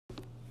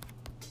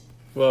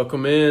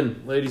Welcome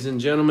in, ladies and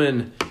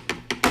gentlemen.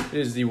 It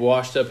is the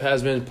Washed Up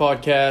Has-Been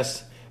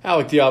podcast.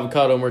 Alec the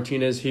Avocado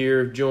Martinez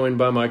here, joined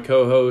by my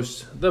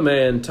co-host, the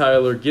man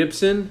Tyler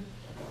Gibson.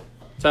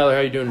 Tyler,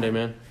 how you doing today,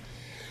 man?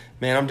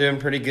 Man, I'm doing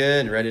pretty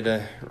good. Ready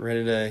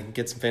to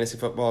get some fantasy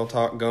football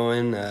talk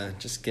going.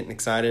 Just getting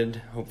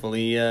excited.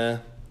 Hopefully,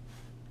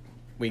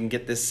 we can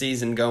get this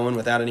season going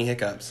without any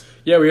hiccups.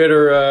 Yeah, we had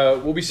our.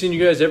 We'll be seeing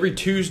you guys every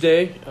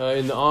Tuesday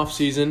in the off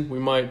season. We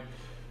might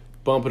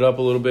bump it up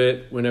a little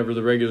bit whenever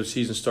the regular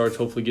season starts.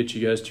 Hopefully, get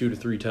you guys 2 to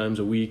 3 times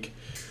a week.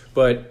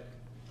 But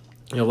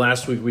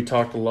last week we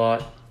talked a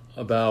lot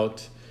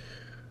about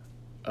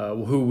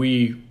who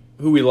we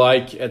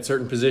like at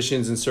certain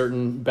positions and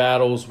certain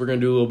battles. We're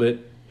going to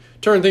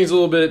turn things a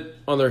little bit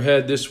on their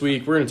head this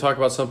week. We're going to talk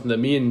about something that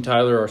me and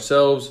Tyler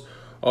ourselves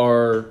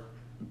are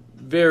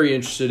very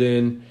interested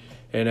in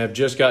and have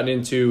just gotten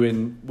into,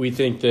 and we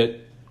think that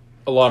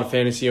a lot of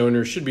fantasy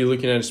owners should be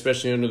looking at,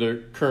 especially under their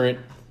current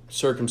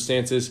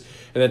circumstances,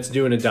 and that's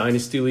doing a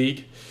dynasty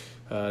league.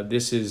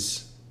 This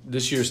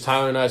year's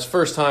Tyler and I's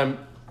first time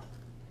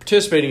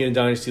participating in a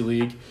dynasty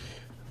league,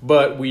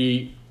 but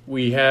we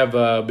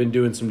have been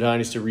doing some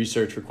dynasty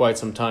research for quite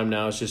some time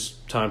now. It's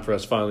just time for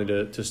us finally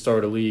to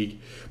start a league.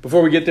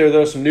 Before we get there,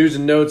 though, some news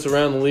and notes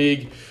around the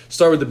league.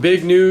 Start with the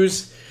big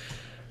news.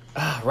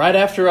 Right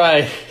after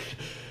I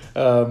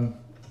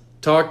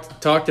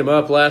talked him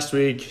up last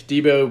week,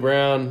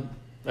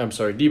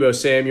 Deebo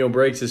Samuel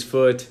breaks his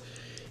foot.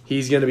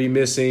 He's going to be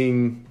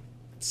missing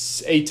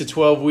 8 to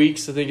 12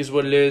 weeks, I think is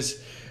what it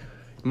is.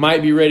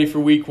 Might be ready for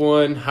week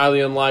 1. Highly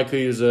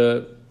unlikely. There's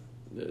a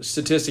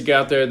statistic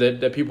out there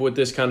that people with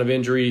this kind of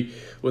injury,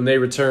 when they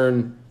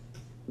return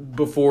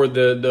before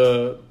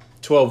the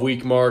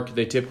 12-week mark,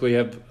 they typically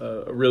have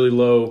a really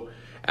low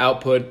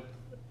output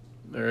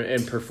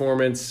and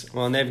performance.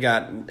 Well, and they've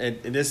got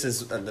this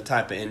is the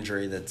type of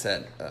injury that's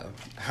at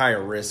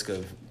higher risk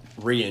of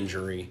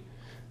re-injury.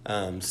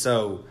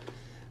 So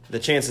the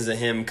chances of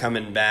him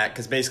coming back,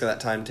 because basically that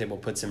timetable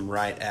puts him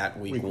right at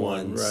week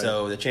one. Right.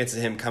 So the chances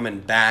of him coming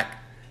back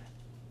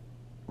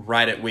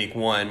right at week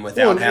 1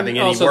 without having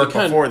any work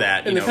before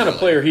that. And the kind of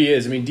player he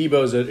is. I mean,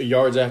 Debo's a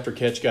yards after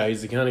catch guy.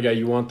 He's the kind of guy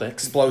you want the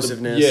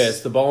explosiveness.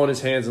 Yes, the ball in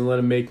his hands and let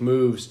him make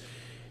moves,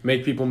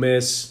 make people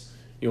miss,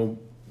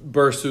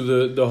 burst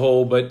through the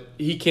hole. But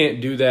he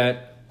can't do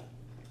that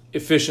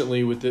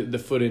efficiently with the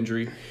foot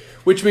injury,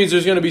 which means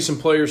there's going to be some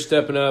players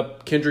stepping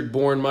up. Kendrick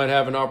Bourne might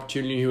have an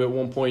opportunity, who at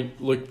one point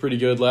looked pretty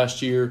good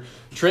last year.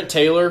 Trent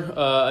Taylor,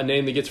 a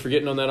name that gets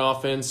forgotten on that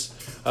offense.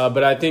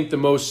 But I think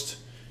the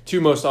two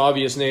most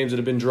obvious names that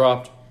have been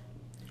dropped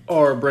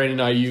are Brandon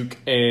Ayuk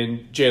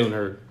and Jalen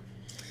Hurd.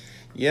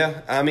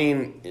 Yeah, I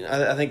mean,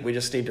 I think we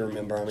just need to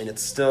remember,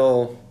 it's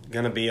still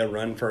going to be a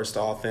run-first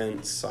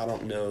offense. I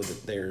don't know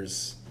that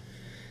there's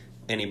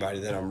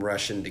anybody that I'm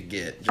rushing to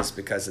get just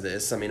because of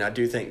this. I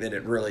do think that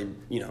it really,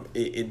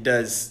 it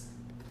does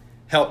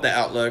help the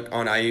outlook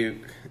on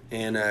Ayuk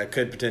and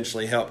could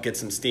potentially help get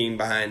some steam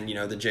behind, the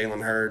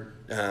Jalen Hurd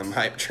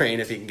hype train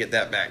if he can get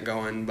that back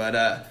going.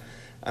 But,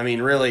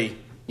 really,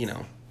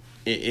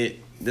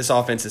 this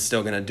offense is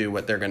still going to do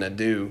what they're going to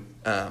do,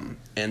 and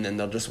then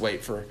they'll just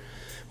wait for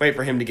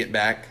him to get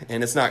back,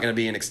 and it's not going to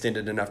be an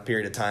extended enough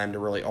period of time to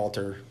really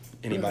alter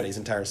anybody's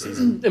entire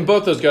season. And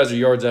both those guys are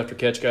yards after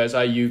catch guys.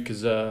 Ayuk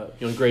is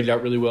graded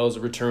out really well as a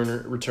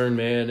return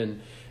man,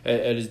 and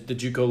at the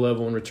JUCO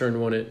level, and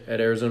returned one at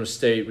Arizona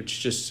State, which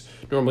just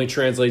normally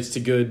translates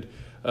to good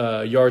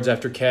yards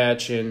after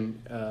catch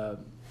and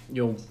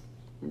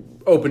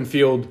open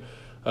field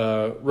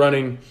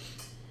running.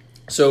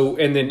 So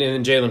and then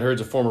Jalen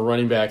Hurd's a former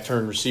running back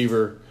turned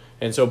receiver,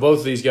 and so both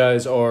of these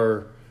guys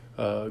are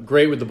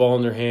great with the ball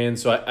in their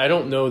hands. So I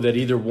don't know that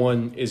either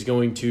one is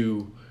going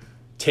to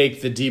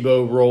take the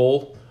Deebo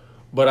role,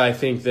 but I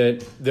think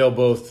that they'll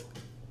both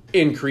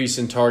increase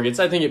in targets.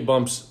 I think it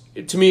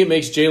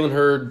makes Jalen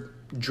Hurd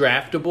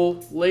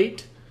draftable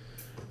late.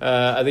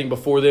 I think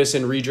before this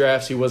in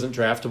redrafts he wasn't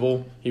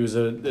draftable. He was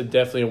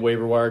definitely a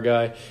waiver wire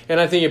guy, and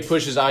I think it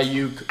pushes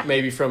Ayuk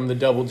maybe from the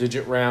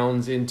double-digit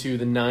rounds into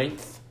the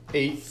 9th.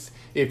 8th,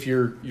 if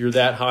you're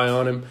that high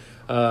on him.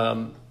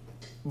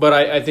 But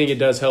I think it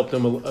does help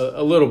them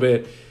a little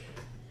bit.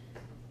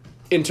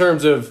 In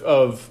terms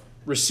of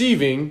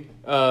receiving,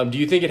 do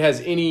you think it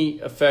has any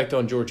effect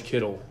on George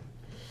Kittle?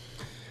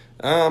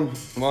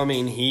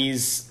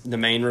 He's the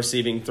main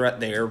receiving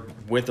threat there,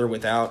 with or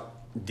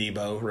without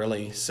Deebo,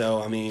 really.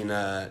 So,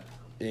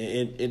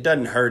 it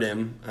doesn't hurt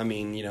him.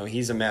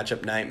 He's a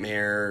matchup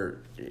nightmare.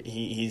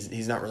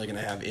 He's not really going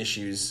to have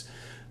issues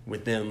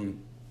with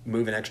them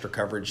moving extra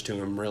coverage to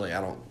him, really. I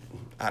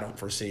don't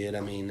foresee it.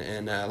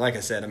 Like I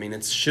said,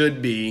 it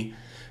should be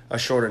a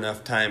short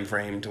enough time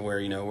frame to where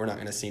we're not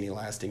going to see any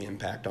lasting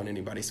impact on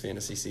anybody's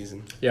fantasy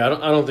season. Yeah, I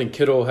don't think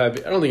it'll have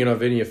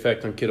any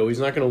effect on Kittle. He's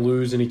not going to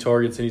lose any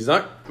targets, and he's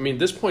not. At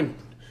this point,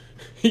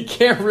 he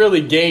can't really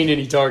gain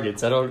any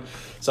targets. I don't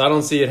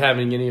see it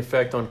having any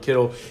effect on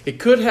Kittle. It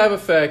could have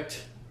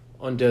effect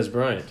on Dez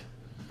Bryant.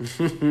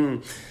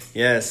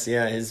 Yes,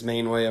 yeah, his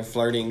main way of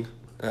flirting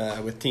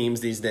with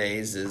teams these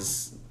days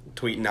is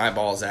tweeting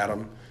eyeballs at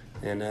them.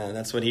 And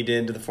that's what he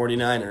did to the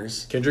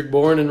 49ers. Kendrick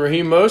Bourne and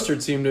Raheem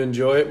Mostert seem to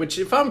enjoy it, which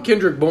if I'm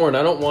Kendrick Bourne,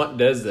 I don't want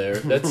Dez there.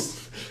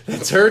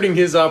 That's hurting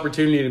his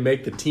opportunity to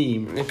make the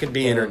team. It could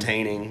be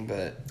entertaining,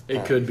 but...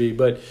 It could be.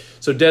 But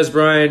so Dez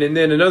Bryant, and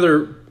then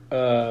another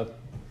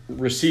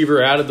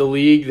receiver out of the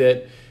league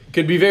that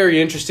could be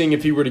very interesting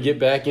if he were to get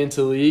back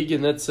into the league,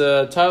 and that's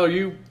Tyler,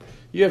 you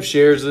have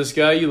shares of this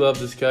guy. You love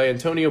this guy,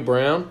 Antonio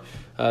Brown.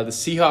 The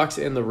Seahawks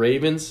and the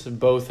Ravens have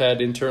both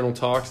had internal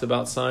talks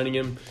about signing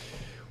him.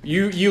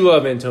 You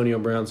love Antonio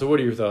Brown, so what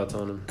are your thoughts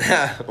on him?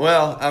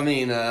 Well, I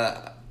mean,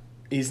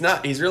 he's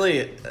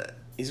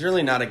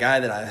really not a guy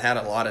that I've had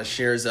a lot of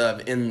shares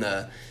of in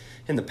the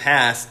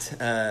past,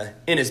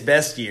 in his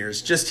best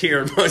years. Just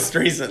here most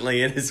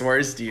recently in his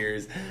worst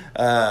years,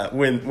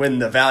 when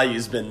the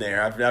value's been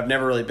there. I've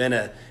never really been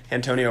a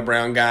Antonio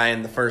Brown guy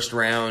in the first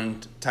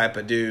round type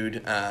of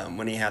dude.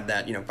 When he had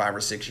that 5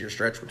 or 6 year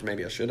stretch, which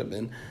maybe I should have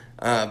been,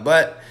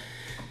 but.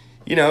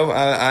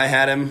 I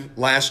had him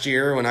last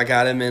year when I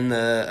got him in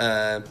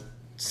the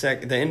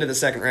end of the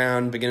second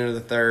round, beginning of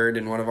the third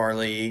in one of our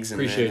leagues. And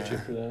Appreciate you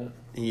for that.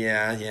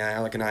 Yeah,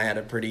 Alec and I had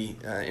a pretty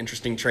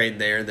interesting trade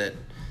there that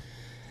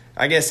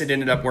I guess it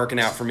ended up working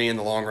out for me in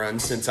the long run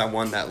since I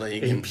won that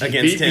league against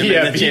him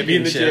in the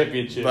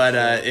championship.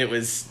 But it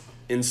was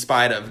in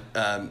spite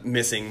of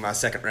missing my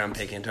second round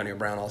pick, Antonio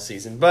Brown, all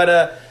season. But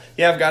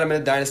I've got him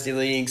in a dynasty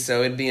league,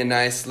 so it'd be a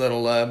nice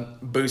little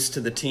boost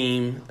to the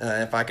team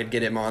if I could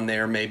get him on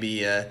there.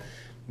 Maybe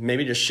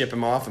just ship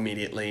him off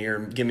immediately, or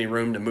give me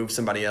room to move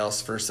somebody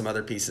else for some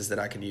other pieces that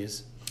I could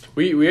use.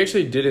 We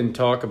actually didn't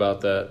talk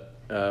about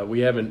that. We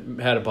haven't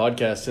had a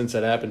podcast since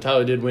that happened.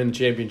 Tyler did win the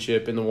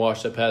championship in the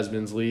Washed Up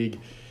Has-Beens League,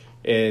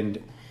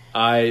 and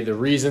the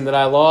reason that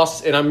I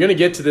lost, and I'm going to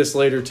get to this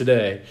later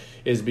today,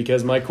 is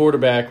because my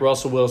quarterback,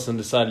 Russell Wilson,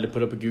 decided to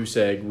put up a goose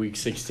egg week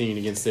 16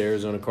 against the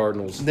Arizona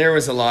Cardinals. There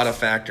was a lot of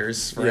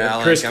factors for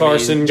Alec. Chris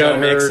Carson got Joe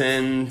hurt.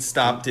 Mixon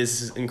stopped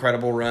his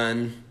incredible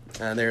run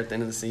there at the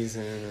end of the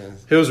season.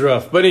 It was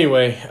rough. But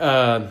anyway,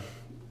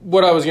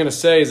 what I was going to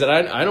say is that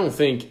I don't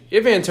think,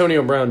 if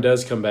Antonio Brown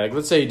does come back,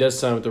 let's say he does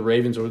sign with the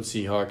Ravens or the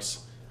Seahawks,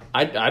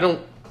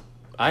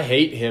 I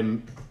hate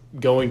him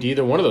going to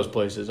either one of those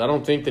places. I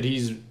don't think that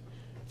he's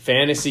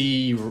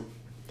fantasy.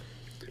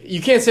 You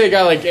can't say a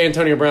guy like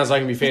Antonio Brown's not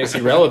going to be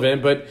fantasy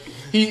relevant, but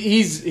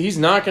he's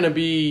not going to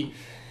be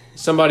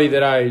somebody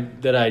that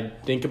I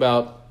think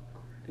about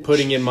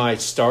putting in my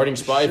starting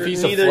spot. If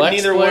he's a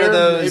flex player,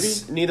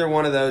 neither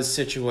one of those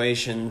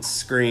situations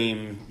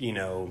scream,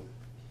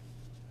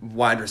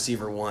 wide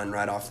receiver one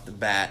right off the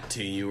bat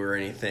to you or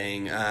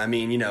anything.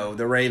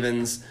 The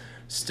Ravens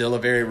still a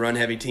very run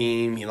heavy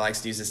team. He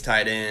likes to use his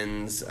tight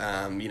ends.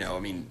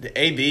 The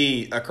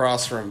AB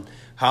across from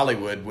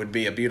Hollywood would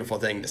be a beautiful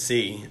thing to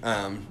see,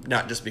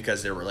 not just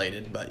because they're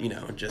related, but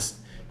just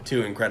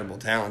two incredible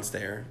talents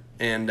there.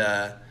 And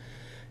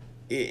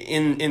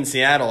in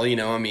Seattle,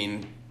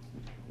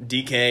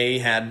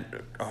 DK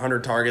had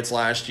 100 targets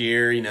last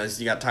year. You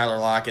got Tyler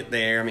Lockett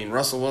there.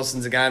 Russell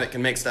Wilson's a guy that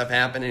can make stuff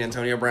happen, and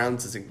Antonio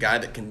Brown's is a guy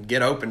that can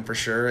get open for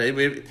sure.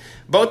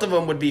 Both of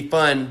them would be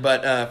fun,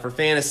 but for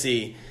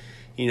fantasy,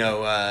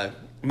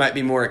 might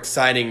be more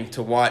exciting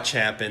to watch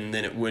happen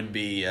than it would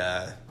be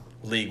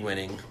league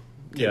winning.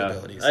 Yeah,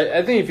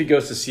 I think if he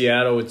goes to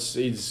Seattle,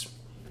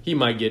 he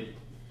might get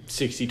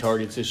 60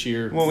 targets this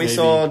year. Well, we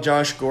saw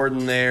Josh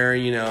Gordon there.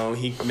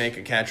 He could make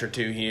a catch or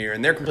two here,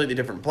 and they're completely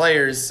different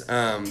players.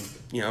 And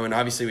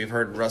obviously we've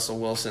heard Russell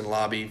Wilson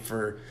lobby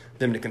for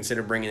them to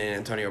consider bringing in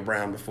Antonio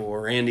Brown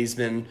before. Andy's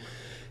been,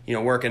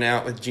 working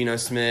out with Geno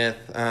Smith.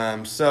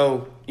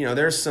 So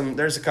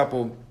there's a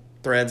couple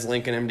threads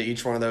linking him to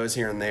each one of those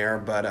here and there.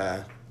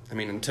 But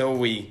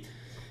until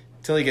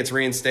he gets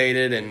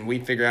reinstated and we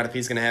figure out if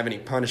he's going to have any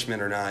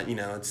punishment or not,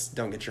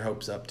 don't get your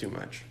hopes up too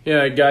much.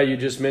 Yeah, a guy you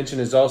just mentioned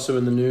is also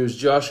in the news.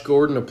 Josh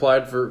Gordon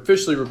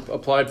officially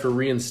applied for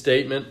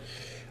reinstatement.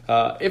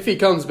 If he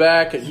comes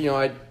back,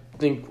 I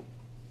think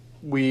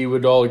we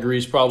would all agree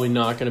he's probably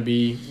not going to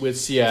be with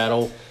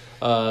Seattle.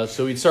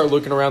 So we'd start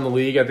looking around the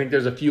league. I think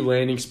there's a few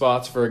landing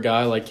spots for a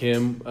guy like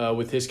him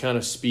with his kind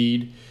of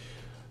speed.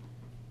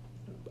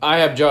 I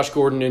have Josh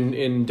Gordon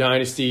in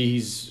Dynasty.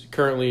 He's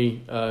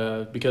currently,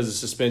 because of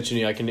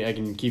suspension, I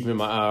can keep him in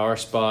my IR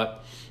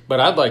spot. But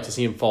I'd like to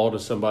see him fall to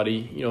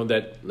somebody,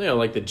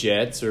 like the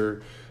Jets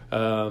or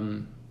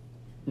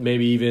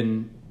maybe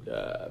even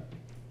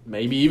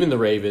the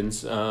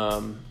Ravens.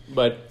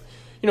 But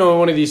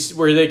one of these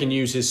where they can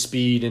use his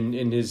speed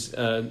and his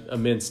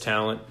immense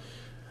talent.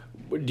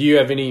 Do you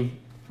have anything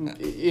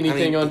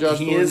on Josh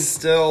Gordon? He is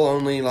still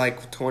only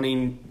like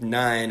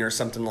 29 or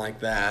something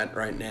like that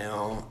right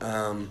now.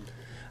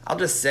 I'll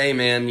just say,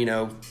 man,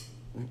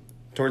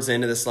 towards the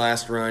end of this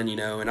last run,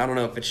 and I don't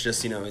know if it's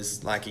just,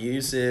 his lack of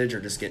usage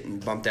or just getting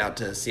bumped out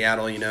to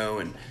Seattle,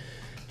 and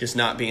just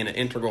not being an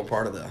integral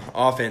part of the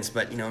offense.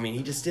 But,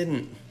 he just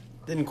didn't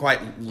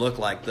quite look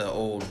like the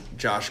old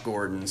Josh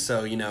Gordon.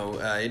 So,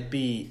 it'd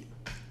be,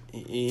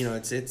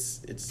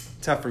 it's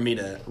tough for me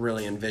to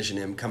really envision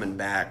him coming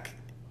back.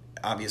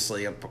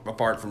 Obviously,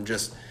 apart from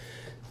just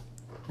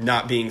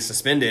not being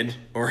suspended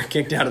or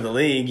kicked out of the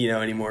league,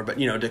 anymore, but,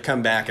 to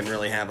come back and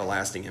really have a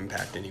lasting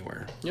impact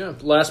anywhere. Yeah.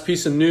 Last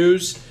piece of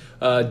news,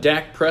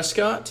 Dak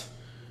Prescott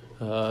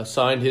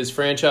signed his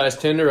franchise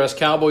tender. Us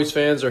Cowboys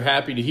fans are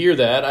happy to hear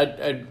that.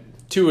 I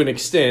to an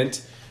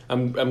extent.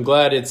 I'm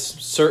glad it's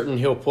certain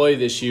he'll play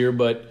this year,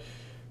 but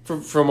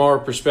from our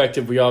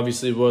perspective, we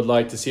obviously would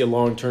like to see a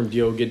long-term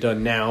deal get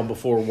done now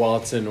before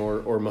Watson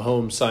or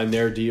Mahomes sign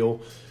their deal.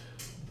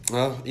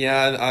 Well,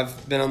 yeah,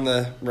 I've been on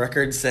the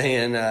record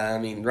saying,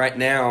 right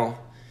now,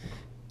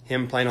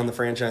 him playing on the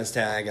franchise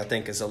tag, I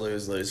think, is a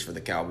lose-lose for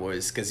the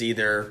Cowboys, because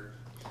either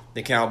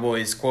the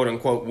Cowboys,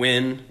 quote-unquote,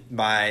 win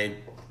by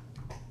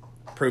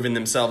proving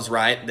themselves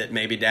right that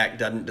maybe Dak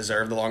doesn't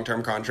deserve the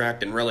long-term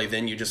contract, and really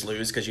then you just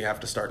lose because you have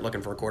to start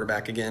looking for a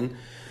quarterback again,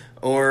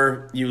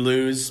 or you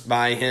lose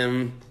by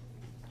him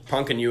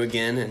punking you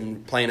again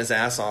and playing his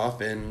ass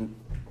off, and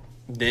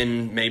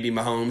then maybe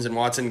Mahomes and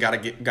Watson got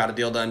a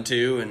deal done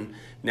too, and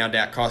now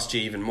Dak costs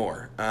you even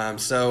more.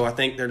 So I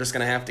think they're just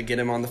going to have to get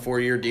him on the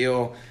 4-year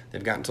deal.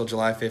 They've got until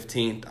July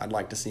 15th. I'd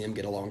like to see him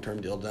get a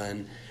long-term deal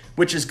done,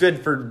 which is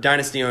good for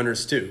dynasty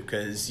owners too,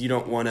 because you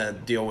don't want to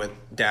deal with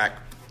Dak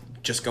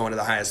just going to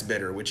the highest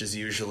bidder, which is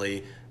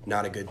usually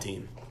not a good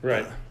team.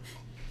 Right.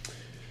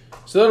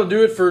 So that'll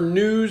do it for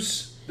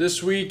news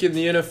this week in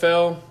the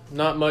NFL.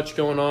 Not much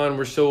going on.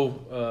 We're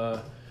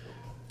still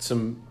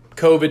some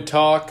COVID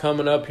talk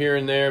coming up here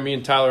and there. Me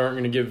and Tyler aren't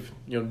going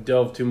to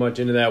delve too much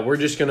into that. We're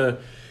just going to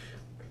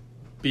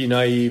be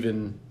naive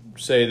and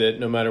say that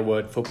no matter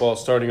what, football is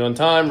starting on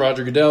time.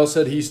 Roger Goodell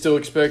said he still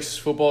expects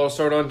football to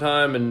start on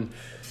time, and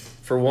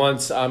for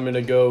once, I'm going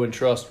to go and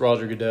trust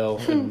Roger Goodell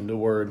and the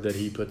word that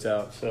he puts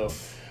out. So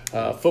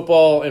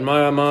football, in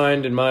my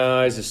mind, in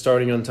my eyes, is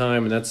starting on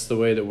time, and that's the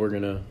way that we're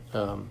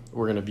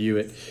gonna view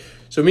it.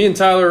 So me and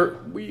Tyler,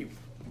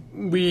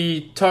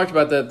 we talked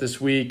about that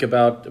this week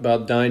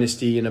about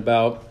Dynasty and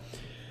about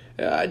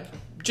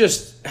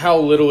just how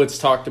little it's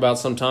talked about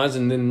sometimes.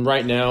 And then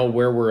right now,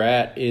 where we're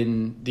at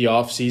in the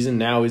off season,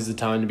 now is the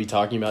time to be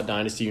talking about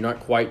Dynasty. You're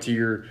not quite to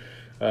your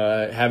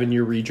having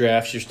your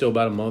redrafts. You're still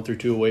about a month or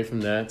two away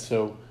from that.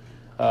 So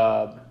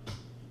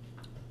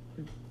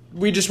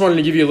we just wanted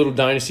to give you a little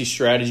Dynasty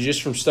strategy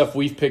just from stuff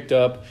we've picked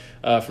up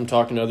from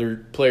talking to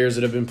other players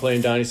that have been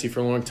playing Dynasty for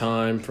a long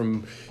time,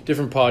 from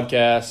different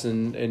podcasts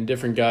and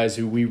different guys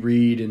who we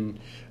read, and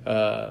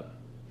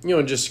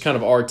just kind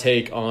of our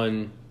take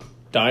on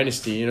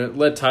Dynasty.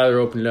 Let Tyler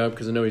open it up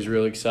because I know he's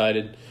really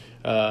excited.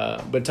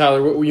 But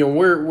Tyler,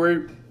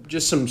 we're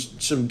just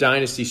some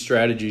Dynasty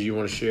strategies you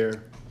want to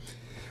share.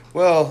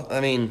 Well,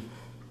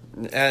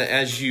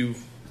 as you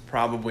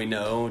probably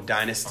know,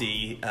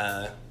 Dynasty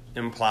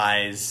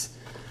implies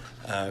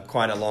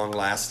quite a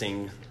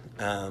long-lasting,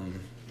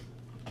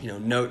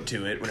 note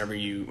to it whenever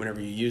you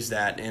use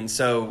that. And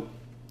so,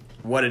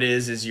 what it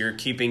is you're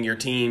keeping your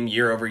team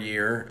year over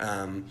year.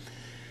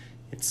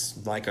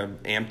 It's like a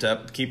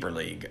amped-up keeper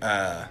league.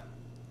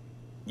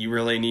 You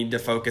really need to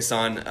focus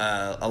on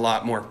a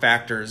lot more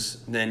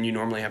factors than you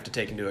normally have to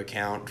take into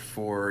account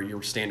for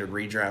your standard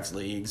redraft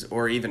leagues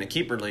or even a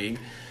keeper league.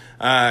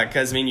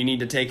 Because, you need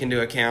to take into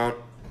account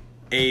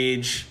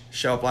age,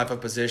 shelf life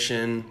of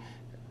position,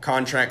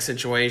 contract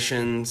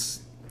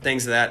situations,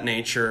 things of that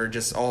nature,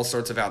 just all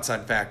sorts of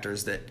outside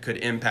factors that could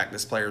impact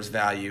this player's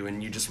value,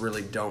 and you just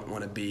really don't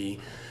want to be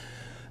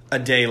a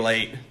day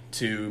late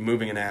to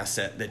moving an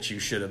asset that you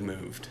should have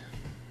moved.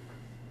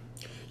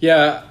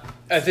 Yeah,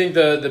 I think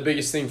the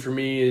biggest thing for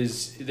me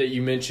is that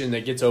you mentioned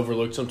that gets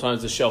overlooked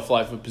sometimes, the shelf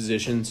life of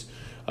positions.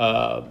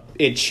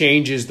 It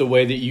changes the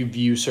way that you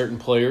view certain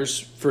players.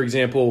 For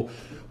example,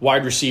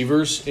 wide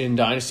receivers in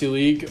Dynasty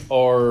League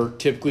are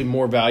typically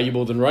more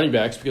valuable than running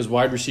backs because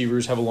wide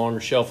receivers have a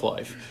longer shelf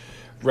life.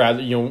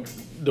 Rather,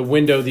 the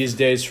window these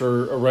days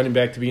for a running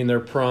back to be in their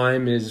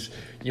prime is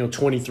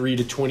 23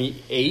 to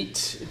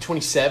 28,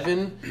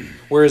 27,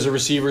 whereas a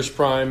receiver's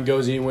prime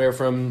goes anywhere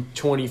from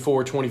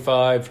 24,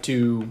 25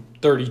 to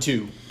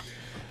 32.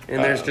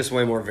 And there's just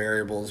way more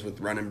variables with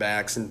running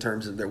backs in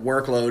terms of their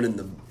workload and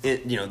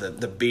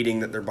the beating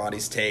that their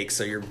bodies take.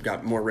 So you've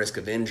got more risk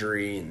of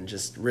injury, and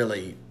just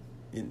really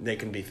they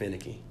can be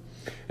finicky.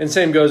 And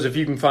same goes if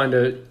you can find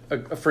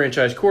a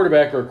franchise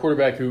quarterback or a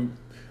quarterback who.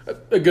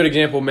 A good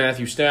example,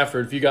 Matthew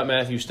Stafford. If you got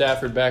Matthew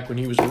Stafford back when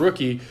he was a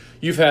rookie,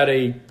 you've had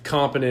a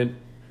competent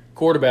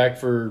quarterback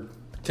for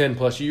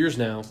 10-plus years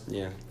now.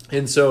 Yeah.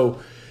 And so,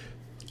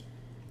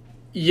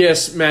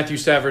 yes, Matthew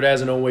Stafford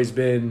hasn't always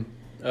been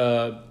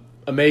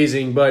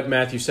amazing, but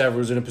Matthew Stafford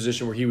was in a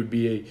position where he would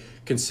be a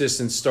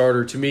consistent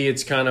starter. To me,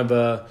 it's kind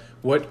of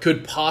what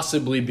could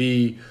possibly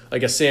be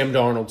like a Sam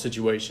Darnold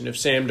situation. If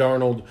Sam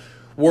Darnold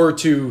were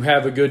to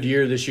have a good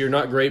year this year,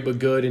 not great but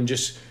good, and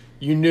just –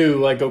 you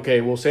knew, okay,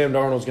 well, Sam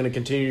Darnold's going to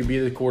continue to be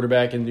the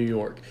quarterback in New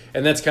York.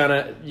 And that's kind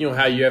of,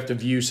 how you have to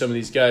view some of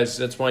these guys.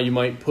 That's why you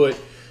might put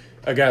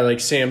a guy like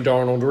Sam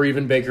Darnold or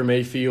even Baker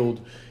Mayfield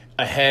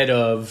ahead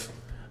of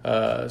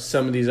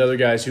some of these other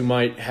guys who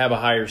might have a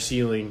higher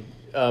ceiling.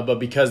 But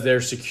because they're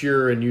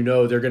secure and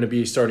they're going to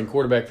be a starting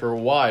quarterback for a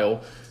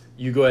while,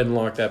 you go ahead and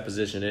lock that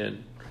position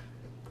in.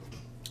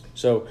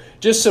 So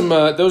just some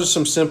those are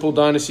some simple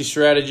dynasty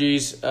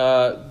strategies.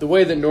 The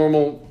way that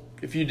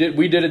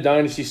we did a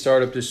dynasty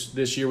startup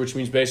this year, which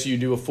means basically you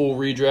do a full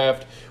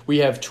redraft. We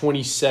have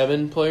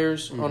 27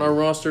 players on our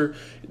roster.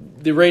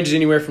 The range is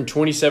anywhere from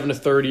 27 to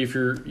 30. If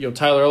you're,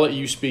 Tyler, I'll let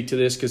you speak to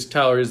this because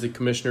Tyler is the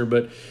commissioner,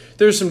 but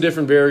there's some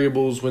different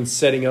variables when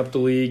setting up the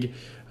league.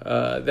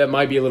 That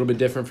might be a little bit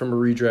different from a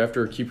redraft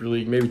or a keeper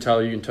league. Maybe,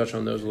 Tyler, you can touch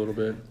on those a little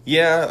bit.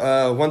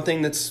 Yeah, one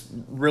thing that's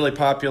really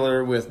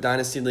popular with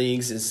dynasty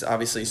leagues is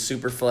obviously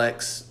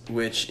Superflex,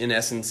 which in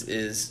essence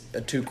is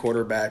a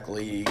 2-quarterback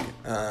league.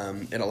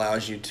 It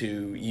allows you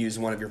to use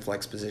one of your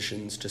flex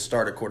positions to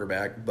start a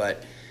quarterback,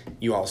 but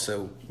you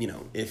also,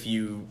 if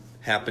you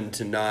happen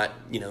to not,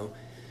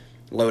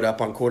 load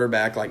up on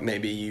quarterback like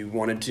maybe you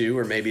wanted to,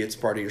 or maybe it's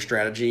part of your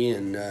strategy,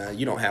 and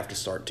you don't have to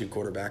start 2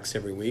 quarterbacks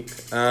every week.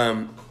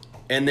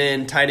 And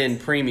then tight end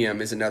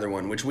premium is another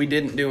one, which we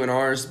didn't do in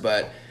ours,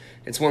 but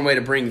it's one way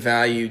to bring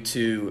value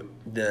to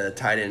the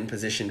tight end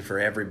position for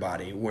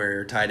everybody,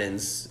 where tight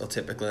ends will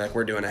typically, like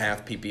we're doing a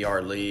half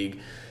PPR league,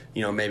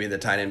 maybe the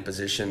tight end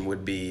position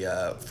would be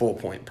full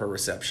point per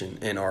reception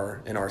in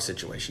our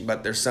situation.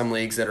 But there's some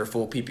leagues that are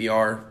full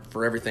PPR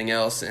for everything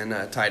else,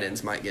 and tight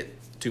ends might get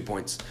 2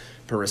 points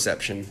per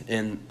reception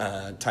in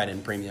tight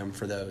end premium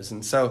for those.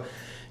 And so,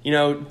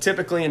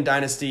 typically in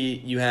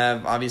Dynasty, you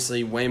have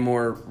obviously way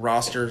more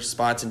roster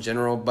spots in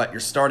general, but your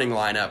starting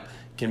lineup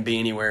can be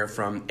anywhere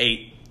from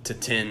 8 to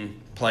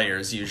 10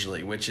 players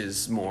usually, which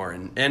is more.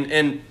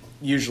 And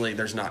usually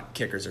there's not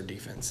kickers or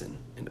defense in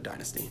the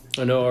Dynasty.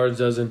 I know ours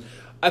doesn't.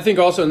 I think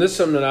also, and this is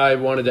something that I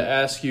wanted to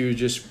ask you,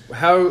 just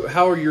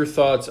how are your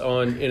thoughts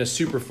on, in a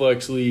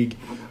Superflex league,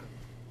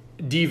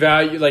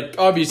 devalue, like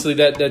obviously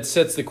that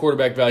sets the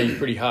quarterback value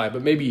pretty high,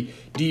 but maybe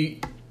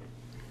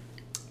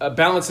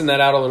balancing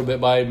that out a little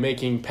bit by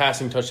making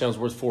passing touchdowns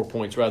worth 4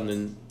 points rather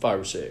than 5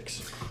 or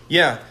 6.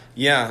 Yeah.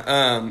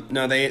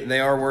 No, they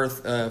are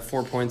worth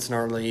 4 points in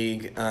our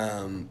league.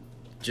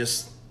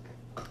 Just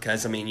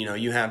because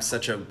you have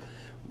such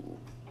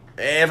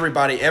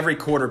every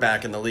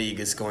quarterback in the league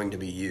is going to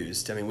be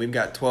used. We've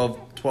got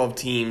 12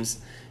 teams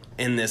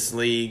in this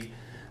league.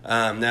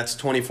 That's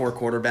 24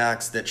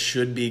 quarterbacks that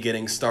should be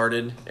getting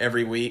started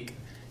every week,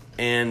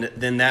 and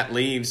then that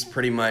leaves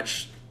pretty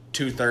much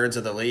 2/3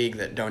 of the league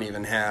that don't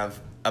even have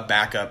a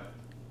backup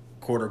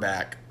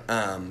quarterback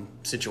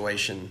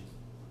situation.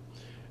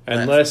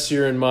 Unless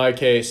you're in my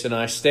case, and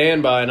I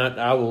stand by, and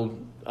I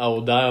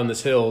will die on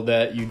this hill,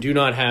 that you do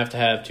not have to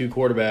have 2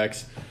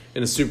 quarterbacks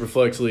in a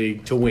Superflex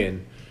league to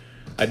win.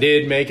 I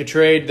did make a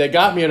trade that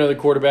got me another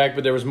quarterback,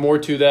 but there was more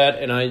to that,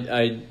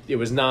 and it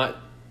was not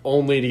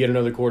only to get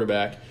another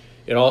quarterback.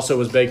 It also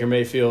was Baker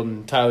Mayfield,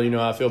 and Tyler, you know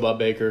how I feel about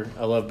Baker.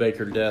 I love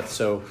Baker to death,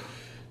 so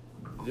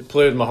it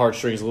played with my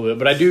heartstrings a little bit.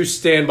 But I do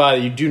stand by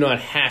that you do not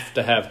have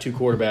to have 2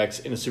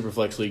 quarterbacks in a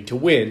Superflex league to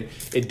win.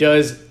 It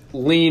does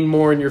lean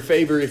more in your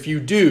favor if you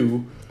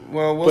do.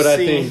 Well,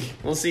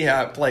 we'll see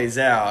how it plays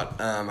out.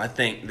 I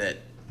think that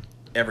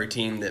every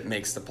team that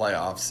makes the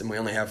playoffs, and we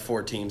only have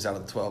 4 teams out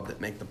of the 12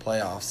 that make the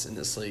playoffs in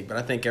this league, but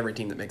I think every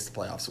team that makes the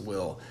playoffs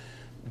will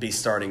be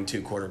starting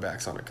 2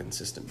 quarterbacks on a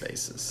consistent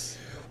basis.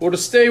 Well, to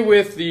stay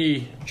with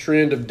the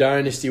trend of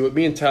Dynasty, what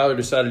me and Tyler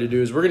decided to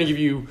do is we're going to give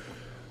you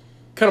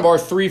kind of our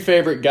 3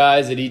 favorite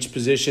guys at each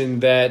position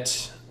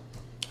that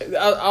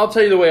I'll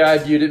tell you the way I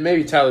viewed it.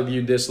 Maybe Tyler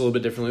viewed this a little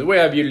bit differently. The way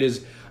I viewed it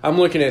is I'm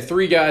looking at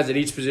 3 guys at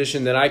each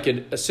position that I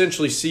could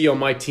essentially see on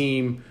my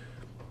team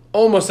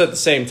almost at the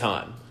same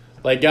time.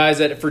 Like guys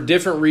that for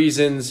different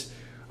reasons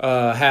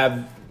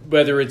have,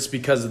 whether it's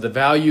because of the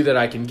value that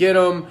I can get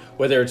them,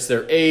 whether it's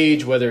their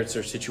age, whether it's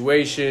their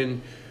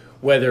situation,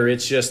 whether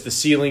it's just the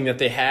ceiling that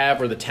they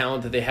have or the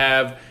talent that they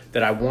have,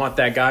 that I want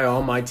that guy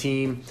on my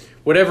team.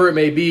 Whatever it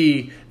may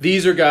be,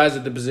 these are guys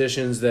at the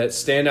positions that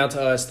stand out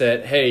to us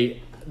that,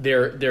 hey,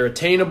 they're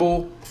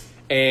attainable.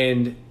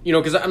 And,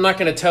 because I'm not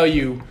going to tell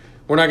you,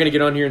 we're not going to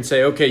get on here and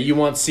say, okay, you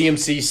want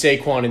CMC,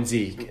 Saquon, and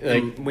Zeke.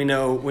 Like, we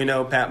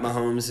know Pat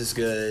Mahomes is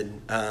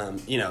good.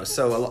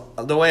 So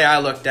the way I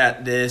looked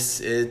at this,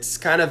 it's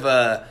kind of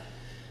I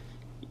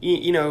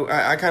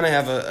kind of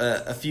have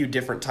a few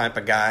different type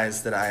of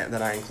guys that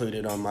I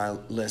included on my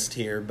list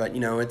here, but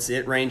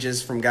it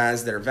ranges from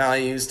guys that are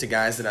values to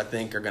guys that I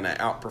think are going to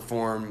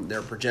outperform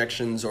their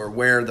projections or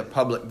where the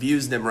public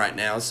views them right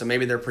now. So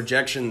maybe their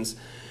projections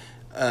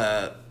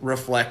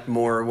reflect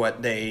more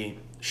what they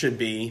should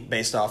be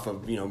based off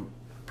of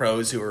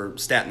pros who are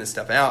statting this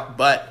stuff out,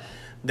 but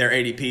their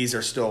ADPs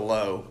are still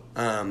low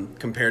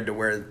compared to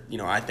where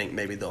I think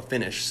maybe they'll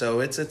finish. So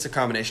it's a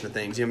combination of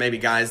things. Maybe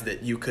guys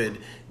that you could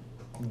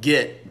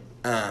get,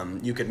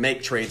 you could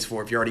make trades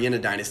for if you're already in a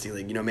dynasty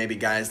league. Maybe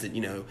guys that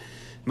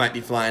might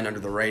be flying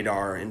under the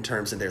radar in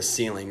terms of their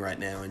ceiling right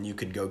now, and you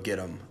could go get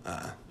them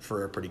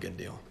for a pretty good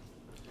deal.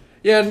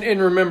 Yeah,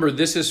 and remember,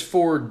 this is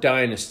for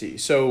dynasty.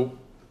 So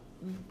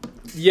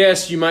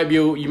yes, you might be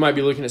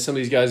looking at some of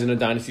these guys in a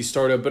dynasty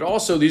startup, but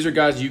also these are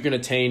guys you can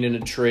attain in a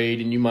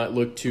trade, and you might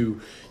look to.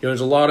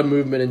 There's a lot of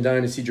movement in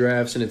dynasty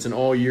drafts, and it's an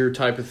all-year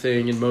type of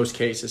thing in most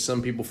cases.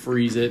 Some people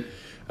freeze it.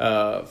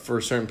 for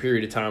a certain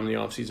period of time in the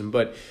offseason.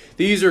 But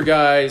these are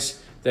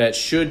guys that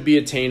should be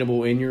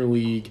attainable in your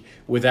league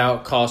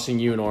without costing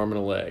you an arm and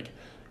a leg.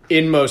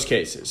 In most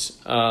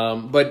cases,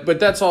 but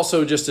that's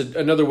also just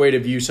another way to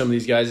view some of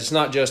these guys. It's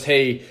not just,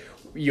 hey,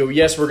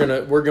 yes, we're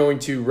going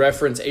to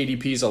reference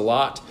ADPs a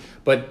lot,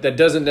 but that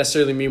doesn't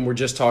necessarily mean we're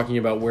just talking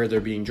about where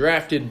they're being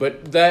drafted.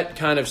 But that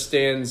kind of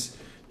stands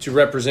to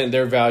represent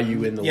their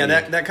value in the league. Yeah,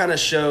 that kind of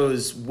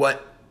shows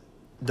what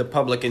the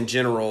public in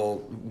general,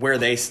 where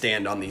they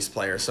stand on these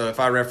players. So if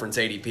I reference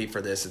ADP for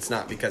this, it's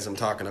not because I'm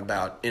talking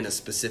about in a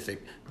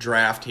specific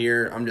draft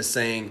here. I'm just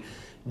saying,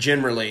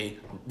 generally,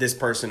 this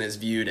person is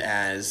viewed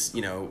as,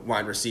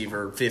 wide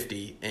receiver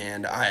 50,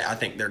 and I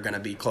think they're going to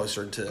be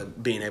closer to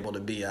being able to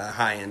be a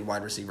high-end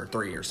wide receiver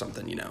 3 or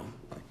something,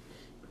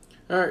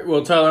 All right,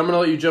 well, Tyler, I'm going to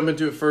let you jump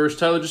into it first.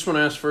 Tyler, just want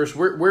to ask first,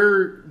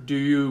 where do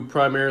you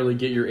primarily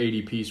get your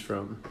ADPs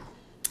from?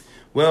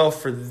 Well,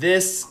 for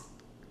this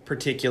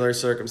particular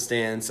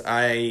circumstance,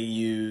 I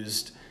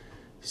used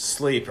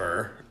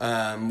Sleeper,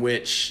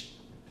 which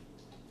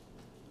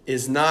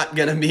is not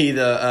going to be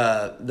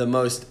the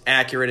most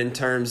accurate in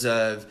terms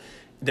of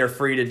they're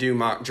free to do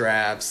mock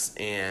drafts,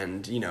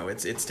 and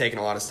it's taking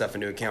a lot of stuff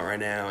into account right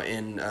now,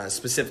 and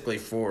specifically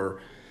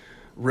for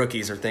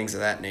rookies or things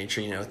of that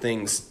nature,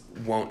 things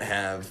won't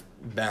have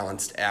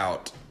balanced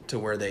out to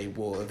where they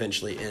will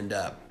eventually end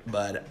up,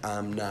 but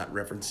I'm not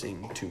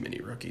referencing too many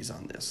rookies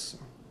on this.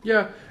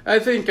 Yeah, I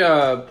think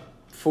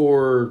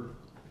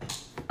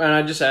and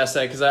I just asked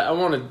that because I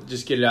want to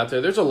just get it out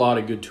there. There's a lot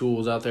of good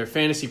tools out there.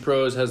 Fantasy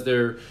Pros has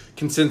their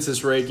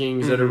consensus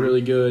rankings that are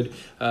really good.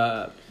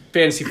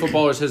 Fantasy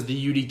Footballers has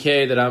the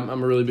UDK that I'm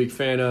a really big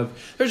fan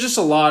of. There's just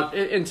a lot,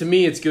 and to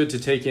me, it's good to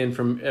take in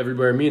from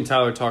everywhere. Me and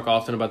Tyler talk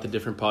often about the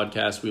different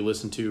podcasts we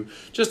listen to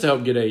just to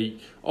help get a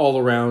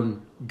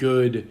all-around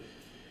good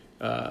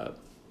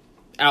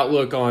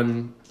outlook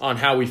on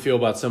how we feel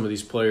about some of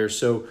these players.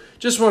 So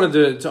just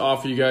wanted to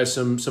offer you guys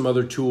some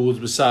other tools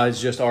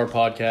besides just our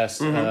podcast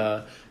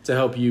to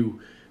help you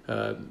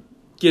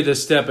get a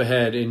step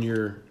ahead in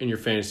your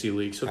fantasy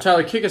league. So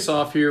Tyler, kick us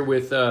off here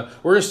with we're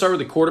going to start with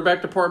the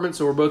quarterback department.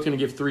 So we're both going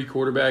to give 3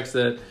 quarterbacks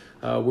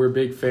that we're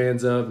big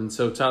fans of. And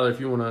so Tyler, if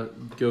you want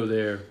to go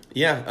there.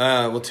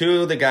 Yeah, well,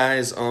 2 of the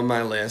guys on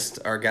my list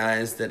are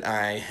guys that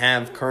I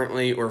have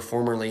currently or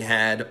formerly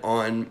had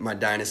on my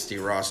Dynasty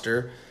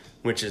roster,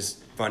 which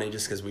is funny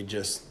just because we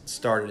just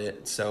started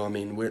it. So,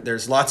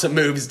 there's lots of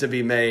moves to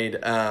be made.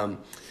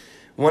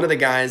 One of the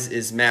guys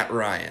is Matt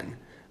Ryan.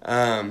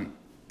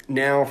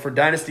 Now, for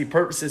Dynasty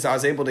purposes, I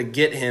was able to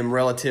get him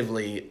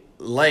relatively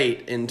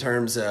late in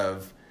terms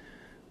of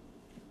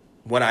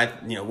what I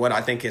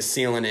think his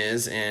ceiling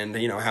is, and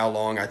how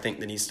long I think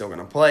that he's still going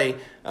to play.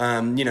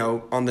 On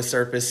the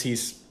surface,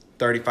 he's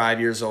 35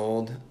 years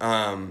old,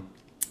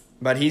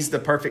 but he's the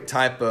perfect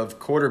type of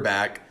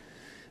quarterback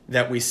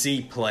that we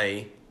see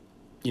play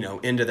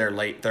into their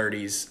late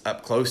 30s,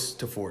 up close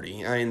to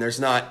 40. There's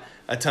not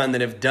a ton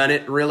that have done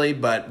it really,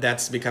 but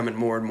that's becoming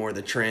more and more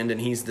the trend, and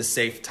he's the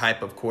safe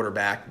type of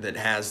quarterback that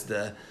has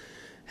the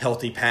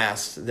healthy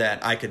past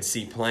that I could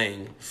see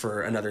playing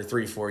for another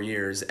 3-4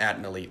 years at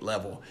an elite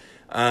level.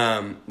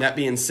 That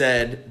being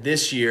said,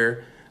 this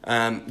year,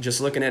 just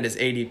looking at his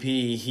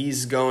ADP,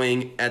 he's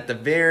going at the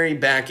very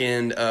back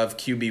end of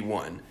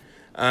QB1.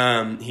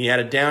 He had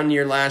a down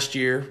year last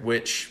year,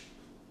 which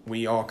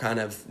we all kind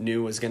of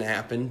knew was going to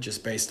happen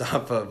just based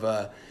off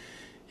of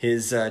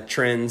his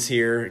trends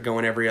here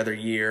going every other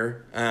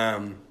year.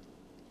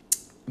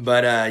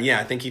 But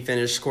I think he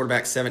finished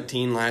quarterback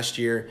 17 last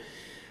year.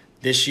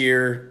 This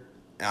year,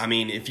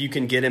 if you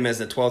can get him as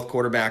the 12th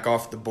quarterback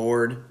off the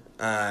board,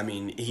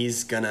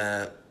 he's going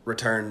to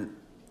return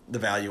the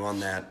value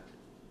on that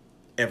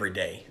every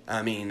day.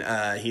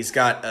 He's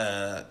got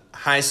a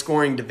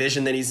high-scoring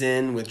division that he's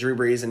in with Drew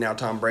Brees and now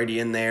Tom Brady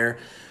in there.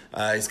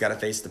 He's got to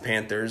face the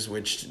Panthers,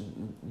 which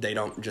they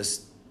don't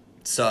just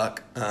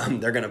suck.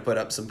 They're going to put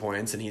up some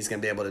points, and he's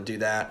going to be able to do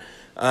that.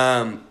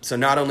 So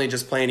not only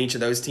just playing each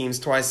of those teams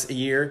twice a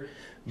year,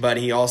 but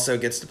he also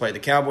gets to play the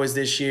Cowboys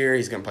this year.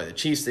 He's going to play the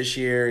Chiefs this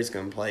year. He's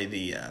going to play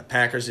the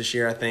Packers this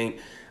year, I think.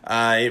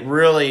 It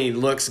really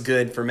looks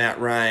good for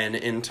Matt Ryan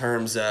in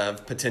terms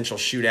of potential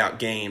shootout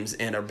games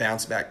and a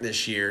bounce back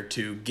this year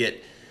to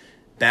get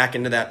back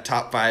into that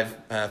top 5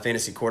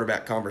 fantasy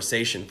quarterback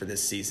conversation for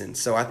this season.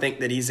 So I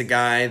think that he's a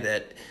guy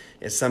that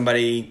if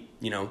somebody,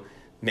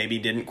 maybe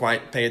didn't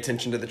quite pay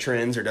attention to the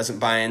trends or doesn't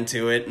buy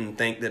into it and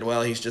think that,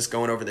 well, he's just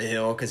going over the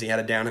hill because he had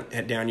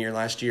a down year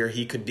last year,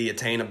 he could be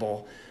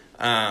attainable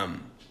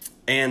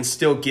and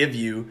still give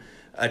you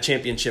a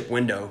championship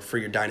window for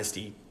your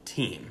dynasty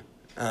team.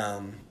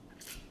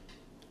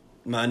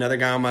 Another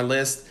guy on my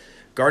list,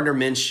 Gardner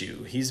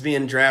Minshew. He's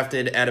being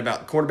drafted at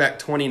about quarterback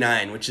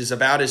 29, which is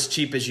about as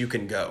cheap as you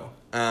can go.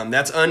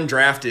 That's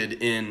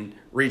undrafted in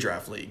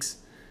redraft leagues.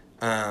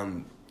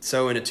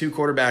 So in a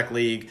 2-quarterback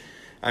league,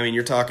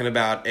 you're talking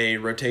about a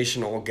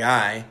rotational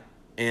guy,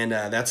 and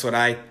that's what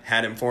I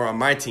had him for on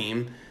my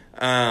team.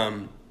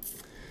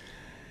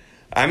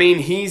 I mean,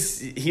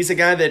 he's a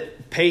guy that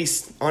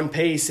on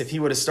pace, if he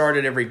would have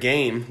started every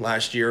game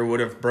last year, would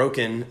have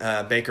broken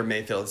Baker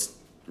Mayfield's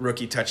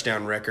rookie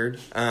touchdown record.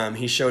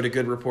 He showed a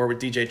good rapport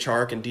with DJ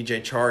Chark, and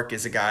DJ Chark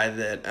is a guy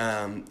that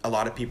a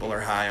lot of people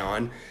are high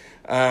on.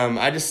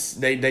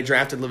 They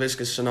drafted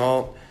Laviska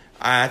Shenault.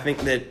 I think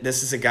that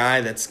this is a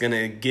guy that's going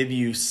to give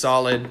you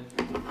solid,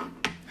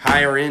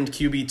 higher-end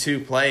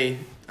QB2 play.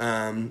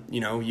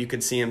 You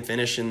could see him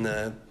finish in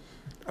the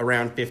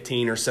around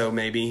 15 or so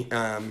maybe.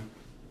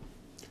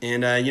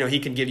 He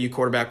can give you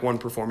quarterback one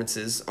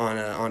performances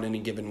on any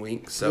given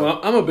week. So, well,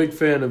 I'm a big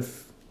fan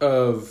of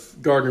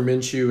Gardner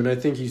Minshew, and I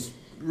think he's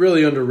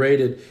really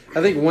underrated.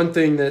 I think one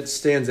thing that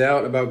stands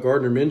out about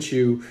Gardner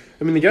Minshew,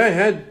 I mean, the guy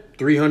had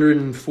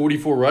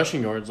 344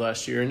 rushing yards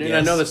last year, and I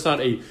know that's not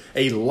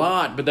a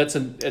lot, but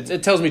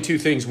it tells me two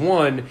things.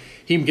 One,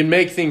 he can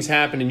make things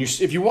happen, and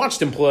if you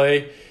watched him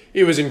play,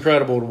 it was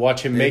incredible to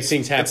watch him make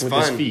things happen with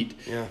his feet.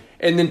 Yeah.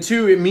 And then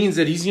two, it means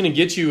that he's going to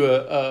get you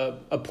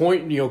a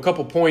point, a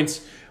couple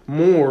points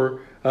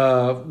more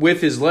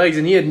with his legs,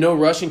 and he had no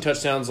rushing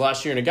touchdowns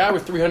last year. And a guy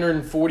with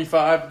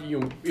 345,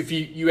 if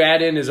you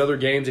add in his other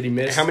games that he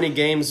missed, how many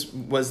games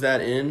was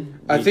that in?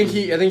 I think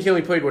he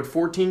only played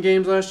 14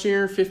 games last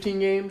year, 15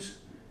 games,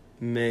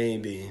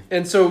 maybe.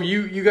 And so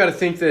you got to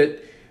think that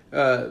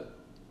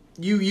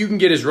you can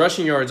get his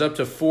rushing yards up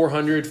to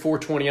 400,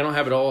 420. I don't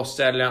have it all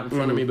statted out in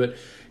front of me, but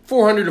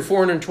 400 to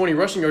 420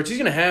 rushing yards, he's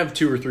going to have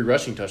 2 or 3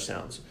 rushing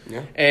touchdowns.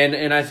 Yeah.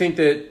 And I think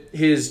that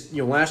his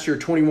last year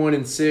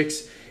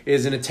 21-6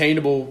 is an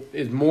attainable,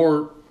 is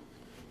more,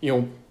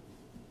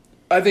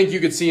 I think you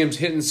could see him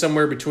hitting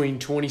somewhere between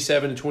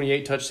 27 to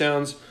 28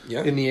 touchdowns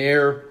in the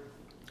air,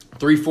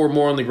 3-4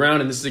 more on the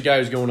ground, and this is a guy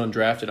who's going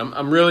undrafted.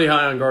 I'm really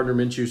high on Gardner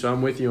Minshew, so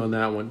I'm with you on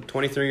that one.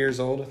 23 years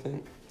old, I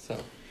think. So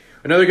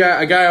another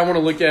guy, a guy I want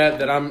to look at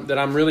that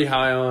I'm really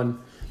high on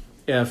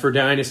for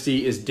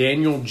Dynasty is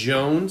Daniel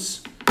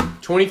Jones,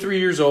 23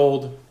 years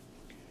old,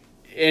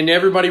 and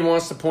everybody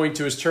wants to point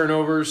to his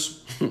turnovers.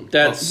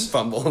 That's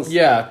fumbles.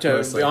 Yeah,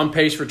 on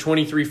pace for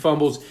 23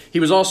 fumbles. He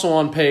was also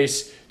on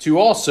pace to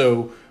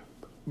also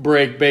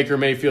break Baker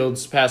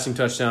Mayfield's passing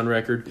touchdown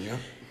record. Yeah.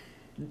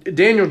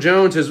 Daniel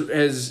Jones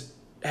has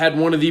had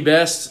one of the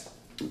best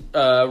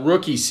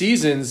rookie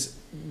seasons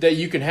that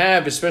you can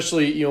have,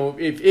 especially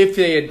if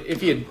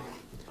he had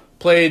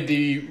played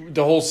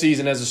the whole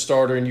season as a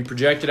starter, and you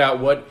projected out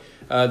what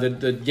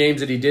the games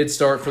that he did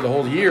start for the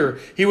whole year,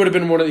 he would have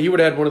had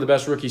one of the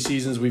best rookie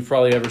seasons we've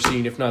probably ever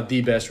seen, if not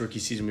the best rookie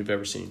season we've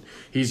ever seen.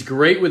 He's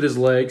great with his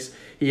legs.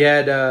 He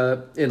had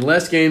in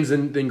less games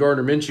than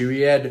Gardner Minshew,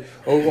 he had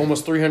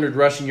almost 300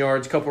 rushing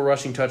yards, a couple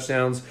rushing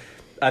touchdowns.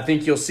 I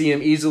think you'll see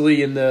him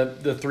easily in the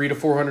 300 to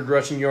 400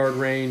 rushing yard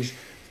range.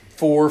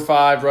 4 or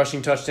 5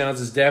 rushing touchdowns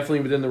is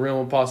definitely within the realm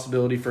of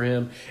possibility for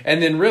him.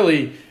 And then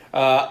really,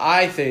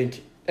 I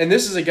think, and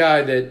this is a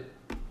guy that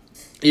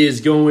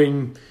is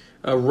going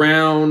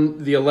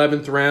around the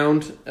 11th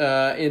round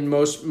in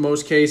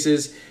most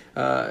cases.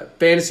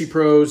 Fantasy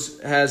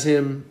Pros has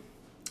him,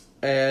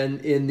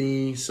 and I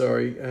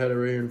had it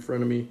right here in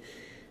front of me.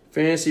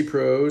 Fantasy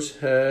Pros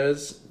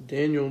has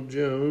Daniel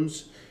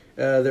Jones.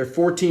 They're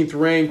 14th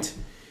ranked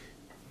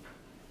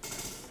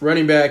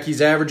running back.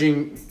 He's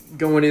averaging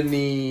going in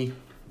the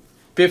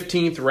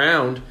 15th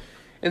round,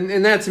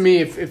 and that to me,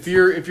 if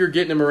you're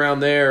getting him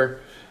around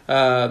there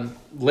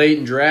late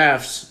in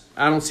drafts,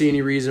 I don't see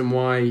any reason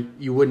why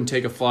you wouldn't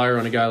take a flyer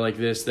on a guy like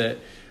this, that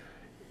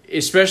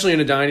especially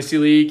in a dynasty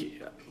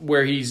league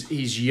where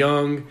he's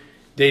young,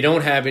 they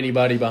don't have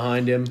anybody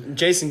behind him.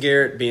 Jason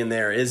Garrett being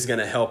there is going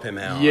to help him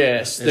out.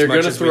 Yes, they're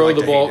going to throw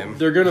the ball.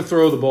 They're going to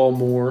throw the ball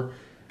more,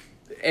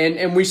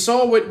 and we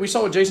saw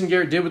what Jason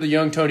Garrett did with the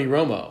young Tony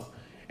Romo,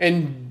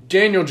 and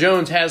Daniel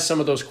Jones has some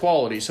of those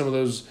qualities, some of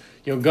those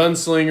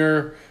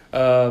gunslinger,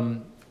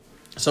 some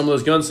of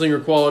those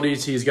gunslinger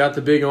qualities. He's got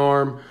the big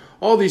arm.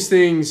 All these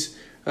things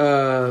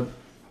can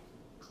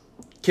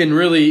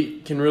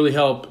really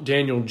help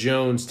Daniel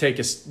Jones take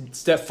a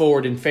step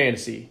forward in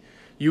fantasy.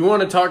 You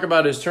want to talk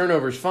about his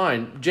turnovers,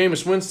 fine.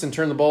 Jameis Winston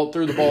threw the ball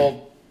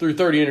through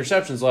 30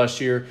 interceptions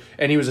last year,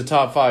 and he was a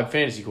top 5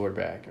 fantasy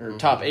quarterback, or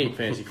top 8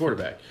 fantasy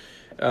quarterback.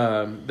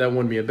 That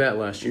won me a bet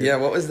last year. Yeah,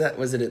 what was that?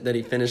 Was it that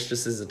he finished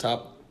just as a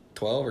top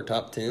 12 or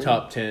top 10?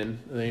 Top 10,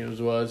 I think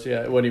it was.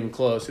 Yeah, it wasn't even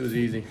close. It was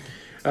easy.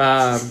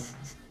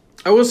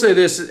 I will say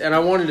this, and I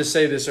wanted to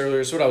say this earlier.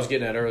 It's what I was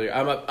getting at earlier.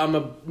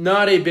 I'm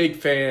not a big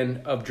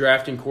fan of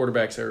drafting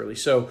quarterbacks early.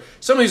 So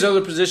some of these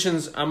other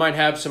positions, I might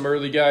have some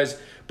early guys,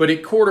 but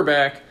at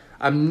quarterback,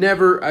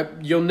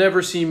 you'll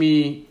never see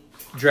me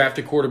draft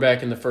a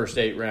quarterback in the first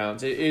 8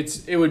 rounds.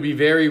 It would be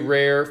very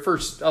rare.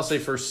 I'll say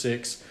first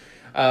 6.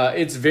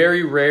 It's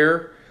very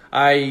rare.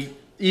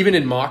 Even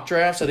in mock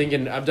drafts,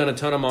 I've done a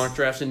ton of mock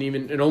drafts,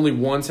 and only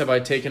once have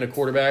I taken a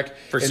quarterback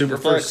for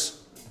Superflex.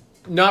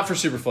 Not for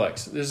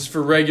Superflex. This is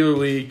for regular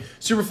league.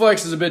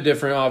 Superflex is a bit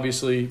different,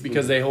 obviously,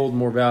 because they hold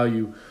more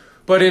value.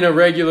 But in a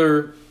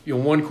regular,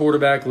 one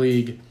quarterback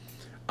league,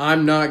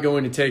 I'm not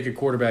going to take a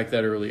quarterback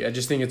that early. I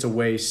just think it's a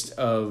waste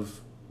of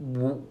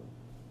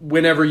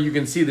whenever you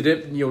can see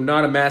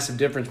not a massive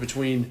difference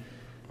between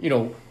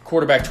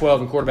quarterback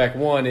 12 and quarterback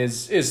 1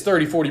 is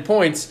 30, 40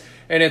 points,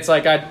 and it's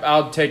like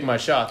I'll take my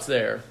shots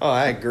there. Oh,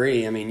 I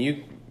agree. I've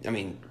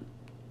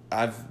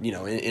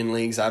in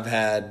leagues I've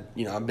had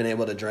I've been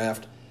able to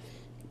draft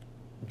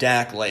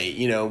Dak late,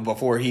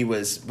 before he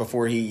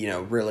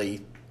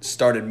really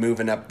started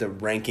moving up the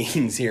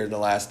rankings here the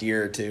last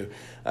year or two,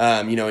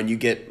 and you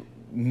get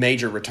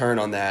major return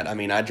on that.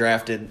 I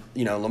drafted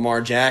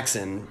Lamar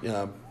Jackson,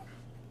 I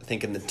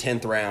think in the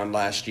 10th round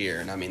last year,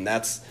 and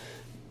that's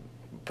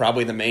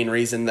probably the main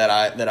reason that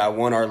I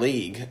won our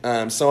league.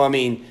 So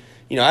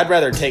I'd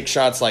rather take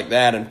shots like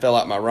that and fill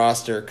out my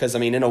roster because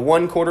in a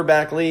one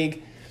quarterback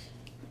league,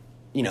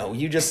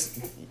 you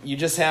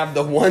just have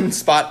the one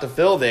spot to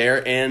fill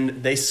there,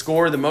 and they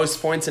score the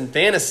most points in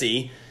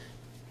fantasy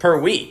per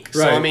week.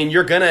 Right. So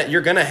you're gonna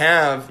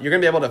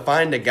be able to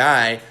find a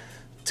guy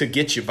to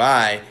get you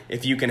by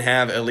if you can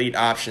have elite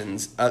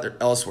options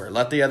elsewhere.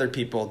 Let the other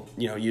people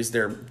use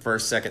their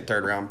first, second,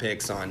 third round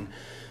picks on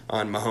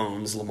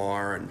Mahomes,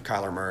 Lamar, and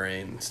Kyler Murray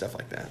and stuff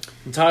like that.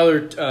 And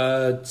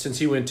Tyler, since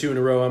he went 2 in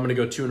a row, I'm going to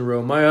go 2 in a row.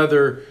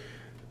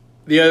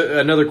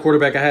 Another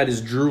quarterback I had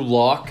is Drew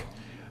Lock.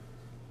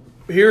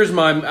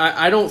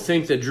 I don't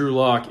think that Drew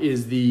Lock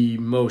is the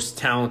most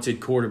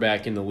talented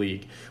quarterback in the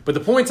league. But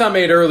the points I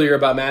made earlier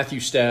about Matthew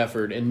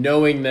Stafford and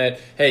knowing that,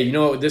 hey,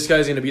 this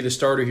guy's going to be the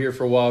starter here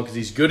for a while because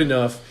he's good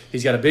enough,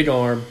 he's got a big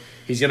arm,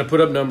 he's going to put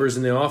up numbers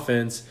in the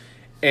offense,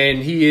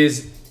 and he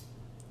is,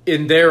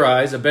 in their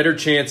eyes, a better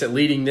chance at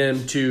leading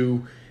them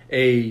to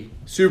a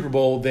Super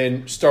Bowl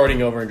than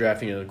starting over and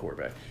drafting another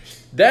quarterback.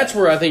 That's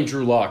where I think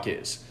Drew Lock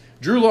is.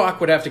 Drew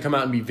Lock would have to come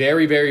out and be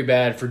very, very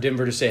bad for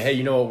Denver to say, hey,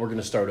 you know what, we're going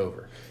to start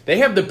over. They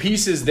have the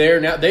pieces there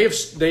now. They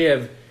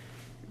have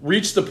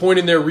reached the point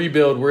in their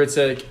rebuild where it's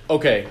like,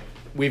 okay,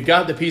 we've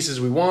got the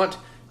pieces we want.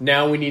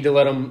 Now we need to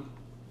let them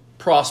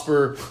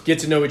prosper, get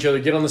to know each other,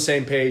 get on the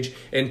same page,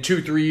 and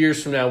 2-3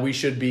 years from now we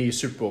should be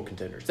Super Bowl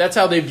contenders. That's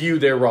how they view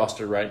their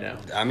roster right now.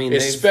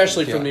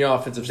 Especially from the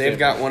offensive standpoint. They've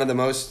got one of the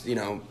most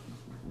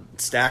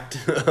stacked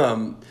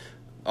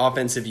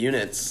offensive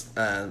units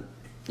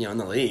in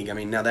the league.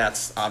 Now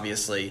that's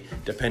obviously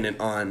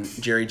dependent on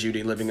Jerry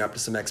Jeudy living up to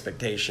some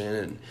expectation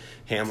and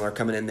Hamler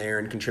coming in there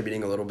and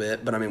contributing a little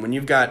bit. But when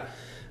you've got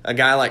a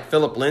guy like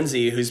Phillip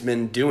Lindsay who's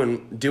been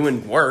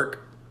doing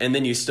work, and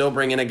then you still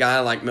bring in a guy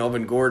like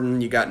Melvin Gordon,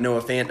 you got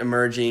Noah Fant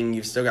emerging,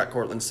 you've still got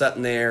Cortland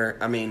Sutton there.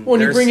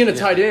 When you bring in a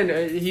tight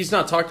end, he's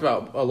not talked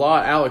about a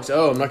lot. Alex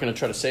I'm not going to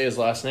try to say his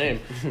last name.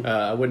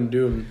 I wouldn't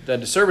do him that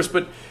disservice,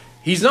 but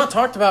he's not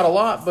talked about a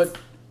lot. But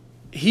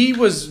he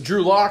was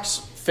Drew Lock's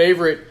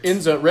favorite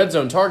red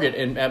zone target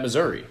at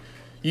Missouri.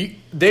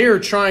 They are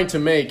trying to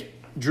make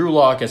Drew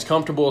Lock as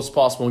comfortable as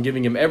possible and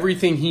giving him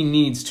everything he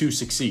needs to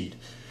succeed.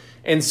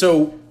 And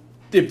so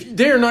if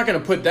they're not going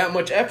to put that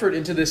much effort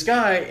into this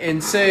guy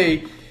and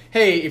say,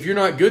 hey, if you're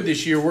not good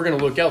this year, we're going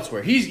to look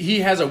elsewhere.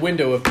 He has a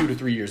window of 2 to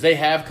 3 years. They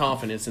have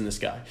confidence in this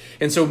guy.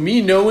 And so me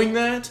knowing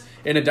that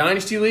in a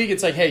dynasty league,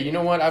 it's like, hey, you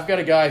know what? I've got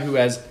a guy who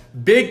has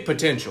big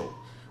potential.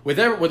 With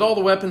all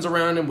the weapons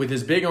around him, with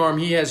his big arm,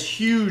 he has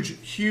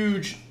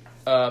huge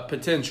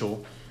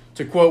potential.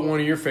 To quote one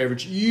of your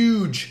favorites,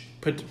 huge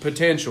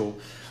potential.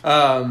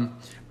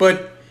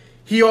 But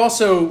he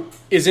also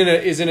is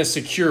in a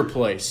secure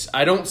place.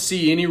 I don't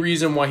see any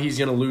reason why he's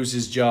going to lose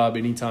his job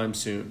anytime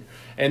soon.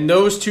 And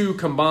those two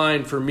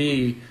combined for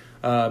me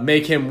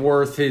make him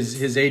worth his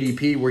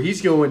ADP, where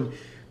he's going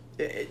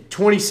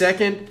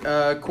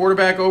 22nd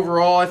quarterback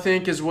overall. I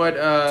think is what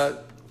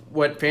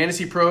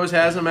Fantasy Pros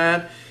has him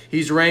at.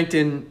 He's ranked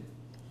in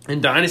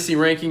dynasty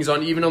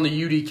rankings even on the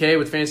UDK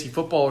with Fantasy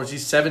Footballers.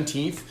 He's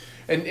 17th.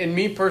 And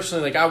me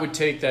personally, I would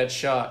take that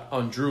shot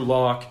on Drew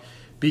Lock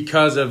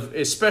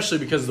especially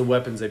because of the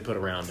weapons they put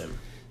around him.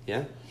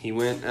 Yeah, he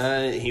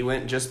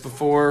went just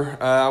before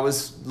I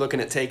was looking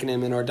at taking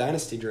him in our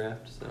dynasty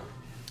draft. So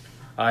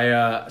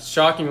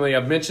shockingly,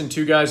 I've mentioned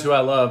 2 guys who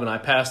I love, and I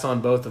passed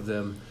on both of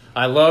them.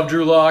 I love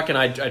Drew Lock, and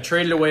I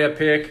traded away a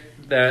pick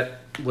that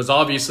was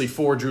obviously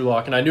for Drew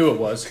Lock, and I knew it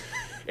was.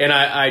 And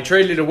I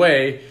traded it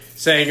away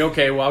saying,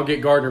 okay, well, I'll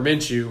get Gardner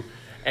Minshew.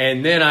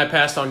 And then I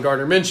passed on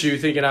Gardner Minshew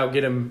thinking I would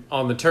get him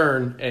on the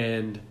turn,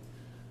 and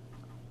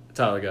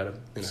Tyler got him.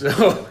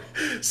 So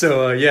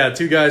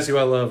 2 guys who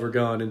I love are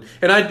gone.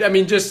 And I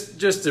mean,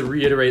 just to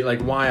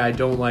reiterate, why I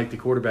don't like the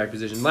quarterback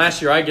position.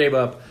 Last year I gave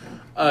up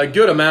a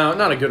good amount,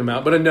 not a good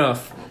amount, but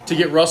enough to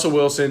get Russell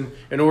Wilson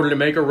in order to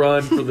make a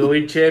run for the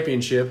league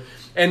championship.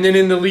 And then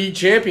in the league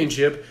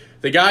championship,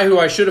 the guy who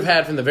I should have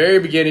had from the very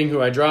beginning,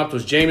 who I dropped,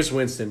 was Jameis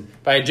Winston.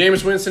 If I had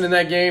Jameis Winston in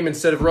that game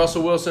instead of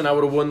Russell Wilson, I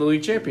would have won the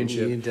league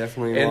championship. You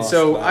definitely lost. And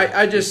so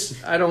I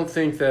don't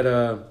think that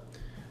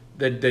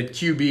that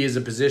QB is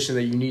a position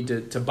that you need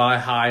to buy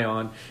high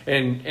on.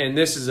 And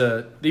these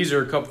are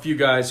a few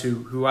guys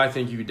who I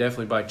think you could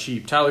definitely buy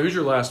cheap. Tyler, who's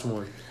your last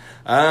one?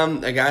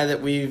 A guy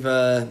that we've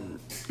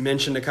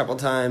mentioned a couple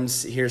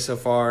times here so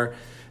far,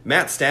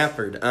 Matt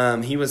Stafford.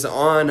 He was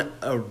on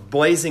a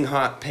blazing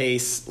hot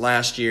pace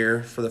last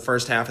year for the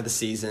first half of the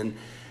season,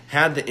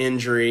 had the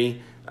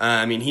injury,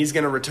 I mean, he's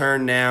going to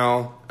return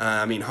now.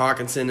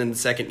 Hawkinson in the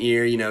second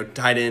year,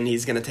 tight end,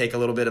 he's going to take a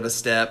little bit of a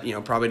step.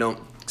 Probably don't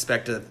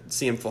expect to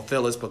see him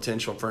fulfill his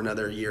potential for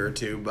another year or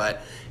two,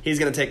 but he's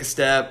going to take a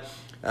step.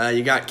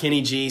 You got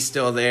Kenny G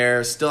still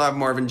there. Still have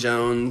Marvin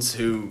Jones,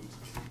 who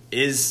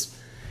is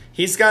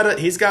he's got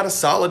a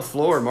solid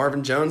floor.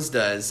 Marvin Jones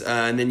does,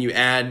 and then you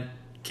add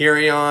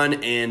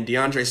Kerryon and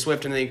DeAndre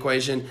Swift into the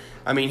equation.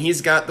 I mean,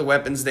 he's got the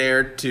weapons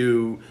there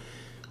to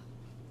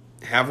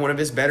have one of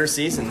his better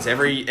seasons.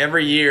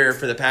 Every year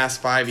for the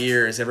past 5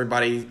 years,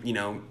 everybody,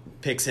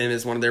 picks him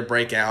as one of their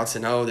breakouts,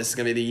 and this is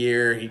going to be the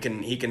year he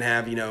can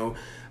have,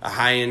 a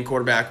high-end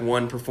quarterback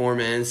one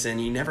performance, and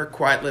he never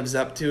quite lives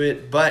up to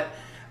it. But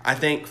I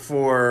think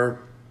for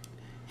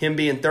him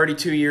being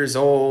 32 years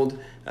old,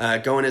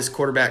 going as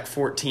quarterback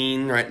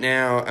 14 right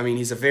now, I mean,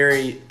 he's a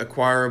very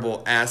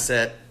acquirable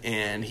asset,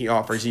 and he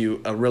offers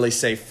you a really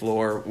safe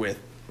floor with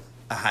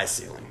a high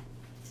ceiling.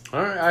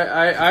 All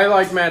right, I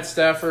like Matt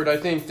Stafford. I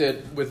think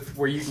that with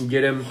where you can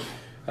get him,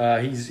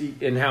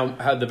 and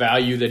how the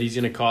value that he's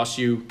going to cost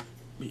you,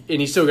 and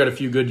he's still got a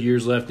few good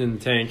years left in the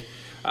tank.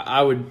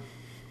 I would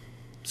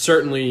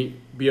certainly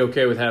be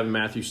okay with having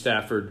Matthew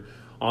Stafford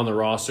on the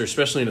roster,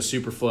 especially in a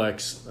super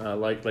flex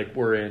like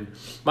we're in.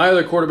 My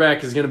other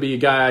quarterback is going to be a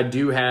guy I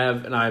do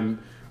have, and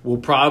will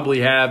probably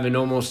have in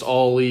almost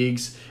all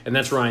leagues, and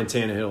that's Ryan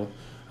Tannehill.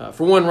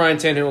 For one, Ryan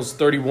Tannehill's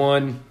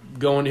 31.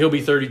 He'll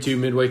be 32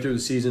 midway through the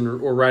season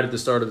or right at the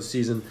start of the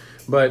season.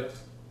 But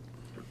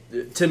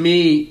to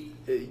me,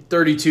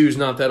 32 is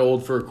not that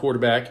old for a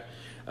quarterback.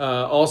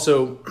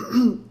 Also,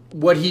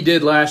 what he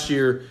did last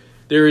year,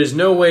 there is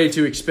no way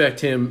to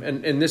expect him,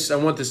 and this I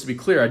want this to be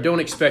clear, I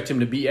don't expect him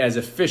to be as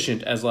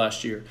efficient as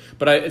last year.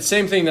 But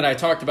same thing that I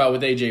talked about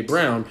with A.J.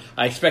 Brown,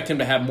 I expect him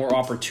to have more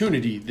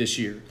opportunity this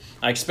year.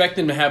 I expect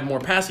them to have more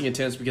passing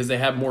attempts because they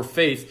have more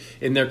faith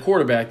in their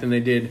quarterback than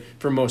they did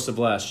for most of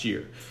last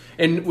year.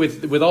 And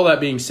with all that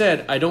being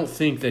said, I don't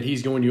think that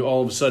he's going to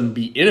all of a sudden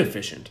be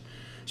inefficient.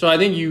 So I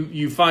think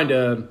you find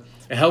a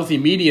healthy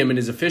medium in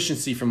his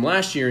efficiency from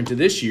last year into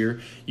this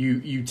year.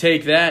 You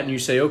take that and you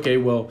say, okay,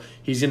 well,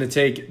 he's going to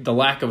take the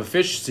lack of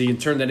efficiency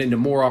and turn that into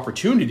more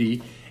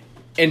opportunity,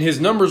 and his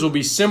numbers will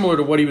be similar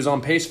to what he was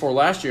on pace for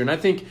last year. And I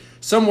think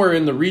somewhere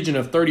in the region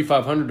of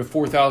 3,500 to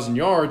 4,000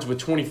 yards with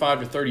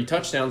 25 to 30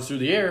 touchdowns through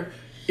the air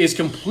is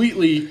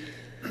completely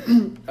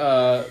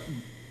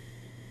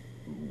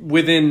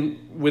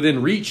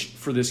within reach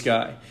for this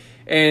guy.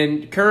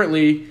 And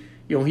currently,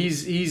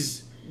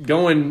 he's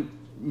going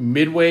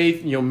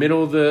midway,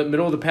 middle of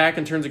the pack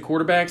in terms of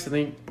quarterbacks. I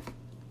think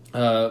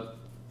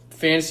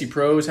Fantasy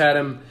Pros had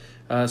him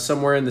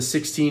somewhere in the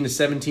 16 to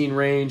 17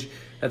 range.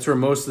 That's where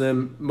most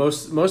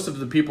of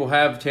the people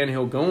have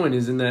Tannehill going,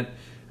 is in that.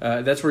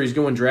 That's where he's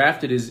going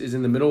drafted, is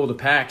in the middle of the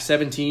pack.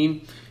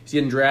 17. He's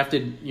getting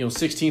drafted,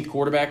 16th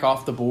quarterback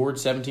off the board,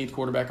 17th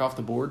quarterback off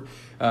the board,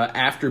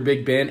 after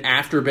Big Ben,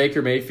 after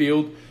Baker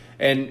Mayfield,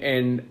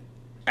 and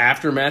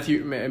after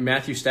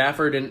Matthew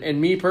Stafford.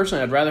 And me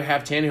personally, I'd rather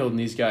have Tannehill than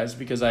these guys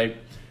because I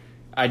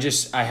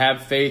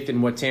have faith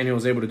in what Tannehill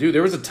was able to do.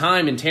 There was a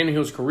time in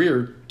Tannehill's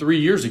career 3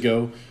 years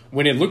ago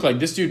when it looked like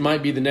this dude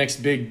might be the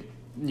next big,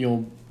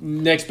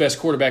 next best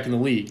quarterback in the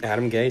league.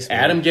 Adam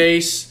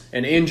Gase,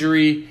 an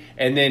injury,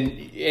 and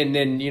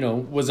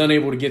then was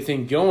unable to get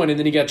things going, and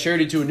then he got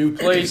traded to a new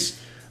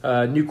place,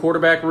 new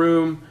quarterback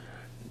room,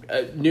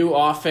 new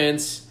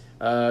offense,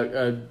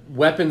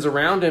 weapons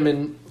around him,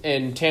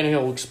 and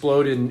Tannehill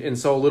exploded and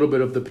saw a little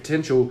bit of the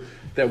potential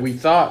that we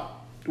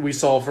thought we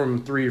saw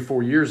from 3 or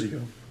 4 years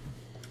ago.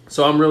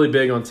 So I'm really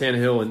big on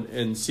Tannehill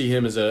and see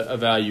him as a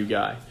value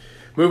guy.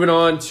 Moving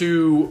on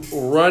to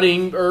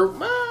running,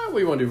 what do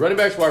you want to do? Running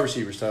backs, wide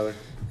receivers, Tyler?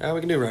 We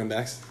can do running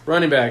backs.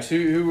 Running backs.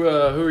 Who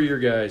are your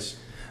guys?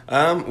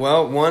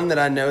 Well, one that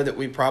I know that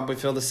we probably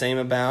feel the same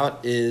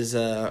about is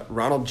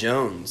Ronald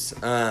Jones.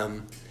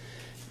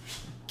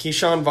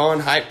 Keyshawn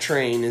Vaughn hype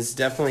train is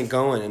definitely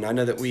going, and I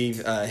know that we've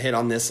hit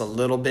on this a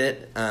little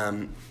bit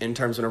in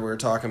terms whenever we were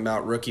talking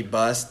about rookie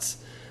busts.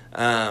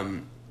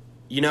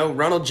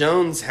 Ronald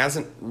Jones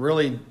hasn't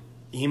really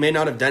 – he may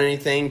not have done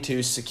anything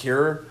to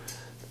secure –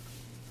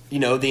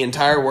 the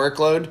entire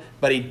workload,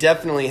 but he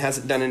definitely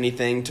hasn't done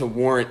anything to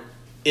warrant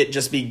it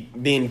just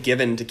being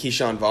given to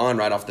Keyshawn Vaughn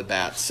right off the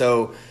bat.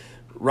 So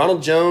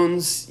Ronald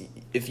Jones,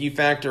 if you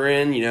factor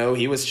in,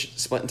 he was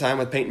splitting time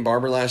with Peyton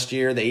Barber last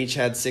year. They each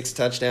had 6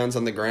 touchdowns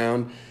on the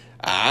ground.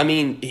 I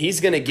mean,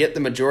 he's going to get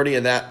the majority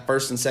of that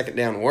first and second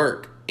down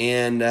work.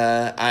 And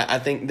I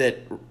think that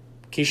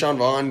Keyshawn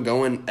Vaughn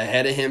going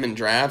ahead of him in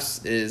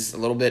drafts is a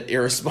little bit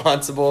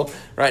irresponsible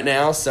right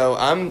now. So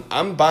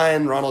I'm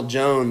buying Ronald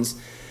Jones.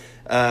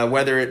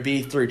 Whether it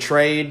be through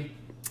trade,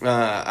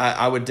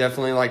 I would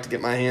definitely like to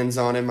get my hands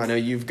on him. I know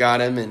you've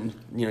got him, and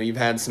you've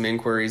had some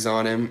inquiries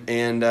on him.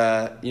 And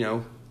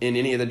in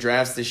any of the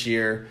drafts this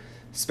year,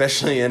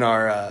 especially in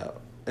our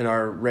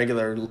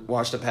regular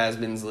Washed Up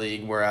Has-Beens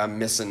league, where I'm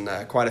missing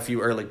quite a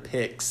few early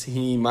picks,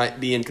 he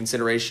might be in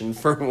consideration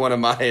for one of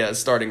my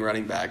starting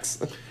running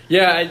backs.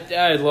 Yeah,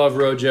 I love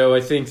Rojo. I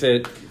think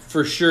that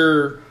for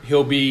sure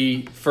he'll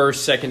be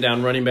first, second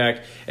down running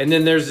back. And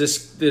then there's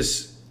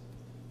this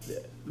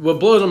what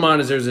blows my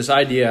mind is there's this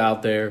idea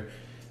out there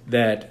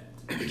that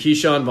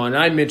Keyshawn Vaughn, and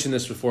I mentioned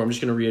this before, I'm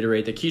just going to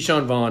reiterate that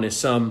Keyshawn Vaughn is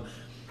some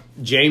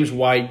James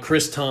White,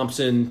 Chris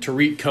Thompson,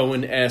 Tariq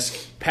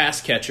Cohen-esque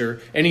pass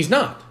catcher, and he's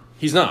not.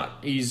 He's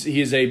not. He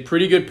is a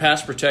pretty good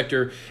pass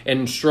protector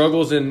and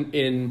struggles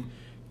in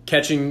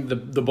catching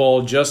the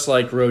ball just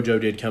like Rojo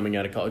did coming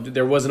out of college.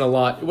 There wasn't a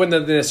lot. It wasn't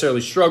that they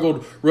necessarily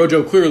struggled.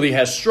 Rojo clearly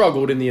has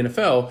struggled in the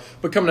NFL,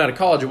 but coming out of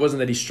college, it wasn't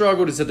that he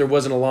struggled. It's that there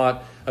wasn't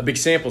a big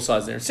sample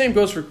size there. Same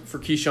goes for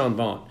Keyshawn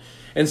Vaughn.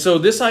 And so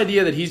this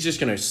idea that he's just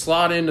going to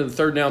slot into the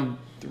third down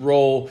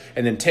role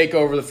and then take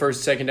over the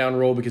first, second down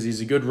role because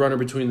he's a good runner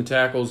between the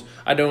tackles,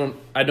 I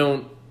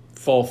don't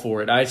fall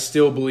for it. I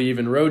still believe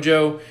in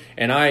Rojo,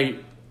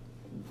 and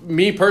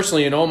me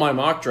personally, in all my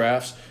mock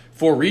drafts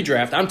for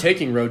redraft, I'm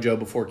taking Rojo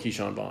before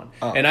Keyshawn Vaughn.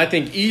 Oh. And I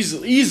think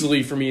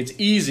easily for me, it's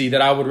easy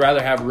that I would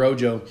rather have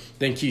Rojo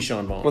than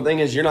Keyshawn Vaughn. Well, the thing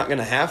is, you're not going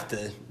to have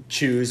to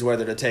choose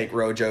whether to take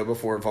Rojo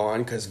before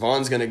Vaughn because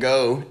Vaughn's going to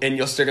go, and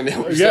you're still going to be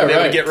able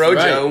to get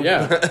Rojo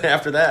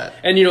after that.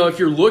 And, if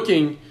you're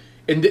looking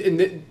 –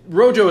 and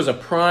Rojo is a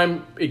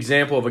prime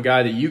example of a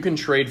guy that you can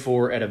trade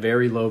for at a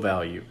very low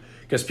value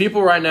because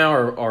people right now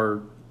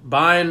are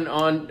buying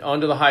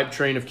onto the hype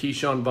train of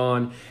Keyshawn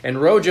Vaughn,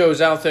 and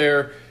Rojo's out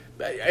there –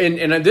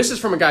 and this is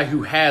from a guy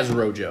who has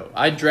Rojo.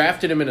 I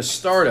drafted him in a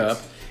startup,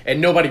 and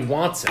nobody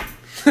wants him.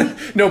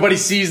 Nobody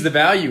sees the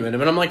value in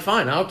him. And I'm like,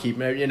 fine, I'll keep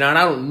him. And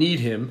I don't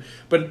need him.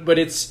 But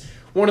it's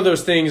one of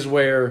those things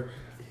where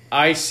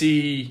I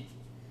see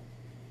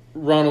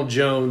Ronald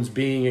Jones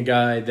being a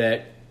guy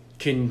that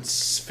can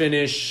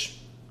finish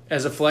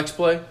as a flex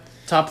play,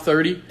 top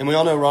 30. And we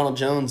all know Ronald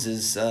Jones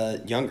is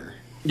younger.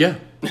 Yeah,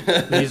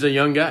 he's a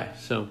young guy.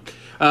 So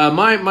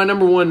my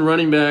number one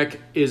running back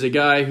is a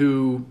guy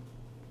who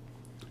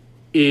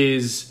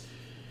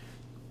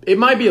it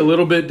might be a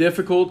little bit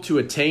difficult to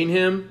attain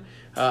him.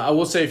 I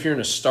will say if you're in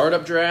a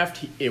startup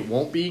draft, it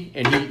won't be,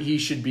 and he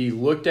should be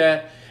looked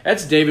at.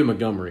 That's David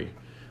Montgomery.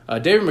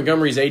 David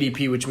Montgomery's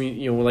ADP, which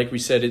means, like we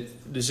said,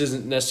 this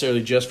isn't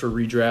necessarily just for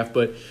redraft,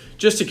 but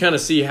just to kind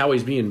of see how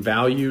he's being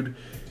valued.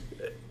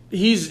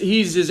 His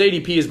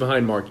ADP is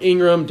behind Mark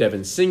Ingram,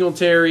 Devin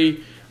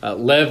Singletary,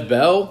 Lev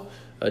Bell,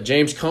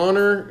 James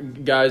Conner,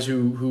 guys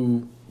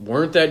who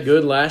weren't that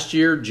good last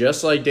year,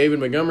 just like David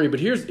Montgomery.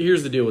 But here's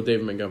the deal with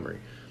David Montgomery.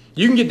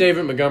 You can get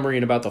David Montgomery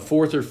in about the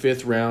 4th or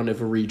 5th round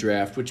of a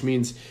redraft, which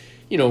means,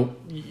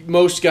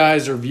 most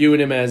guys are viewing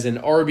him as an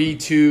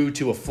RB2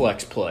 to a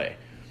flex play.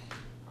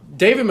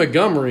 David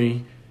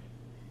Montgomery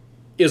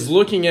is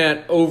looking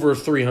at over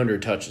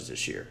 300 touches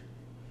this year.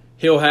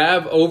 He'll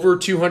have over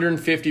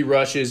 250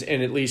 rushes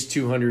and at least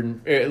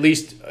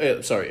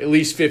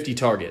 50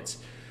 targets.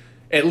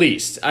 At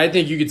least. I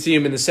think you could see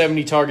him in the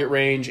 70 target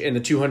range and the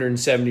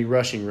 270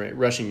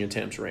 rushing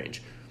attempts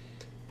range.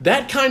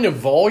 That kind of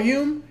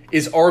volume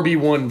is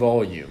RB1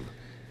 volume.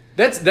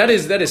 That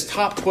is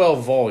top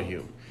 12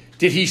 volume.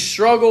 Did he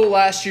struggle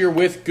last year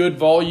with good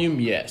volume?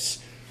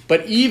 Yes.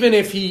 But even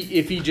if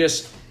he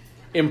just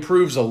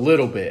improves a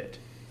little bit,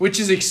 which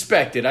is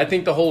expected, I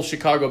think the whole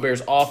Chicago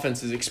Bears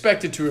offense is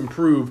expected to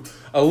improve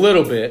a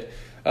little bit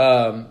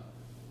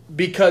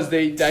because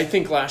I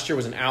think last year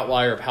was an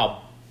outlier of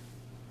how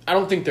I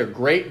don't think they're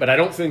great, but I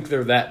don't think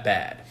they're that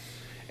bad.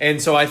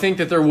 And so I think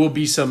that there will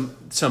be some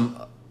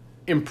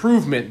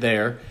improvement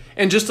there.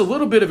 And just a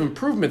little bit of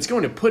improvement is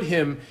going to put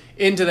him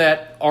into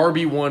that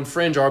RB1,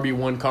 fringe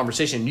RB1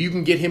 conversation. You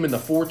can get him in the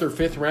 4th or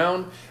 5th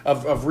round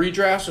of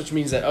redrafts, which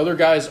means that other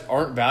guys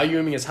aren't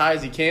valuing him as high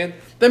as he can.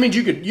 That means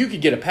you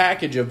could get a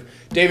package of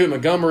David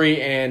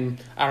Montgomery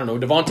and, I don't know,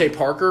 Devontae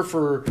Parker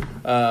for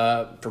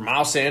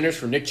Miles Sanders,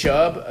 for Nick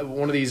Chubb,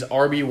 one of these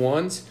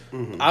RB1s.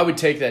 Mm-hmm. I would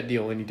take that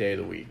deal any day of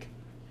the week.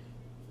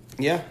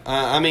 Yeah,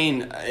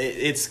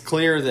 it's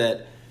clear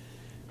that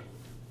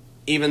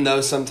even though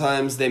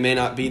sometimes they may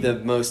not be the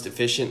most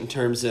efficient in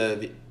terms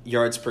of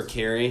yards per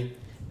carry,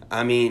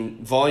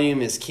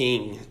 volume is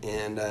king,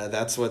 and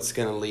that's what's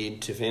going to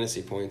lead to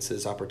fantasy points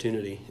is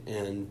opportunity.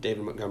 And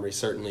David Montgomery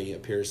certainly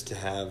appears to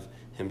have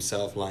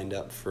himself lined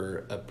up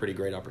for a pretty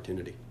great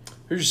opportunity.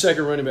 Who's your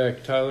second running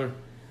back, Tyler?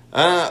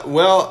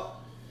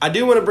 Well, I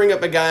do want to bring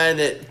up a guy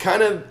that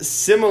kind of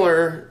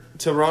similar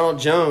to Ronald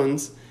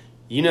Jones.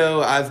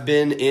 I've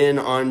been in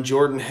on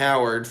Jordan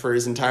Howard for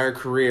his entire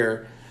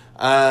career.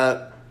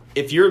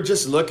 If you're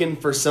just looking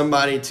for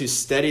somebody to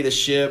steady the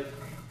ship,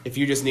 if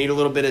you just need a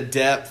little bit of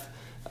depth,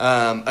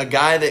 a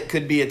guy that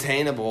could be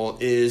attainable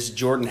is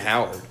Jordan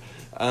Howard.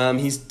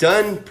 He's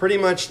done pretty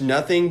much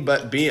nothing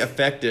but be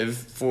effective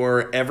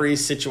for every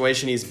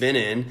situation he's been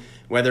in,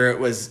 whether it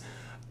was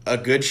a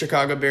good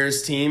Chicago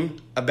Bears team,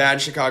 a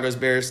bad Chicago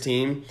Bears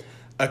team,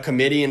 a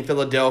committee in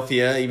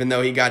Philadelphia, even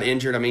though he got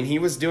injured. He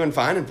was doing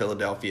fine in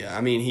Philadelphia.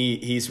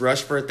 He's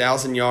rushed for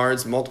 1,000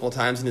 yards multiple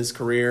times in his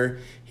career.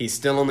 He's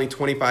still only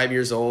 25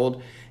 years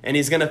old, and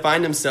he's going to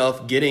find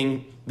himself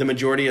getting the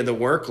majority of the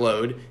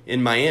workload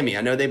in Miami.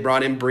 I know they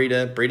brought in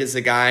Breida. Breida's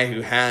a guy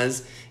who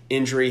has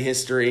injury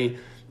history,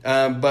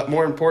 but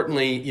more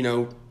importantly,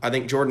 I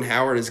think Jordan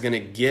Howard is going to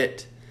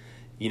get,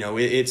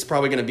 it's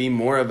probably going to be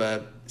more of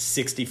a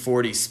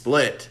 60-40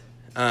 split,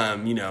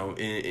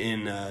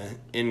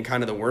 in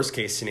kind of the worst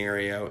case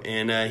scenario.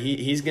 And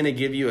he's going to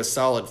give you a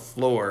solid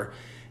floor.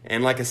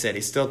 And like I said,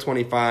 he's still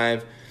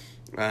 25.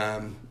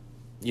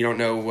 You don't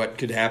know what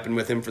could happen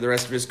with him for the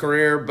rest of his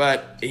career,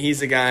 but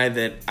he's a guy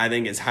that I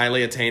think is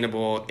highly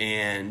attainable,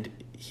 and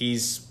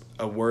he's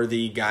a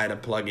worthy guy to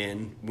plug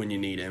in when you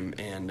need him.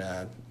 And,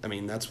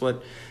 that's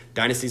what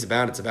Dynasty's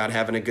about. It's about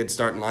having a good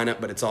starting lineup,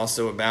 but it's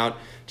also about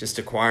just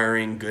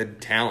acquiring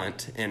good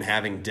talent and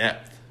having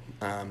depth.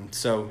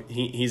 So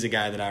he's a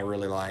guy that I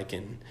really like,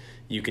 and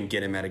you can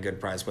get him at a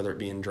good price, whether it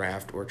be in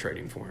draft or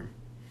trading for him.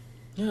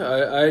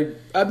 Yeah,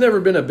 I've never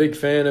been a big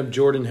fan of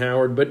Jordan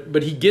Howard,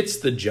 but he gets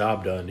the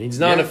job done. He's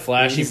not a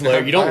flashy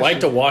player. You don't like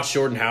to watch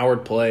Jordan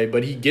Howard play,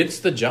 but he gets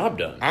the job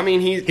done. I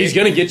mean, he's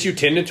going to get you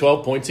 10 to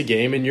 12 points a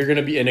game, and you're going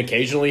to be, and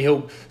occasionally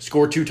he'll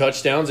score 2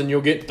 touchdowns, and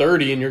you'll get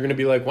 30, and you're going to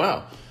be like,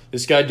 wow,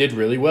 this guy did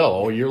really well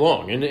all year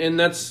long, and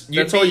that's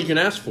all you can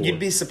ask for. You'd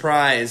be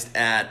surprised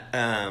at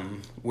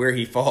where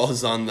he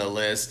falls on the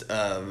list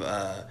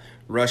of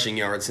rushing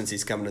yards since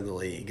he's come to the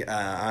league.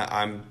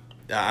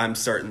 I'm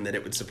certain that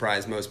it would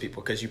surprise most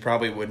people because you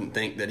probably wouldn't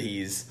think that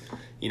he's,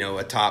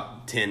 a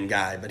top 10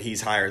 guy, but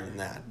he's higher than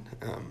that.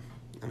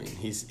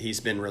 He's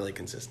been really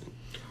consistent.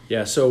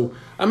 Yeah, so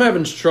I'm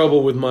having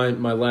trouble with my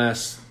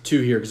last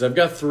 2 here because I've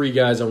got 3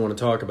 guys I want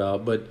to talk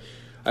about, but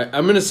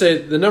I'm going to say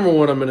the number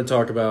one I'm going to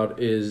talk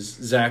about is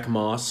Zach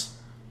Moss.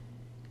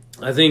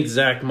 I think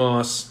Zach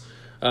Moss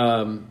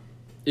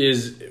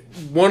is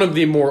one of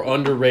the more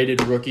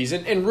underrated rookies,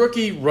 and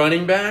rookie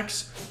running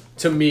backs,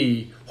 to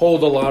me,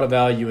 hold a lot of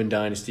value in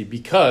Dynasty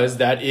because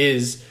that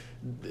is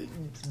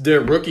their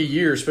rookie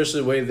year,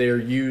 especially the way they're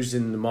used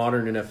in the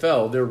modern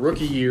NFL. Their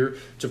rookie year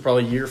to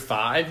probably year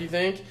 5, you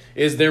think,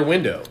 is their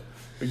window.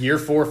 Year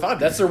 4 or 5,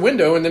 that's their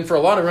window, and then for a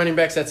lot of running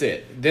backs, that's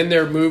it. Then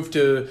they're moved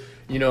to,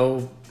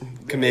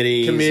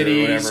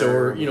 committees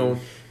or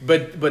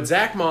But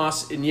Zach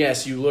Moss, and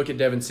yes, you look at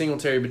Devin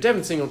Singletary, but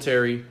Devin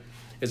Singletary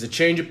is a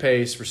change of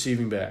pace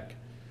receiving back.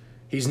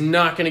 He's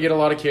not going to get a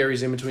lot of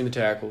carries in between the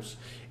tackles.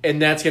 And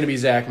that's going to be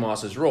Zach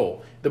Moss's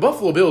role. The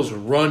Buffalo Bills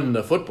run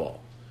the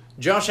football.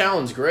 Josh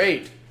Allen's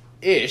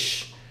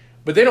great-ish,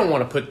 but they don't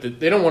want to put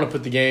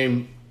the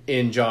game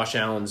in Josh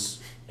Allen's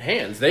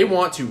hands. They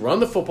want to run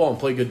the football and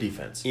play good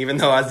defense. Even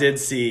though I did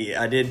see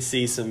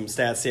some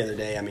stats the other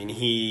day. I mean,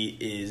 he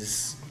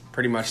is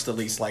pretty much the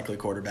least likely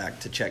quarterback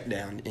to check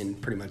down in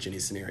pretty much any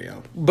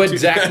scenario. But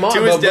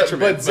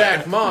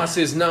Zach Moss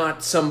is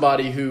not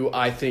somebody who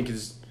I think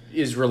is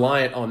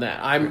reliant on that.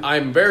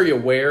 I'm very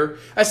aware.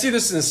 I see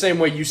this in the same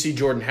way you see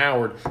Jordan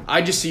Howard.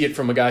 I just see it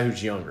from a guy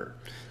who's younger.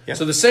 Yeah.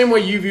 So the same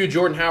way you view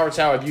Jordan Howard's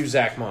how I view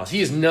Zach Moss.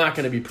 He is not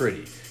going to be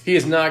pretty. He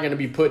is not going to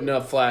be putting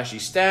up flashy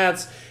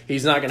stats.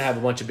 He's not going to have a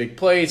bunch of big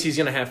plays. He's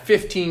going to have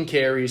 15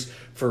 carries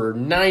for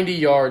 90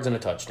 yards and a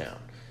touchdown.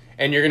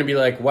 And you're going to be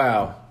like,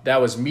 wow, that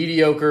was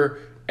mediocre,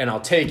 and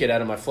I'll take it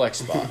out of my flex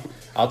spot.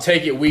 I'll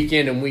take it week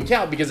in and week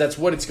out because that's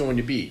what it's going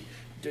to be.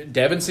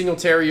 Devin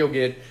Singletary will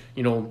get,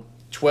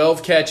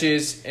 12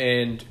 rushes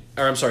and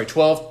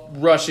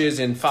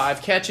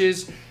 5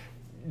 catches.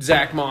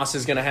 Zach Moss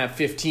is going to have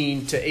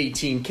 15 to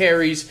 18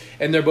 carries,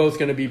 and they're both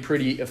going to be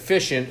pretty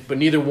efficient, but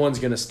neither one's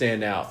going to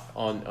stand out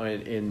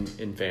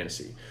in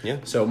fantasy. Yeah.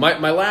 So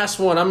my last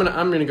one, I'm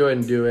gonna go ahead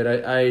and do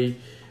it.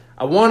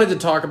 I wanted to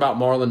talk about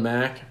Marlon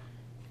Mack,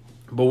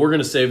 but we're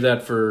going to save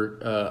that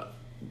for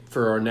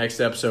our next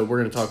episode. We're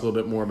going to talk a little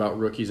bit more about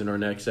rookies in our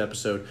next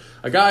episode.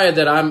 A guy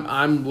that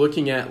I'm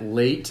looking at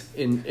late,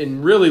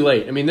 in really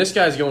late. I mean, this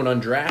guy's going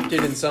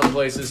undrafted in some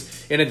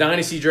places. In a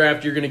dynasty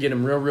draft, you're going to get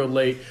him real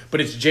late.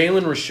 But it's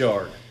Jalen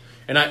Richard.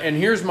 And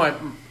here's my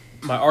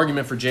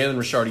argument for Jalen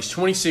Richard. He's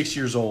 26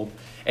 years old,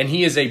 and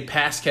he is a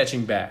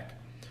pass-catching back.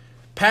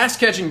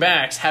 Pass-catching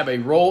backs have a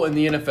role in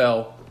the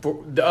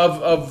NFL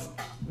of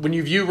when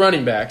you view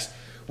running backs.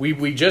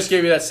 We just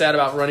gave you that stat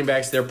about running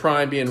backs, their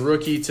prime being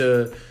rookie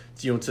to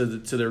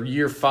their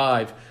year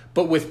 5.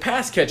 But with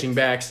pass-catching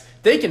backs,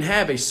 they can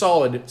have a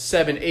solid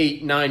 7,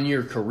 8,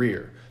 9-year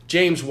career.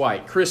 James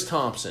White, Chris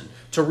Thompson,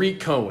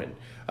 Tariq Cohen,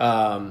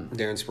 Darren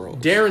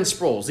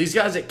Sproles. These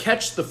guys that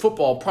catch the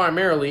football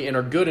primarily and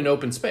are good in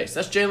open space.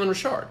 That's Jalen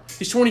Richard.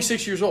 He's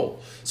 26 years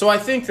old. So I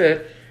think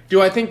that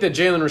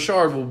Jalen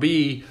Richard will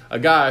be a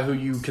guy who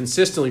you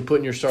consistently put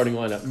in your starting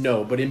lineup?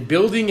 No. But in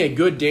building a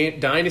good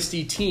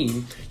dynasty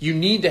team, you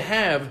need to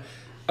have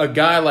a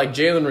guy like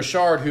Jalen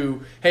Richard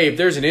who, hey, if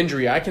there's an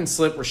injury, I can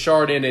slip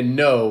Richard in and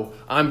know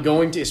I'm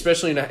going to,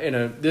 especially in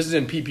a this is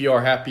in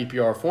PPR, half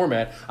PPR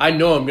format, I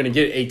know I'm going to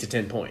get 8 to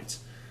 10 points.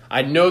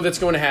 I know that's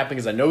going to happen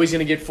because I know he's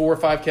going to get 4 or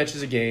 5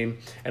 catches a game,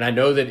 and I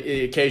know that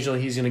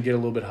occasionally he's going to get a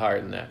little bit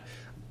higher than that.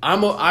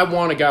 I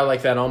want a guy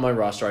like that on my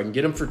roster. I can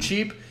get him for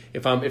cheap.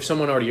 If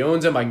someone already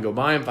owns him, I can go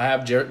buy him. If I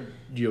have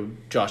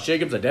Josh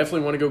Jacobs, I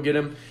definitely want to go get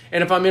him.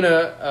 And if I'm in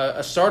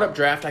a startup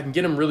draft, I can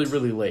get him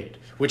really late,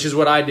 which is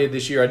what I did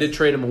this year. I did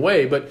trade him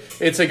away, but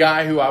it's a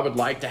guy who I would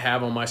like to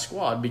have on my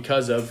squad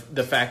because of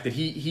the fact that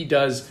he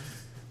does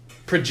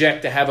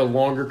project to have a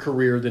longer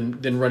career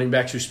than running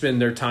backs who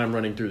spend their time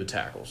running through the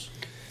tackles.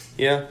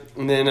 Yeah,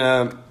 and then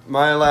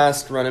my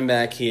last running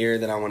back here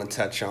that I want to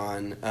touch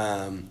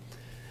on,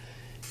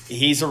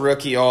 he's a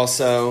rookie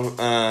also,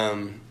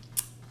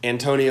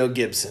 Antonio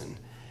Gibson.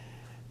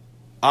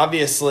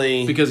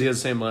 Obviously, because he has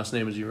the same last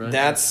name as you, right?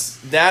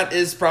 That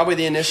is probably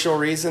the initial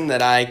reason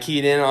that I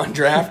keyed in on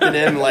drafting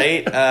him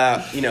late.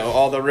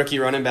 All the rookie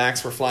running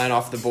backs were flying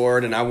off the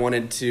board, and I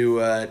wanted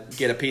to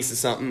get a piece of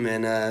something,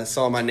 and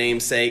saw my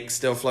namesake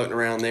still floating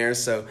around there.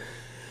 So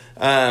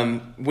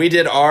we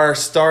did our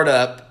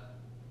startup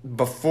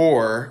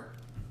before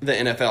the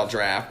NFL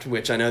draft,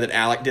 which I know that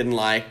Alec didn't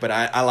like, but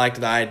I liked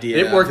the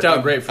idea. It worked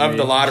out great for me. Of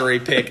the lottery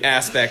pick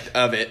aspect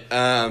of it.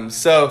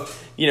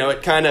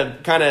 It kind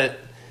of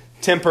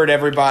tempered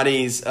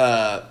everybody's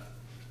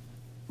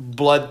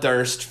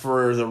bloodthirst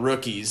for the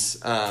rookies.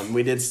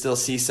 We did still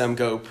see some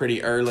go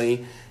pretty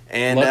early,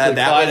 and Clyde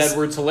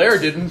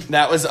Edwards-Helaire didn't.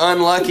 That was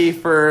unlucky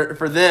for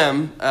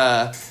them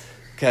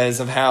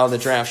because of how the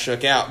draft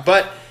shook out.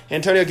 But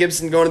Antonio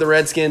Gibson going to the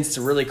Redskins. It's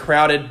a really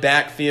crowded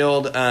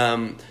backfield.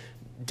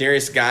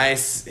 Darius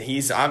Geis,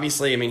 he's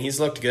obviously, he's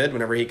looked good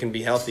whenever he can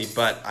be healthy,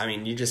 but,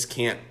 you just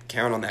can't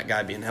count on that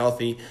guy being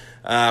healthy.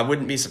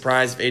 Wouldn't be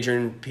surprised if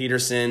Adrian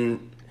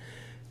Peterson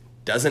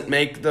doesn't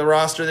make the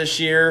roster this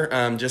year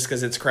just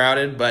because it's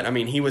crowded, but,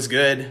 he was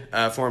good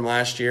for him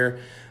last year.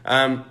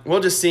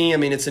 We'll just see.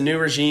 It's a new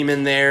regime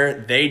in there.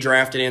 They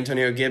drafted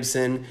Antonio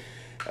Gibson.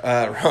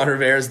 Ron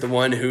Rivera is the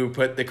one who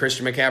put the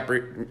Christian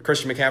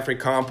McCaffrey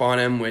comp on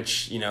him,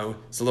 which,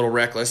 it's a little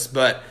reckless,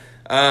 but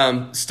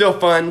still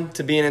fun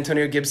to be an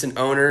Antonio Gibson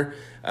owner.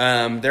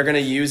 They're going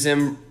to use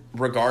him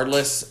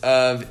regardless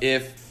of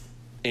if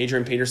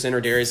Adrian Peterson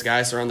or Darius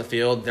Geis are on the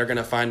field. They're going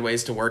to find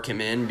ways to work him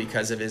in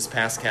because of his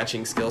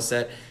pass-catching skill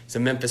set. He's a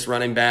Memphis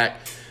running back.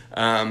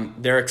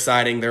 They're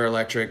exciting. They're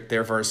electric.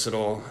 They're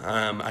versatile.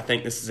 I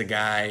think this is a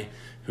guy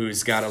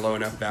who's got a low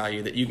enough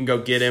value that you can go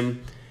get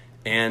him.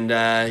 And,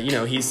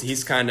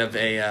 he's kind of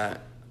a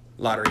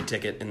lottery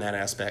ticket in that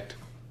aspect.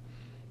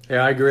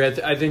 Yeah, I agree.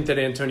 I think that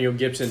Antonio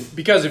Gibson,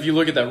 because if you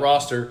look at that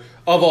roster,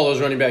 of all those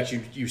running backs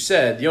you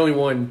said, the only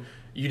one,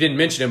 you didn't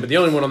mention him, but the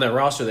only one on that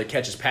roster that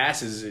catches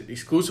passes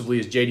exclusively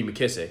is J.D.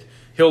 McKissick.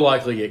 He'll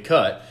likely get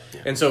cut.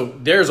 Yeah. And so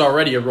there's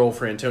already a role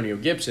for Antonio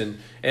Gibson.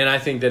 And I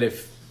think that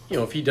if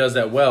he does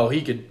that well,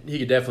 he could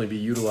definitely be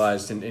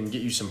utilized and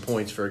get you some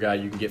points for a guy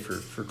you can get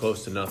for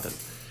close to nothing.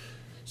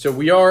 So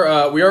we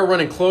are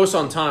running close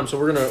on time, so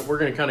we're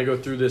gonna kind of go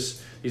through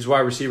these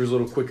wide receivers a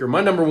little quicker.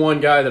 My number one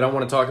guy that I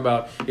want to talk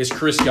about is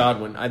Chris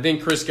Godwin. I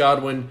think Chris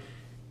Godwin,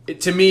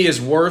 to me,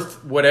 is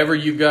worth whatever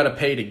you've got to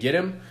pay to get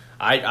him.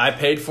 I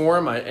paid for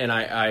him, and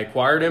I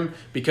acquired him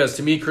because,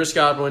 to me, Chris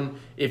Godwin,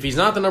 if he's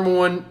not the number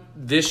one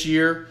this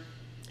year,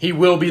 he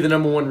will be the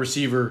number one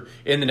receiver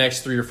in the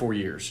next 3 or 4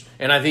 years.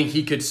 And I think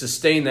he could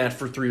sustain that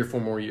for 3 or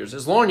 4 more years.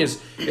 As long as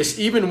it's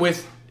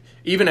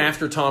even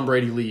after Tom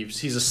Brady leaves,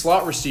 he's a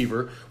slot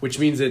receiver, which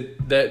means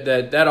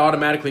that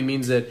automatically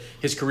means that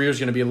his career is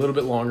going to be a little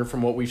bit longer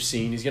from what we've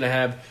seen. He's going to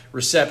have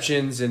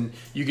receptions, and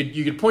you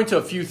could point to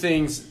a few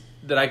things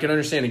that I can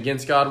understand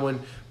against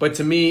Godwin, but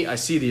to me, I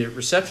see the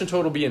reception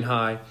total being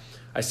high.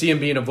 I see him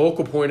being a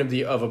vocal point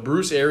of a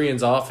Bruce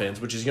Arians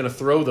offense, which is going to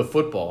throw the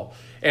football,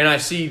 and I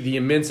see the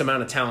immense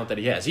amount of talent that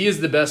he has. He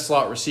is the best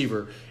slot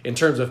receiver in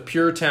terms of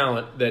pure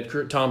talent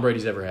that Tom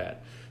Brady's ever had.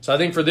 So I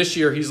think for this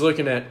year, he's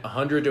looking at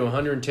 100 to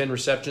 110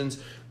 receptions,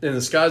 and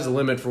the sky's the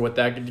limit for what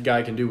that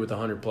guy can do with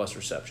 100-plus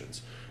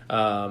receptions,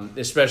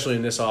 especially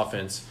in this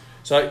offense.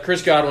 So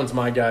Chris Godwin's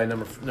my guy,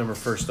 number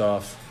first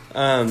off.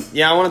 I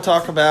want to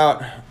talk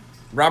about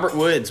Robert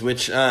Woods,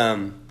 which,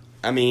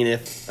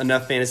 if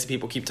enough fantasy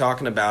people keep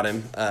talking about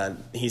him,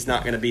 he's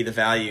not going to be the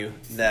value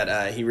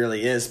that he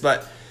really is.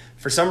 But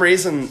for some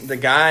reason, the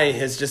guy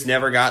has just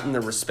never gotten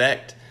the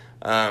respect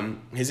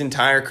his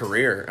entire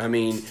career.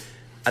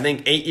 I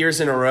think 8 years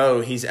in a row,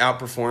 he's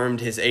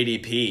outperformed his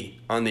ADP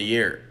on the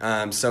year.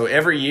 So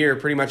every year,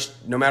 pretty much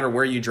no matter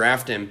where you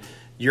draft him,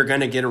 you're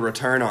going to get a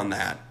return on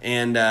that.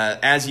 And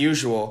as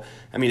usual,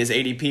 his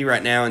ADP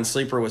right now in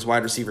Sleeper was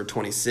wide receiver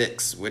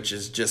 26, which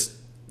is just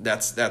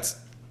that's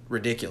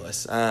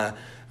ridiculous.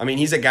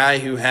 He's a guy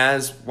who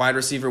has wide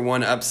receiver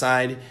 1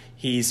 upside.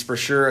 He's for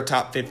sure a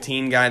top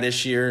 15 guy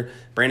this year.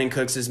 Brandon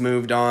Cooks has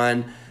moved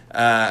on.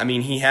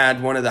 He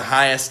had one of the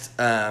highest,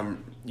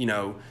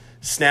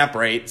 snap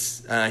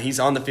rates. He's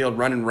on the field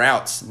running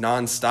routes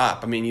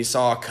nonstop. You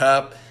saw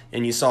Kupp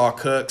and you saw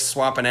Cooks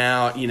swapping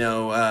out.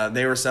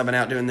 They were subbing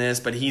out doing this,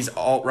 but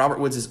Robert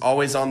Woods is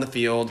always on the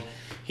field.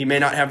 He may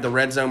not have the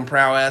red zone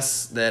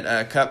prowess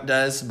that Kupp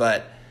does,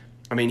 but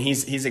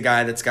he's a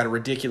guy that's got a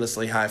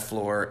ridiculously high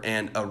floor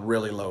and a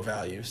really low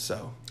value.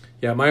 So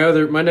yeah,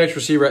 my next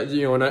receiver,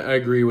 and I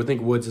agree. I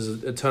think Woods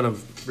has a ton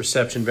of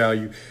reception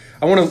value.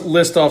 I want to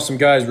list off some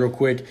guys real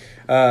quick: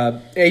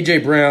 A.J.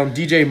 Brown,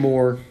 DJ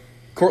Moore,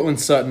 Cortland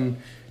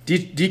Sutton,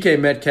 DK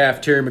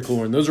Metcalf, Terry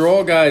McLaurin. Those are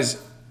all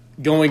guys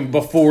going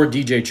before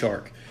DJ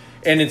Chark.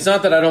 And it's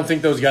not that I don't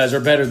think those guys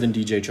are better than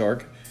DJ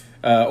Chark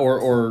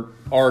or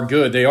are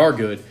good. They are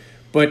good.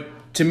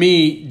 But to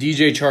me,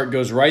 DJ Chark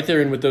goes right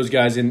there in with those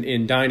guys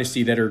in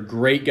Dynasty that are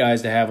great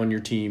guys to have on your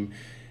team.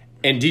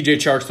 And DJ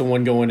Chark's the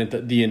one going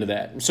at the end of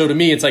that. So to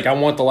me, it's like I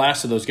want the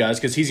last of those guys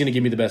because he's going to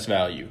give me the best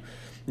value.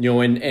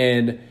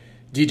 And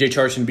DJ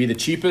Chark's going to be the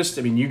cheapest.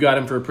 I mean, you got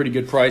him for a pretty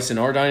good price in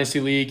our Dynasty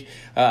League.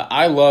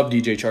 I love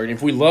DJ Chark. And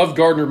if we love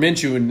Gardner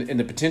Minshew and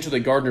the potential that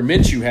Gardner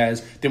Minshew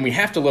has, then we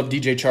have to love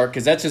DJ Chark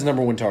because that's his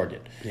number one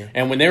target. Yeah.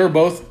 And when they were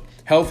both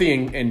healthy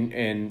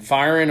and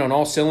firing on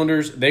all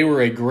cylinders, they were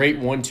a great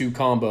 1-2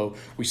 combo.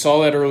 We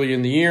saw that early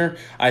in the year.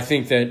 I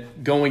think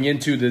that going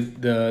into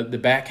the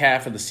back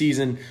half of the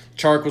season,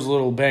 Chark was a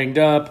little banged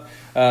up.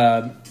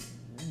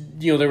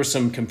 There was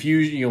some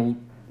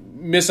confusion,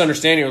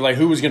 misunderstanding of like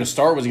who was going to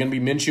start. Was it going to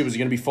be Minshew? Was it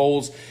going to be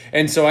Foles?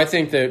 And so I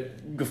think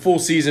that the full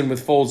season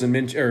with Foles and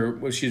with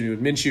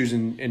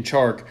Minshew and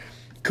Chark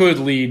could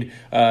lead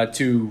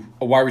to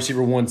a wide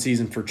receiver 1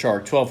 season for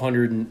Chark.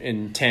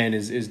 1,210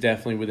 is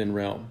definitely within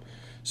realm.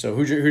 So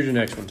who's your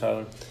next one,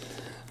 Tyler?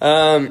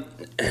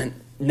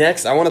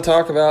 Next, I want to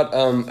talk about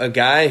a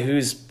guy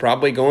who's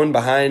probably going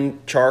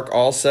behind Chark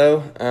also.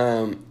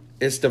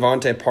 It's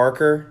Devontae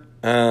Parker.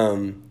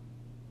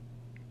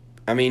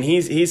 I mean,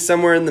 he's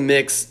somewhere in the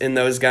mix in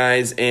those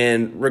guys,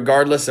 and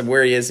regardless of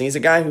where he is, he's a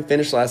guy who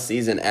finished last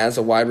season as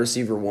a wide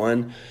receiver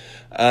 1.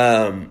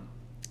 I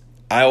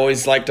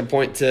always like to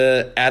point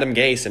to Adam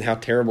Gase and how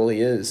terrible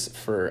he is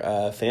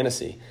for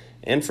fantasy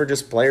and for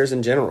just players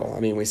in general.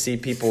 I mean, we see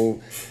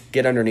people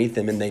get underneath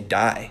him and they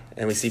die,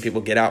 and we see people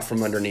get out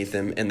from underneath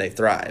him and they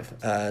thrive.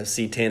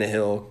 See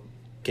Tannehill,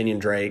 Kenyon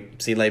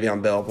Drake, see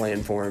Le'Veon Bell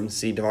playing for him,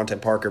 see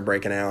Devontae Parker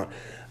breaking out.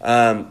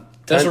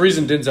 That's the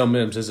reason Denzel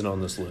Mims isn't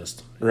on this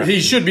list. Right. He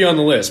should be on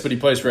the list, but he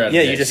plays for Adam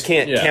Gase. You just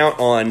can't count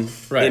on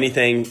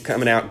anything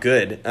coming out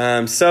good.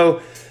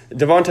 So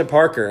Devontae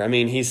Parker, I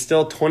mean, he's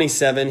still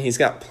 27. He's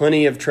got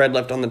plenty of tread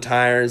left on the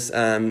tires.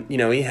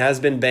 He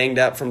has been banged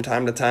up from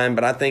time to time,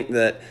 but I think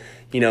that,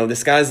 the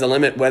sky's the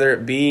limit, whether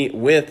it be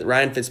with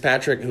Ryan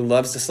Fitzpatrick, who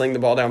loves to sling the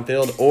ball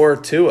downfield, or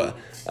Tua.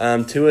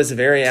 Tua's a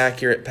very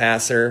accurate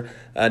passer.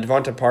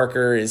 Devontae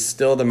Parker is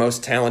still the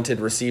most talented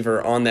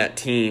receiver on that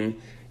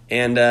team.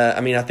 And,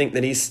 I think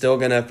that he's still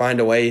going to find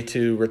a way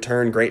to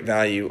return great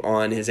value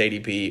on his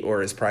ADP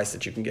or his price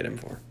that you can get him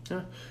for.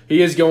 Yeah.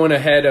 He is going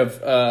ahead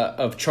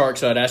of Chark,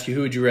 so I'd ask you,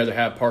 who would you rather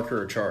have,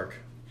 Parker or Chark?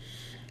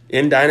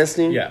 In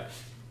Dynasty? Yeah.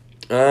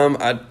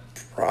 I'd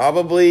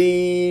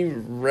probably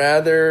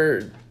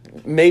rather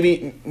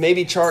maybe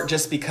Chark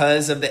just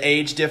because of the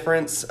age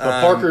difference.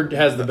 But Parker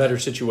has the better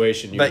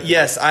situation. But,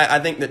 yes, I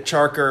think that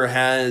Charker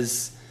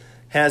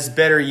has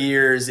better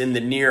years in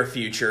the near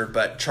future,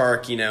 but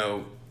Chark,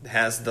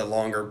 has the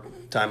longer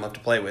time left to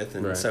play with,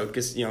 and so it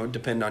just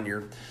depend on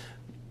your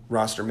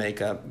roster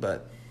makeup.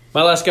 But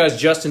my last guy is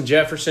Justin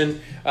Jefferson.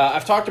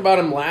 I've talked about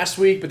him last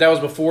week, but that was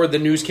before the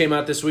news came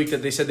out this week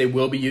that they said they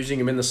will be using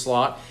him in the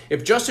slot.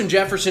 If Justin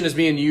Jefferson is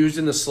being used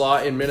in the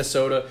slot in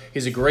Minnesota,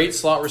 he's a great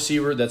slot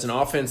receiver. That's an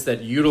offense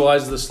that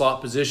utilizes the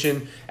slot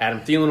position.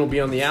 Adam Thielen will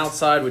be on the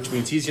outside, which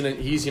means he's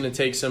gonna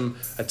take some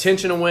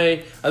attention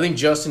away. I think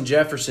Justin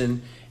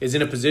Jefferson is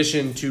in a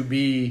position to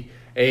be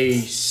a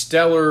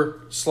stellar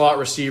slot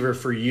receiver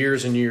for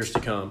years and years to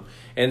come.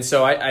 And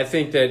so I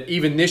think that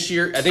even this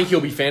year, I think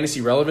he'll be fantasy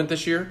relevant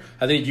this year.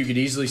 I think you could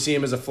easily see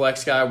him as a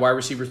flex guy, wide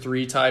receiver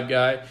 3 type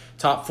guy,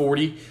 top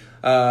 40.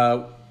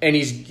 And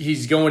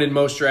he's going in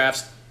most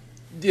drafts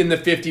in the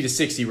 50 to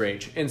 60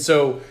 range. And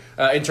so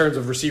in terms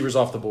of receivers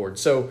off the board.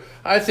 So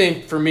I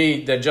think for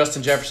me that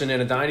Justin Jefferson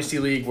in a dynasty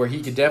league where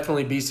he could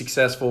definitely be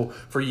successful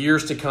for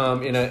years to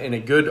come in a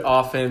good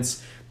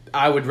offense,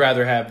 I would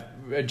rather have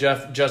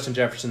Justin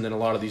Jefferson than a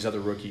lot of these other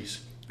rookies.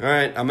 All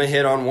right, I'm going to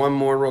hit on one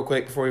more real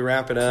quick before we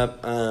wrap it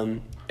up.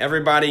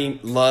 Everybody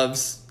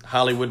loves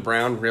Hollywood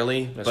Brown,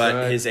 really,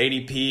 but his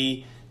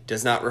ADP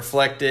does not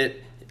reflect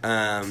it.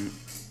 I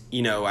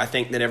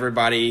think that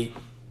everybody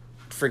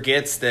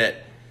forgets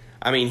that,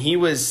 he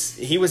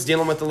was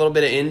dealing with a little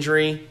bit of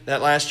injury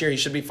that last year. He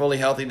should be fully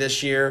healthy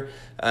this year.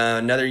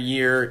 Another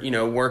year,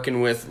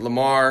 working with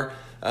Lamar.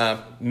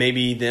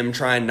 Maybe them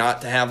trying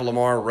not to have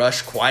Lamar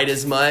rush quite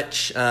as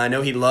much. I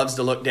know he loves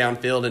to look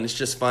downfield, and it's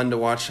just fun to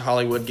watch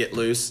Hollywood get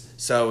loose.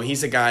 So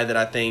he's a guy that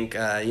I think,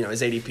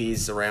 his ADP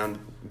is around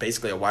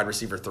basically a wide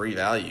receiver 3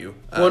 value,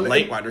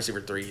 late wide receiver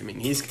 3.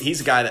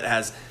 He's a guy that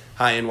has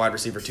high-end wide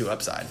receiver 2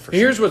 upside.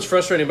 Here's what's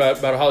frustrating about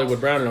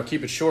Hollywood Brown, and I'll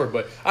keep it short,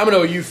 but I'm an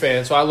OU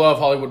fan, so I love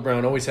Hollywood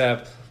Brown, always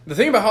have. The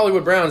thing about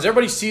Hollywood Brown is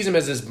everybody sees him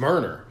as this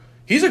burner.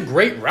 He's a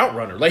great route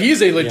runner.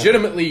 He's a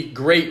legitimately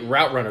great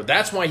route runner.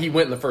 That's why he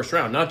went in the first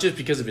round, not just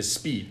because of his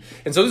speed.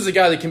 And so this is a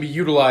guy that can be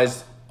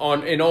utilized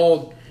in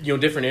all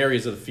different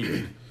areas of the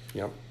field.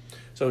 Yep.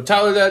 So,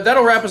 Tyler,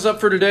 that'll wrap us up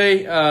for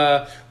today.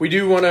 We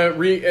do want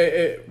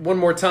to, one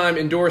more time,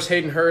 endorse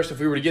Hayden Hurst. If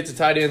we were to get to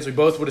tight ends, we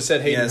both would have said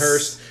Hayden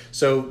Hurst.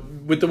 So,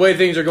 with the way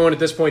things are going at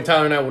this point,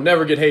 Tyler and I will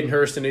never get Hayden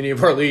Hurst in any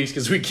of our leagues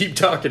because we keep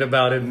talking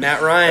about him.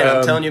 Matt Ryan,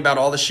 I'm telling you about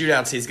all the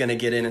shootouts he's going to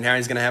get in and how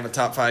he's going to have a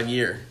top 5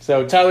 year.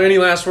 So, Tyler, any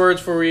last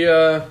words before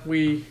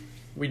we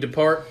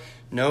depart?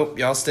 Nope.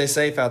 Y'all stay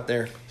safe out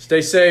there.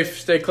 Stay safe.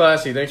 Stay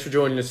classy. Thanks for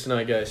joining us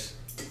tonight, guys.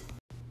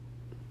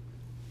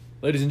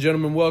 Ladies and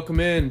gentlemen, welcome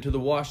in to the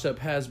Washed Up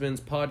Has-Beens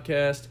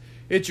podcast.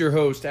 It's your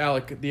host,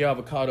 Alec the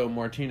Avocado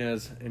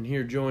Martinez, and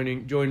here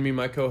joining me,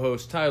 my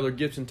co-host, Tyler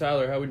Gibson.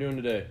 Tyler, how are we doing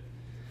today?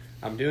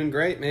 I'm doing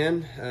great,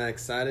 man.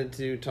 Excited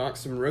to talk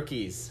some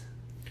rookies.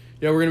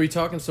 Yeah, we're going to be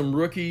talking some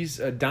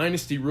rookies,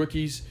 dynasty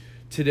rookies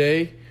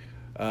today.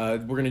 We're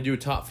going to do a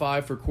top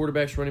 5 for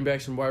quarterbacks, running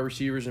backs, and wide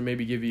receivers, and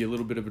maybe give you a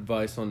little bit of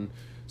advice on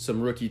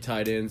some rookie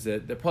tight ends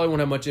that probably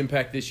won't have much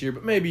impact this year,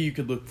 but maybe you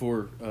could look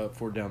for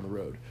down the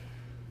road.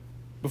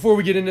 Before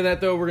we get into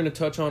that, though, we're going to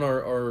touch on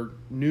our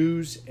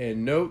news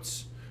and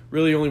notes.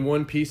 Really only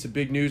one piece of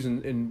big news,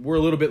 and we're a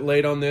little bit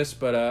late on this,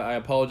 but I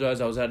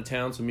apologize. I was out of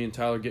town, so me and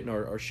Tyler getting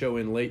our show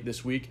in late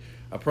this week.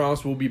 I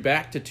promise we'll be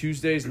back to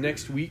Tuesdays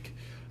next week,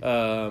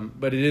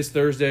 but it is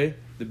Thursday.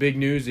 The big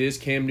news is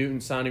Cam Newton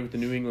signing with the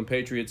New England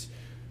Patriots.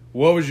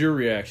 What was your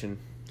reaction?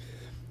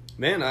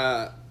 Man,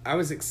 I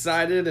was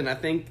excited, and I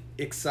think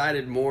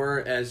excited more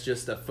as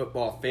just a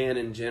football fan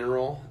in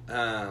general.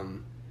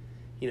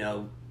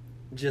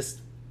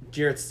 Just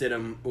Jarrett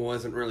Stidham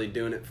wasn't really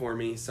doing it for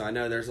me, so I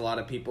know there's a lot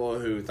of people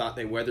who thought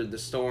they weathered the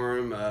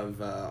storm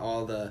of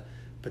all the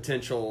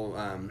potential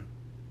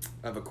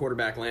of a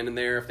quarterback landing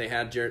there if they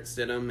had Jarrett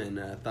Stidham,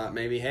 and thought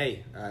maybe,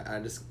 hey, I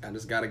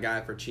just got a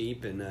guy for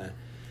cheap, and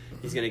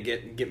he's going to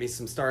get me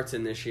some starts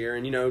in this year.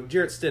 And,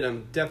 Jarrett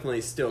Stidham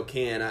definitely still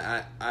can.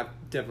 I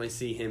definitely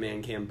see him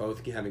and Cam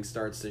both having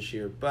starts this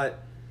year.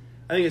 But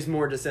I think it's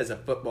more just as a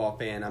football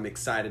fan, I'm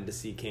excited to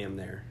see Cam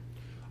there.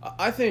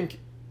 I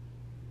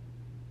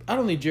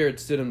don't think Jarrett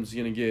Stidham's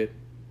going to get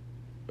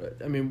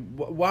 –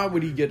 why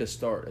would he get a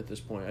start at this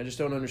point? I just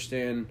don't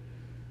understand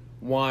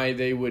why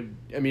they would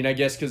 – I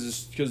guess because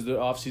of the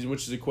offseason,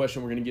 which is a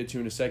question we're going to get to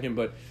in a second.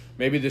 But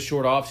maybe the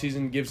short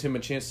offseason gives him a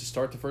chance to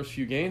start the first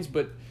few games.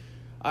 But –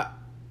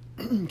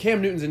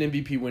 Cam Newton's an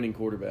MVP winning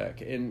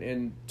quarterback,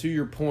 and to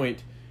your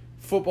point,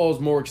 football is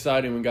more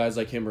exciting when guys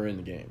like him are in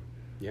the game.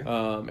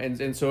 Yeah.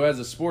 And so as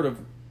a sport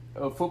of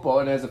football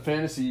and as a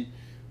fantasy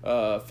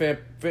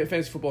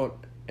football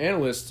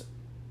analyst,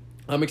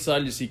 I'm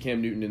excited to see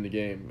Cam Newton in the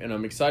game, and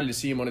I'm excited to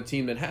see him on a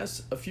team that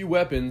has a few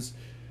weapons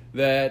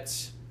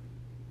that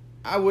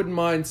I wouldn't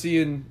mind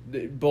seeing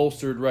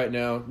bolstered right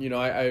now.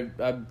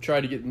 I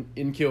tried to get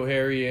N'Keal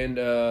Harry and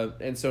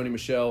Sony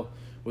Michel,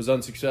 was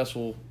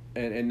unsuccessful.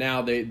 And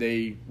now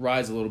they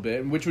rise a little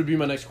bit, which would be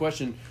my next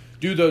question.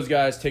 Do those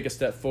guys take a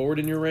step forward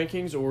in your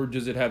rankings, or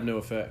does it have no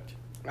effect?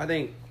 I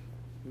think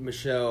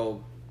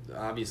Michel,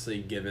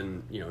 obviously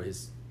given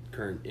his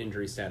current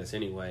injury status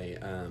anyway,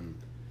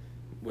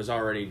 was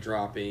already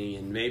dropping,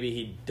 and maybe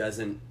he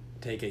doesn't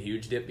take a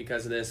huge dip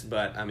because of this,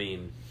 but,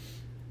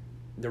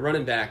 the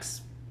running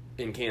backs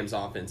in Cam's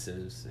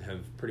offenses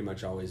have pretty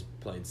much always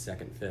played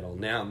second fiddle.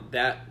 Now,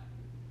 that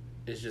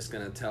is just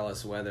going to tell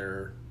us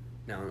whether...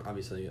 Now,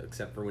 obviously,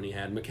 except for when he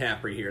had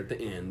McCaffrey here at the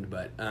end,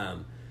 but I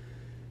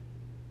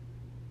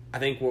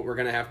think what we're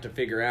going to have to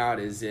figure out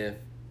is if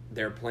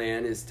their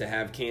plan is to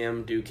have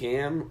Cam do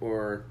Cam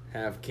or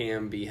have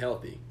Cam be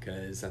healthy,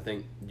 because I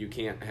think you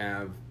can't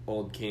have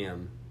old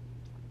Cam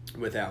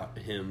without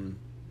him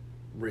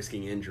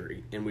risking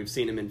injury. And we've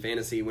seen him in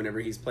fantasy whenever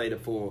he's played a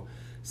full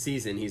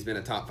season, he's been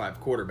a top 5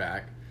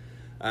 quarterback.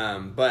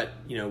 But,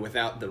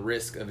 without the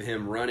risk of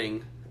him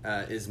running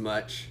as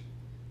much,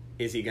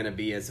 is he going to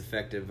be as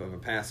effective of a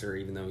passer,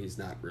 even though he's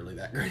not really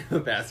that great of a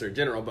passer in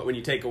general? But when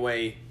you take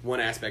away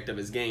one aspect of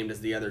his game, does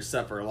the other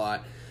suffer a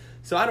lot?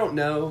 So I don't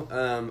know.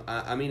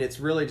 It's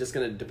really just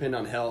going to depend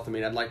on health.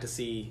 I'd like to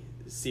see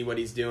what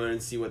he's doing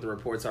and see what the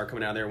reports are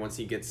coming out there once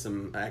he gets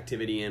some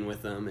activity in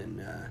with them.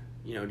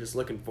 And, just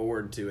looking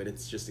forward to it.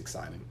 It's just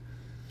exciting.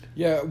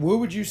 Yeah, what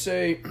would you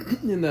say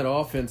in that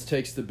offense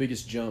takes the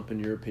biggest jump, in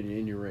your opinion,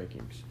 in your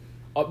rankings?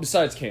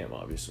 Besides Cam,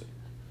 obviously.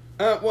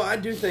 Well, I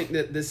do think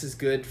that this is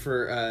good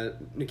for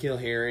N'Keal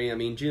Harry.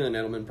 Julian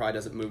Edelman probably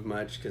doesn't move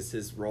much because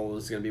his role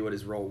is going to be what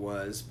his role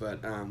was.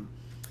 But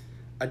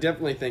I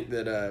definitely think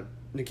that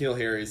N'Keal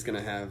Harry is going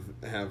to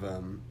have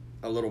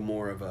a little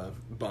more of a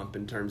bump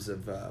in terms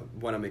of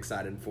what I'm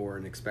excited for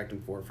and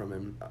expecting from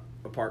him,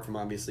 apart from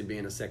obviously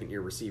being a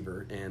second-year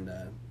receiver and,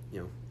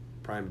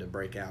 primed to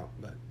break out.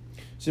 But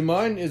see,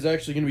 mine is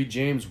actually going to be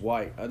James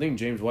White. I think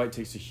James White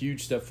takes a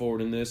huge step forward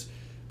in this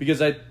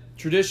because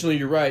traditionally,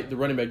 you're right, the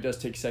running back does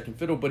take second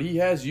fiddle, but he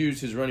has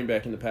used his running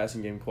back in the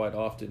passing game quite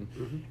often.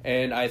 Mm-hmm.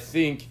 And I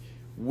think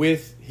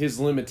with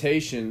his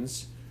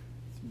limitations,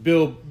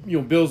 Bill's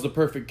the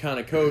perfect kind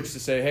of coach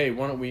to say, hey,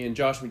 why don't we, and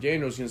Josh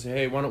McDaniels is going to say,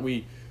 hey, why don't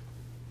we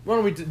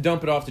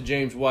dump it off to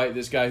James White,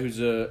 this guy who's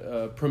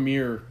a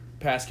premier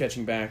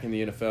pass-catching back in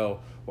the NFL.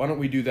 Why don't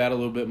we do that a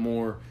little bit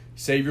more,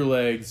 save your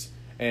legs,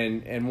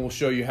 and we'll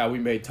show you how we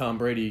made Tom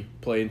Brady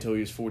play until he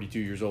was 42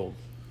 years old.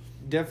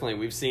 Definitely.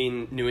 We've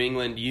seen New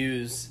England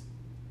use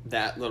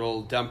that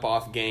little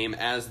dump-off game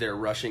as their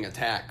rushing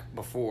attack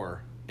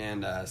before.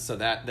 And so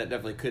that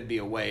definitely could be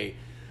a way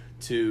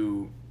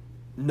to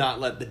not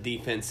let the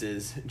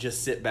defenses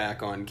just sit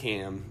back on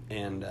Cam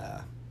and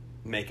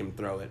make him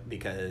throw it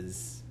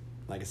because,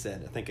 like I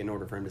said, I think in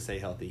order for him to stay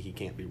healthy, he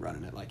can't be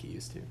running it like he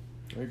used to.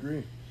 I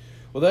agree.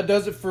 Well, that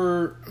does it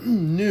for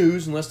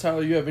news. Unless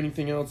Tyler, you have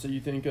anything else that you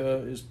think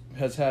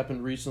has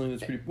happened recently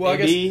that's pretty. Well,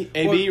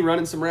 AB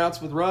running some routes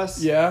with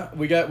Russ. Yeah,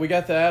 we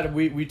got that.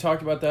 We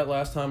talked about that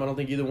last time. I don't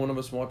think either one of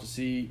us want to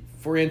see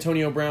for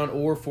Antonio Brown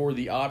or for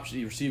the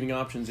receiving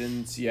options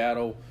in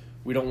Seattle.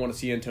 We don't want to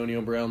see Antonio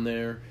Brown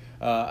there.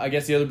 I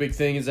guess the other big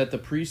thing is that the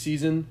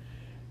preseason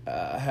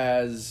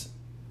has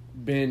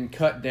been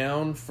cut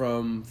down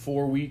from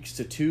 4 weeks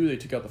to 2. They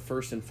took out the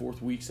first and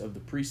fourth weeks of the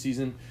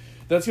preseason.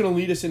 That's going to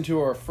lead us into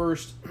our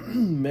first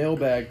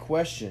mailbag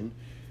question.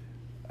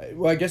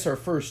 Well, I guess our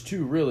first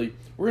two, really.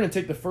 We're going to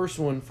take the first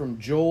one from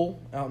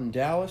Joel out in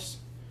Dallas.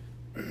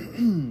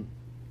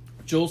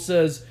 Joel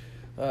says,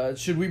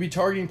 should we be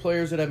targeting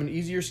players that have an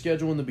easier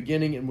schedule in the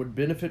beginning and would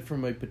benefit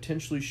from a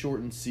potentially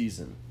shortened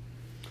season?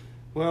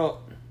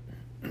 Well,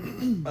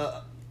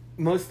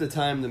 most of the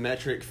time the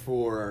metric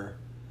for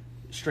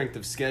strength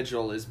of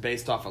schedule is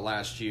based off of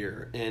last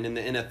year. And in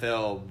the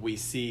NFL, we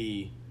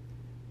see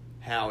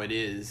how it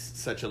is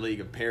such a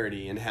league of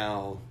parity and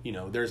how,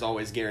 there's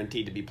always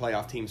guaranteed to be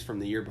playoff teams from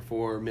the year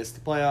before miss the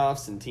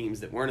playoffs and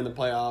teams that weren't in the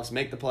playoffs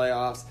make the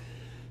playoffs.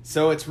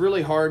 So it's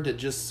really hard to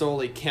just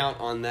solely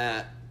count on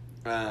that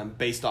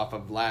based off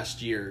of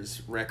last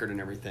year's record and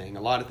everything.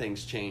 A lot of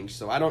things change.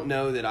 So I don't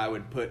know that I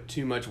would put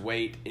too much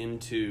weight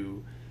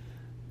into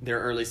their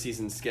early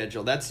season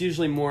schedule. That's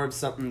usually more of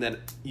something that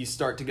you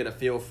start to get a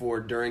feel for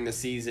during the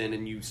season,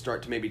 and you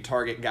start to maybe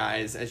target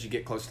guys as you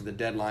get close to the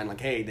deadline, like,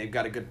 hey, they've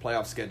got a good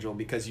playoff schedule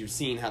because you've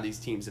seen how these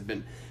teams have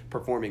been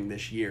performing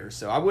this year.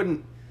 So I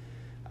wouldn't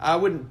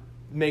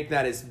make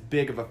that as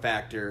big of a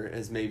factor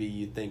as maybe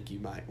you think you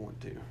might want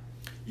to.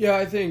 Yeah,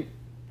 I think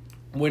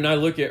when I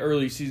look at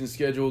early season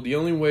schedule, the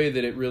only way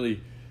that it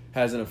really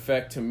has an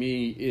effect to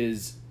me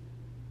is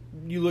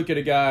you look at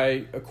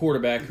a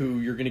quarterback who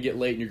you're going to get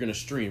late and you're going to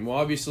stream. Well,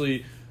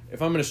 obviously, if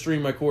I'm going to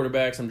stream my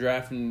quarterbacks, I'm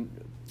drafting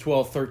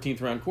 12th,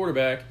 13th round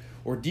quarterback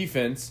or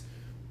defense,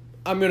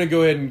 I'm going to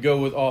go ahead and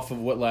go off of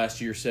what last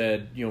year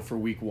said, for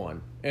week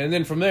 1. And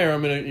then from there,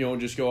 I'm going to,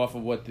 just go off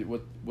of what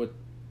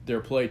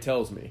their play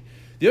tells me.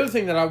 The other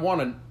thing that I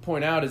want to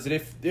point out is that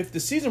if the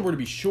season were to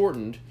be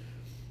shortened,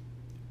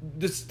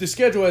 the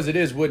schedule as it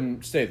is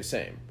wouldn't stay the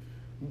same.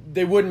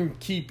 They wouldn't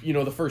keep,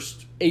 the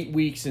first 8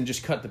 weeks and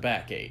just cut the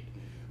back 8.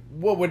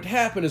 What would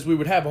happen is we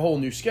would have a whole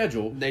new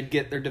schedule. They'd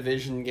get their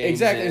division games.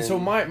 Exactly. And so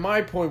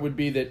my point would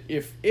be that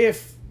if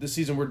the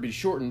season were to be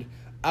shortened,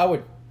 I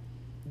would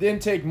then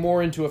take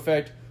more into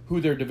effect who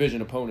their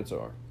division opponents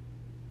are.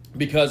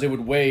 Because it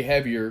would weigh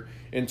heavier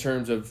in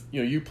terms of,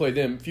 you play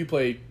them. If you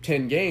play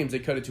 10 games, they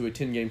cut it to a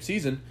 10-game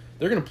season,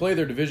 they're going to play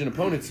their division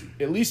opponents,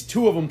 at least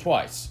 2 of them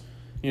twice.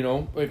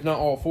 If not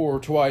all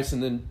 4 twice,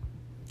 and then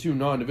 2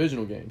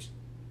 non-divisional games.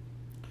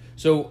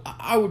 So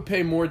I would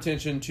pay more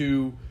attention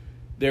to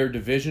their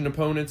division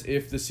opponents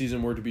if the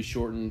season were to be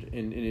shortened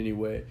in any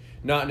way.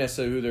 Not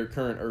necessarily who their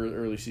current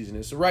early season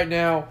is. So right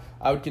now,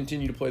 I would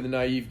continue to play the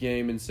naive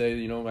game and say,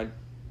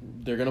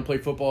 they're going to play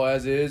football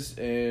as is,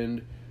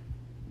 and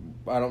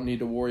I don't need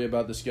to worry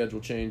about the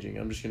schedule changing.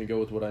 I'm just going to go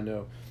with what I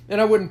know.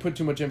 And I wouldn't put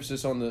too much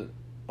emphasis on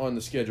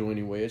the schedule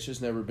anyway. It's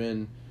just never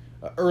been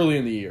early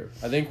in the year.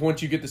 I think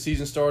once you get the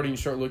season started, you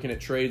start looking at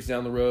trades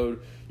down the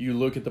road. You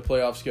look at the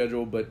playoff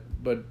schedule, but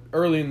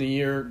early in the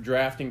year,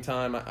 drafting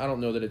time, I don't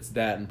know that it's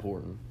that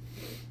important.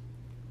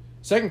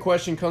 Second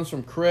question comes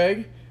from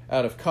Craig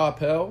out of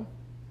Coppell.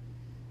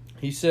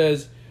 He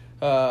says,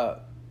 if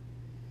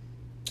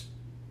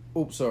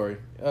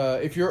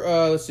you're,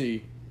 let's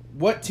see,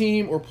 what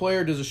team or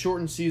player does a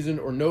shortened season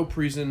or no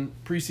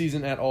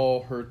preseason at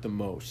all hurt the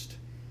most?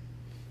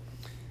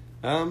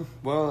 As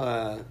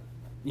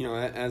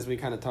we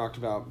kind of talked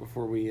about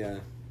before we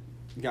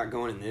got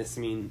going in this,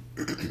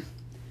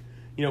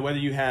 whether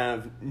you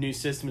have new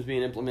systems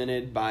being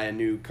implemented by a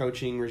new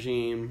coaching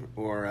regime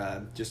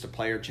or just a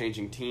player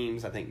changing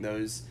teams, I think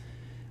those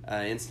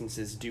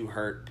instances do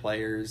hurt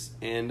players.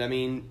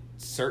 And,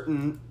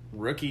 certain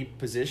rookie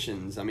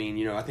positions,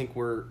 I think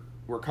we're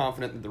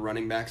confident that the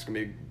running backs are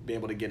going to be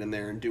able to get in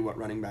there and do what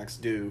running backs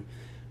do.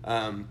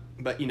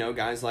 But,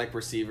 guys like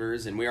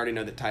receivers, and we already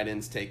know that tight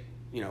ends take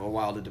a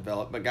while to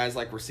develop, but guys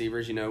like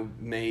receivers,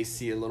 may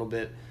see a little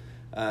bit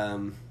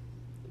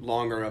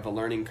longer of a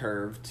learning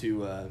curve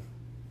to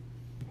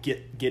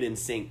get in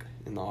sync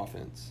in the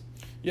offense.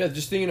 Yeah,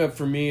 just thinking of,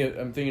 for me,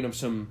 I'm thinking of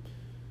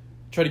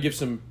try to give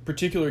some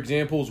particular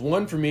examples.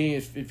 One for me,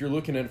 if you're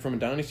looking at it from a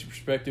dynasty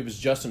perspective, is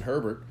Justin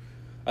Herbert.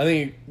 I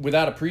think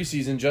without a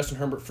preseason, Justin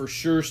Herbert for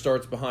sure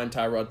starts behind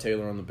Tyrod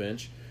Taylor on the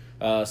bench.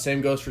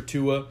 Same goes for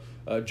Tua.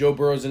 Joe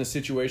Burrow's in a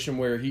situation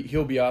where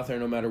he'll be out there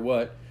no matter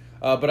what.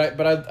 But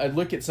I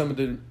look at some of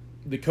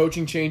the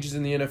coaching changes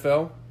in the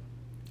NFL.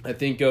 I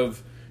think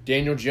of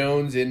Daniel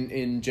Jones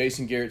in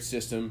Jason Garrett's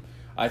system.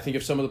 I think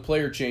of some of the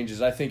player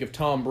changes. I think of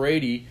Tom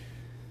Brady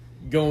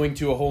going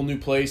to a whole new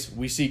place.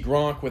 We see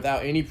Gronk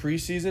without any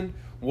preseason.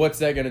 What's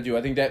that going to do?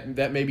 I think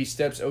that maybe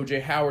steps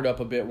O.J. Howard up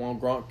a bit while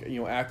Gronk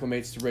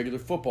acclimates to regular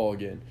football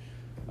again.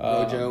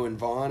 Rojo and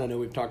Vaughn, I know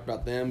we've talked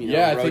about them.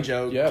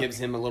 Rojo gives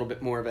him a little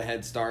bit more of a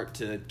head start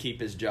to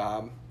keep his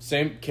job.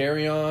 Same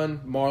Carry-On,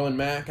 Marlon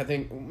Mack. I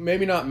think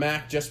maybe not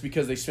Mack just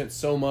because they spent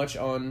so much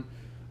on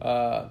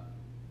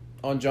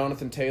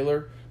Jonathan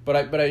Taylor, but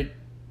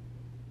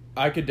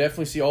I could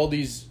definitely see all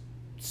these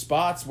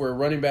spots where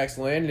running backs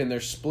landed and they're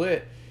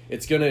split.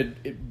 It's going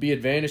to be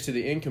advantage to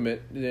the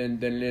incumbent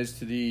than it is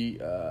to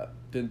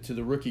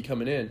the rookie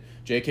coming in.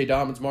 J.K.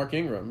 Dobbins, Mark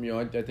Ingram.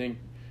 I think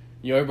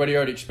everybody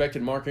already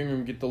expected Mark Ingram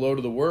to get the load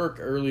of the work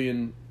early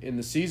in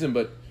the season,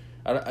 but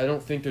I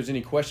don't think there's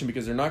any question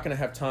because they're not going to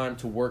have time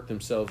to work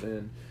themselves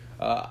in.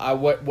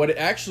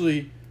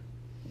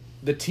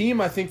 The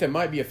team I think that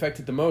might be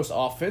affected the most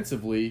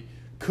offensively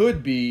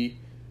could be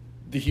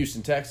the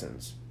Houston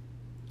Texans.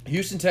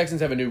 Houston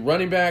Texans have a new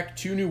running back,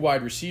 2 new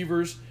wide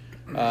receivers,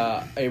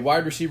 a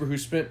wide receiver who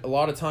spent a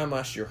lot of time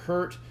last year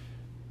hurt.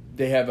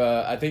 They have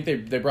I think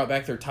they brought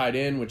back their tight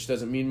end, which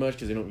doesn't mean much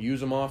because they don't use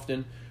them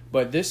often.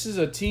 But this is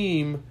a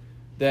team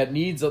that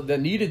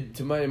needed,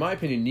 in my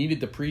opinion,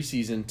 the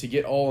preseason to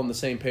get all on the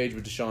same page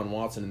with Deshaun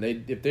Watson.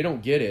 And if they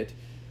don't get it,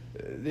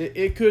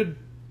 it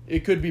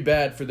could be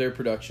bad for their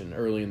production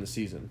early in the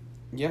season.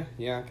 Yeah,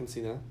 I can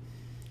see that.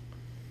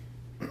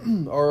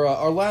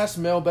 Our last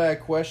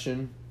mailbag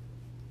question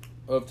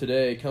of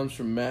today comes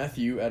from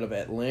Matthew out of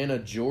Atlanta,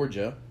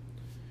 Georgia.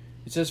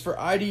 It says, for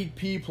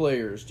IDP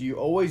players, do you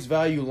always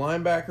value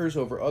linebackers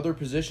over other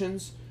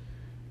positions?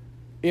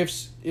 If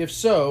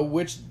so,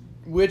 which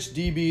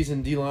DBs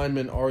and D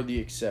linemen are the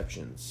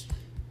exceptions?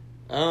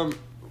 Well,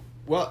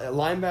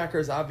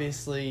 linebackers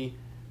obviously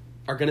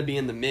are going to be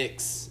in the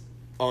mix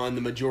on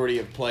the majority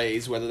of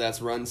plays, whether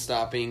that's run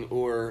stopping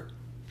or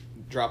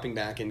dropping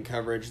back in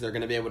coverage. They're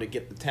going to be able to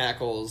get the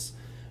tackles,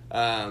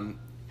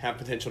 have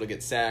potential to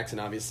get sacks,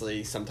 and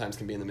obviously sometimes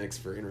can be in the mix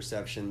for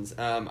interceptions.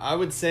 I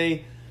would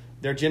say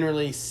they're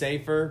generally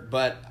safer,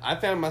 but I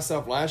found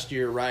myself last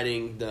year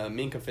riding the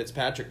Minkah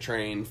Fitzpatrick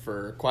train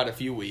for quite a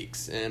few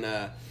weeks.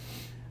 And,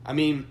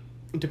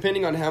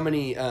 depending on how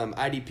many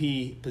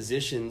IDP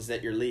positions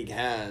that your league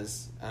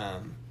has,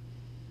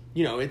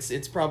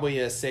 it's probably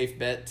a safe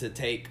bet to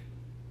take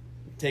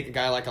a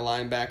guy like a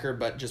linebacker,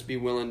 but just be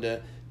willing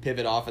to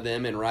pivot off of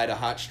them and ride a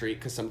hot streak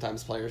because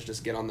sometimes players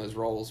just get on those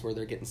rolls where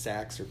they're getting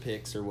sacks or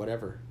picks or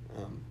whatever.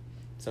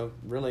 So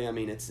really,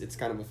 it's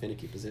kind of a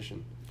finicky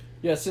position.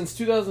 Yeah, since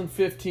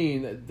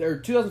 2015,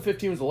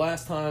 2015 was the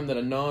last time that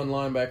a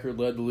non-linebacker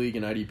led the league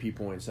in IDP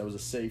points. That was a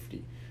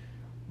safety.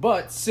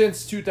 But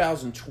since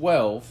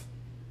 2012,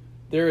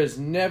 there has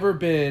never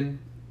been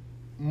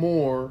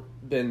more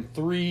than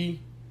 3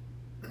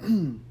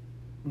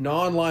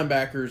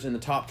 non-linebackers in the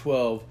top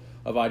 12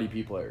 of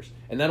IDP players.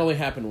 And that only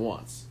happened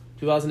once.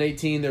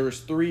 2018, there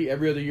was 3.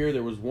 Every other year,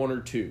 there was 1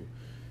 or 2.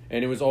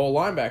 And it was all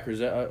linebackers.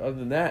 Other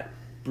than that,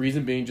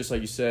 reason being, just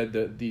like you said,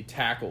 the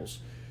tackles.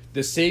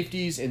 The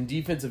safeties and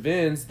defensive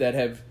ends that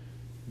have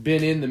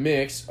been in the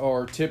mix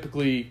are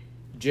typically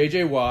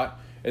J.J. Watt,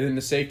 and then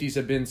the safeties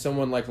have been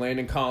someone like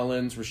Landon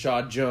Collins,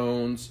 Rashad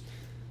Jones,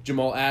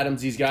 Jamal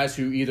Adams, these guys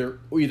who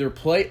either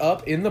play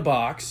up in the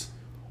box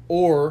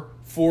or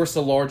force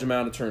a large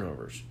amount of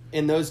turnovers.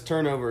 And those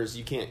turnovers,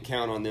 you can't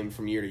count on them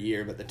from year to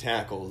year, but the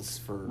tackles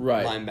for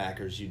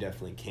linebackers, you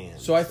definitely can.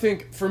 So I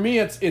think, for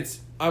me,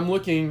 I'm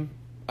looking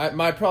at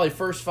my probably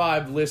first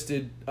 5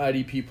 listed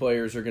IDP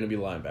players are going to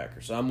be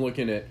linebackers. So I'm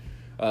looking at,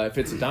 if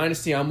it's a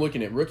dynasty, I'm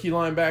looking at rookie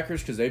linebackers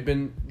because they've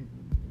been,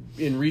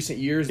 in recent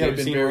years, they've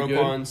been very good. We've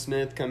seen Roquan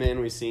Smith come in.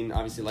 We've seen,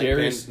 obviously,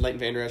 Leighton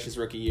Vander Esch's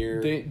rookie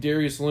year.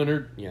 Darius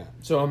Leonard. Yeah.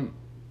 So I'm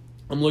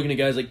looking at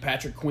guys like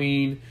Patrick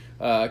Queen,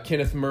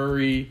 Kenneth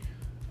Murray,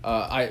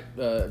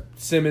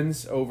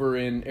 Simmons over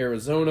in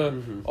Arizona.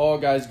 Mm-hmm. All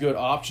guys good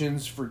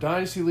options for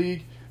Dynasty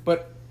League.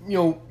 But,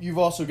 you've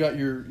also got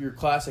your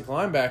classic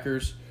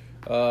linebackers.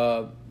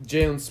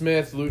 Jalen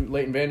Smith,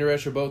 Leighton Vander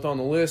Esch are both on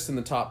the list in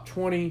the top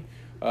 20.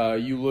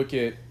 You look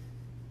at,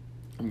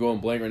 I'm going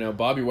blank right now,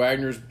 Bobby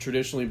Wagner's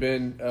traditionally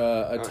been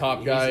a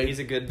top guy. He's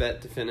a good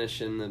bet to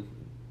finish in the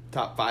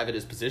top 5 at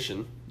his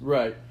position.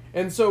 Right.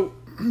 And so,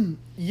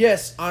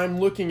 yes, I'm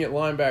looking at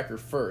linebacker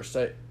first.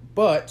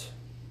 But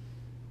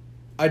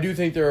I do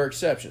think there are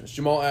exceptions.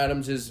 Jamal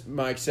Adams is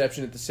my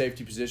exception at the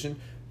safety position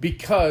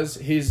because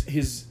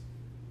his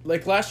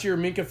like last year,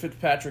 Minkah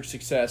Fitzpatrick's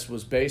success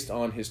was based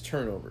on his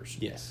turnovers.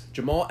 Yes.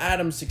 Jamal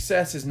Adams'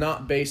 success is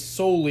not based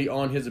solely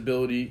on his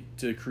ability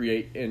to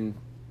create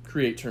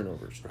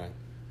turnovers. Right.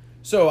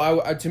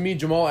 So, to me,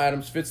 Jamal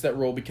Adams fits that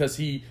role because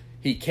he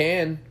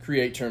can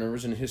create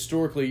turnovers and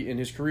historically in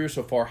his career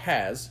so far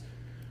has.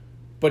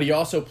 But he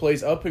also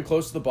plays up and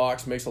close to the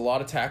box, makes a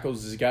lot of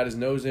tackles, has got his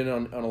nose in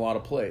on a lot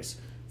of plays.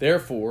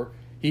 Therefore,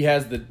 he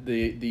has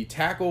the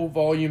tackle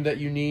volume that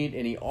you need,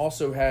 and he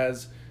also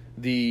has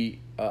the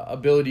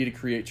ability to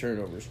create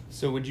turnovers.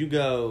 So would you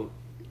go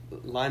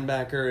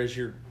linebacker as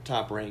your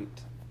top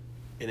ranked,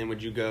 and then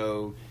would you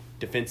go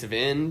defensive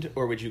end,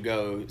 or would you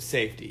go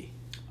safety?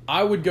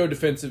 I would go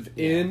defensive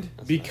end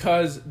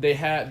because they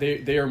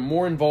are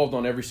more involved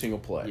on every single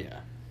play. Yeah.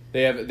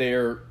 They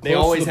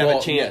always have ball.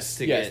 a chance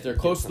to yes, get. they're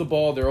close to the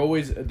ball. They're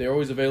always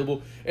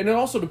available, and it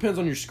also depends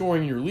on your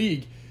scoring in your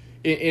league.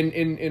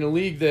 In a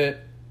league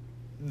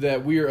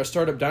that we are a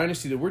startup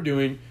dynasty that we're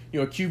doing, a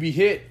QB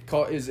hit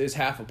is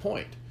half a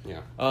point.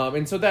 Yeah.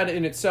 And so that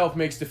in itself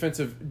makes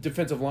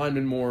defensive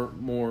linemen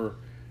more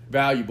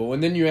valuable.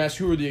 And then you ask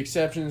who are the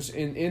exceptions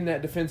in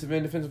that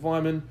defensive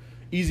lineman.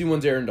 Easy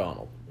one's Aaron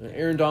Donald.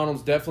 Aaron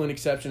Donald's definitely an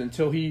exception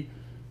until he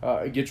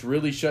gets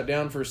really shut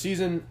down for a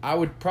season. I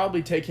would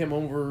probably take him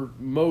over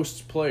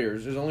most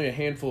players. There's only a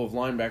handful of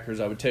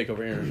linebackers I would take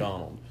over Aaron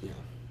Donald. Yeah.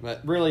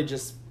 But really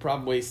just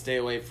probably stay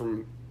away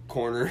from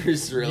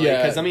corners, really.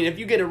 Yeah. Because, if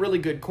you get a really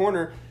good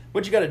corner,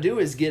 what you got to do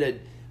is get a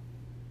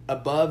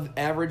above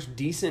average,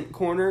 decent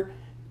corner,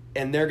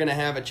 and they're going to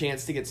have a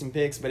chance to get some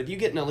picks. But if you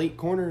get an elite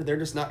corner, they're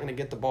just not going to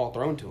get the ball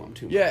thrown to them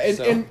too much. Yeah,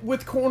 and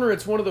with corner,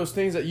 it's one of those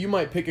things that you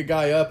might pick a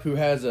guy up who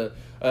has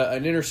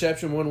an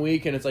interception one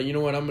week, and it's like, you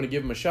know what, I'm going to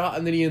give him a shot,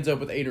 and then he ends up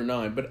with 8 or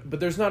 9. But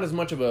there's not as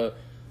much of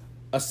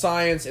a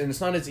science, and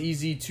it's not as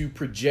easy to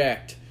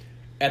project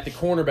at the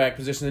cornerback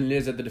position than it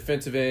is at the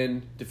defensive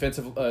end,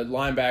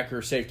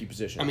 linebacker, safety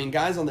position.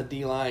 Guys on the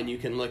D-line, you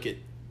can look at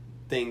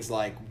things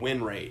like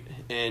win rate,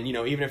 and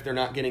even if they're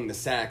not getting the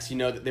sacks,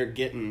 that they're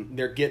getting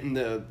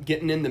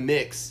in the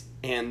mix,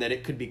 and that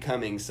it could be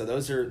coming. So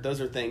those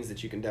are things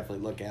that you can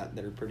definitely look at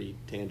that are pretty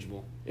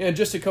tangible. And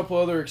just a couple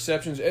other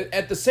exceptions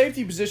at the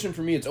safety position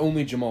for me. It's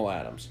only Jamal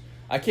Adams.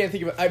 I can't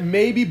think of it.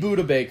 Maybe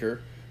Budda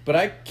Baker, but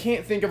I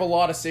can't think of a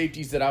lot of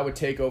safeties that I would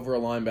take over a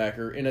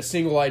linebacker in a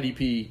single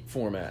IDP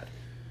format.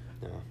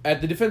 No.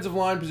 At the defensive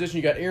line position,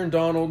 you got Aaron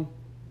Donald,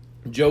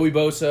 Joey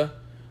Bosa.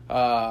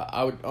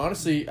 I would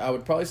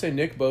probably say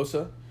Nick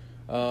Bosa.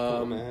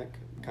 Mack,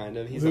 kind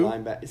of. He's who? a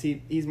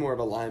linebacker. He's more of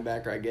a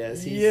linebacker, I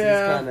guess. He's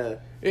kind of.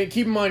 And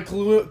keep in mind,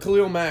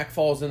 Khalil Mack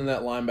falls into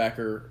that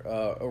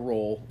linebacker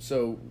role.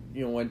 So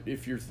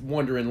if you're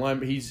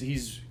wondering,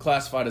 he's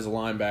classified as a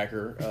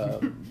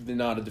linebacker,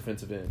 not a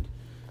defensive end.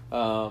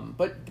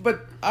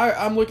 But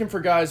I'm looking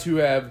for guys who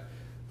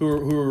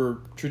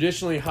are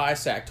traditionally high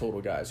sack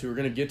total guys who are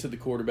going to get to the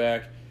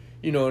quarterback.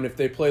 And if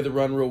they play the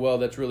run real well,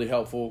 that's really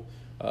helpful.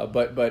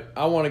 But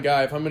I want a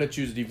guy, if I'm going to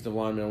choose a defensive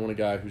lineman, I want a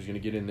guy who's going to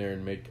get in there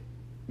and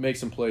make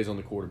some plays on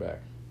the quarterback.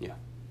 Yeah.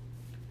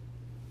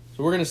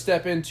 So we're going to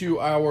step into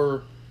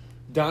our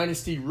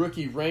Dynasty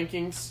rookie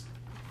rankings.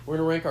 We're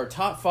going to rank our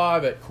top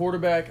 5 at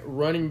quarterback,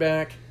 running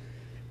back,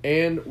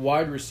 and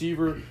wide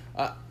receiver.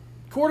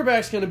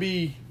 Quarterback's going to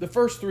be, the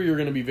first 3 are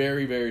going to be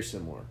very, very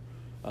similar.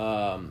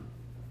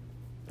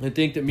 I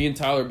think that me and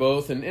Tyler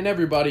both, and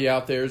everybody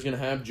out there is going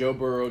to have Joe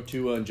Burrow,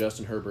 Tua, and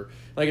Justin Herbert.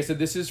 Like I said,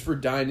 this is for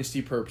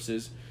dynasty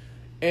purposes.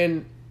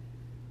 And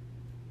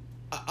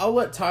I'll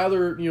let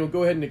Tyler,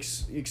 go ahead and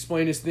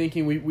explain his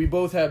thinking. We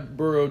both have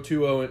Burrow,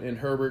 Tua, and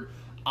Herbert.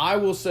 I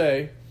will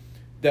say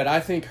that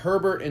I think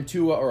Herbert and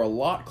Tua are a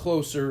lot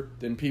closer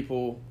than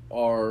people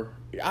are.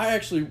 I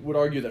actually would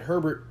argue that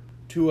Herbert,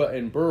 Tua,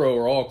 and Burrow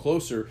are all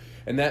closer,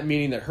 and that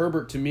meaning that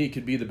Herbert, to me,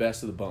 could be the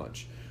best of the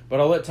bunch. But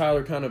I'll let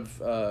Tyler kind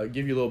of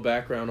give you a little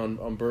background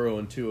on Burrow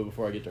and Tua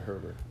before I get to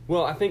Herbert.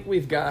 Well, I think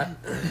we've got,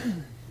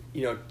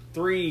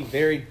 3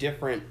 very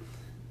different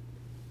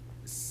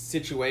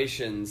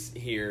situations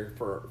here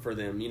for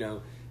them,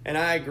 And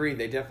I agree,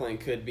 they definitely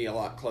could be a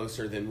lot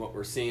closer than what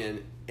we're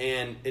seeing.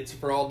 And it's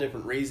for all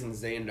different reasons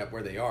they ended up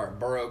where they are.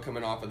 Burrow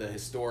coming off of the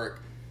historic,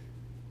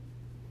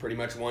 pretty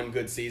much one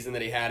good season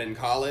that he had in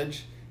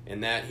college,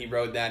 and that he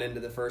rode that into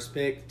the first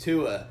pick.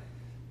 Tua,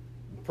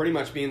 pretty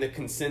much being the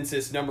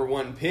consensus number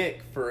 1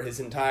 pick for his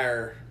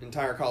entire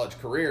college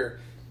career,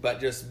 but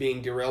just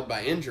being derailed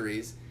by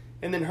injuries.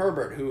 And then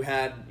Herbert, who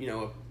had,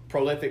 a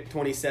prolific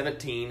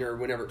 2017 or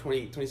whenever,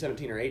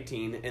 2017 or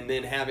 18, and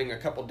then having a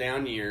couple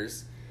down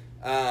years,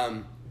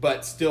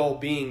 but still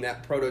being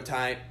that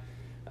prototype.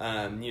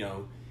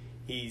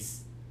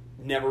 He's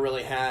never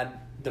really had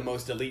the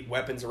most elite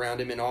weapons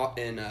around him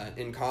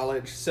in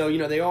college. So,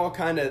 they all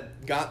kind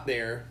of got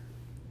there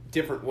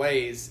different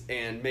ways,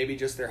 and maybe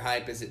just their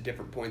hype is at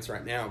different points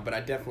right now. But I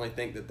definitely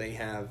think that they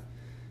have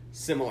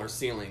similar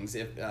ceilings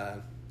if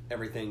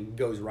everything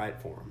goes right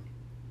for them.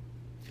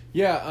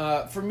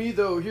 Yeah, for me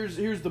though,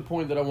 here's the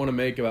point that I want to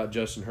make about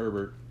Justin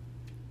Herbert.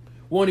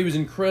 One, he was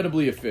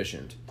incredibly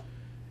efficient.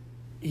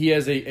 He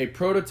has a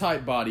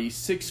prototype body,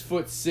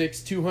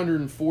 6'6",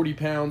 240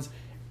 pounds,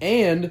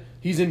 and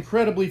he's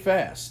incredibly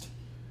fast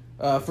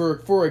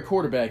for a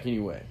quarterback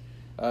anyway.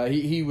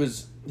 He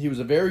was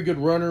a very good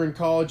runner in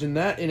college, and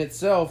that in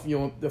itself, the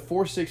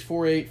 4.6,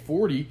 4.8,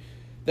 40,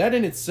 that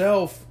in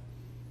itself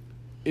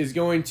is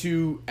going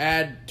to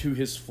add to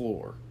his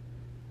floor.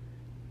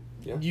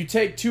 Yeah. You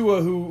take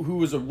Tua, who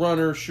was a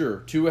runner,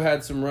 sure. Tua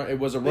had some run. It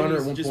was a runner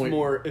at one just point.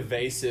 More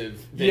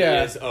evasive than he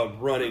is a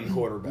running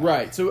quarterback.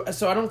 Right. So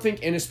I don't think,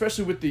 and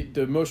especially with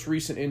the most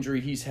recent injury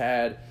he's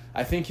had,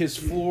 I think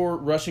his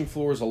rushing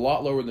floor is a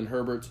lot lower than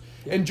Herbert's.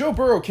 Yeah. And Joe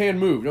Burrow can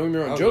move. Don't get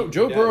me wrong.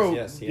 Joe Burrow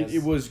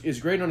is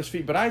great on his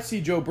feet, but I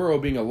see Joe Burrow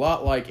being a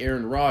lot like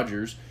Aaron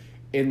Rodgers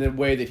in the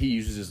way that he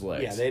uses his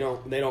legs. Yeah, they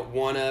don't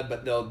want to,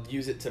 but they'll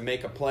use it to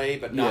make a play,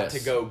 but not Yes. to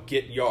go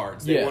get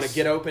yards. They Yes. want to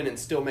get open and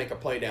still make a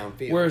play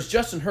downfield. Whereas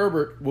Justin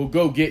Herbert will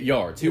go get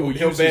yards. he'll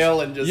use bail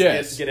his- and just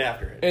Yes. get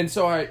after it. And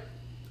so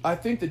I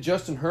think that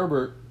Justin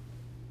Herbert,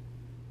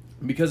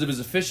 because of his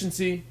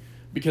efficiency,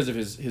 because of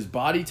his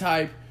body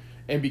type,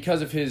 and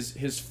because of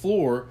his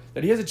floor,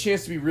 that he has a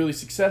chance to be really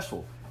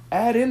successful.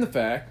 Add in the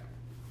fact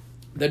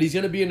that he's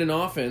going to be in an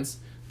offense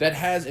that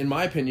has, in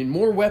my opinion,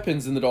 more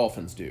weapons than the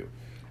Dolphins do.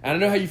 And I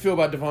know how you feel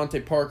about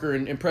Devontae Parker,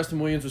 and Preston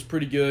Williams was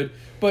pretty good,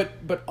 but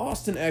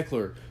Austin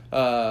Eckler,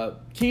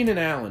 Keenan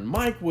Allen,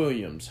 Mike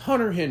Williams,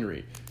 Hunter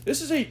Henry,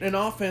 this is an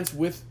offense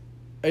with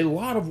a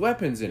lot of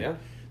weapons in it. Yeah.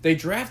 They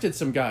drafted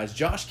some guys.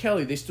 Josh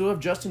Kelly. They still have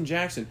Justin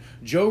Jackson.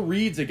 Joe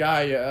Reed's a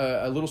guy,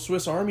 a little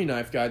Swiss Army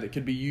knife guy that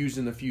could be used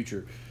in the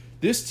future.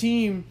 This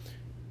team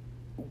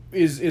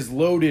is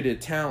loaded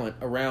at talent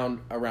around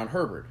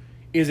Herbert.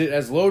 Is it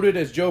as loaded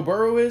as Joe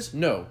Burrow is?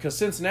 No, because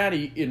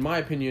Cincinnati, in my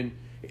opinion,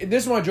 and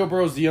this is why Joe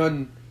Burrow's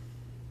the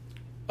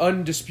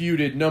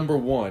undisputed number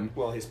one.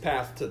 Well, his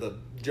path to the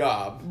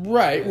job.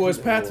 Right, was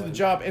path to the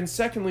job. And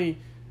secondly,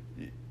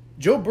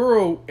 Joe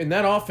Burrow in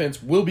that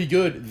offense will be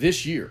good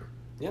this year.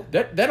 Yeah.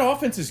 That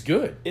offense is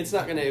good. It's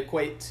not going to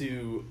equate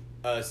to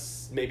a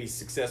maybe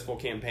successful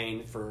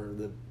campaign for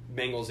the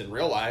Bengals in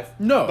real life.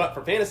 No. But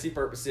for fantasy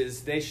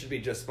purposes, they should be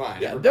just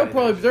fine. Yeah,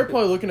 Everybody they're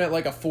probably looking at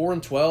like a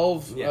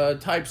 4-12 Yeah.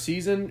 type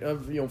season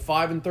of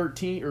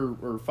 5-13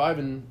 or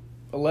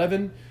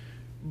 5-11.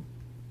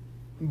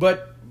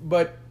 But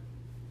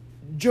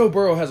Joe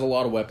Burrow has a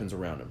lot of weapons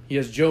around him. He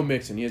has Joe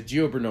Mixon, he has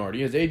Gio Bernard,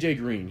 he has AJ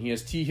Green, he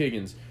has T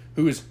Higgins,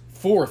 who is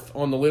fourth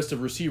on the list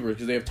of receivers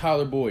because they have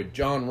Tyler Boyd,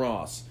 John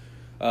Ross.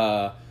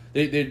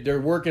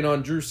 They're working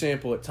on Drew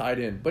Sample at tight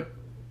end, but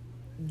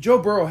Joe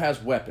Burrow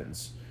has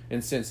weapons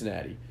in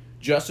Cincinnati.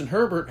 Justin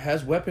Herbert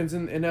has weapons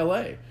in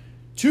L.A.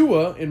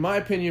 Tua, in my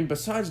opinion,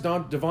 besides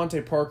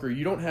Devontae Parker,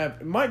 you don't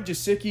have Mike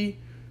Gesicki.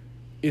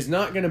 Is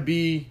not going to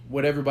be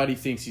what everybody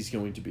thinks he's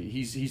going to be.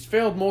 He's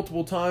failed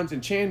multiple times,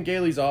 and Chan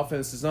Gailey's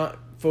offense does not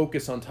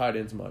focus on tight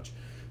ends much.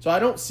 So I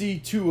don't see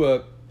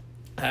Tua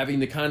having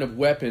the kind of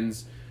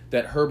weapons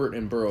that Herbert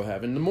and Burrow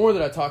have. And the more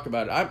that I talk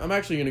about it, I'm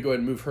actually going to go ahead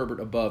and move Herbert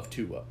above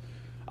Tua.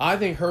 I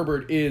think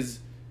Herbert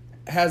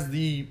has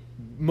the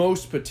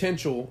most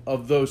potential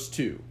of those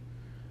two.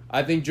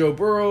 I think Joe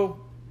Burrow...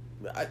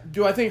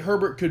 Do I think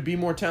Herbert could be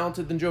more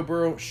talented than Joe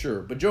Burrow?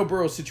 Sure. But Joe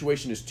Burrow's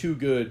situation is too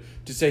good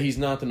to say he's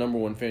not the number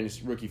one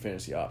rookie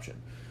fantasy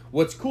option.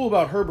 What's cool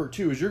about Herbert,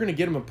 too, is you're going to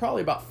get him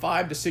probably about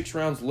 5 to 6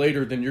 rounds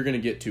later than you're going to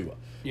get Tua.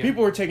 Yeah.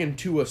 People are taking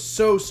Tua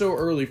so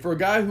early for a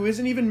guy who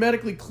isn't even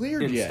medically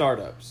cleared yet.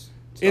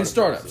 In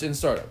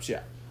startups,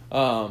 yeah.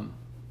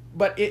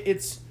 But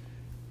it's...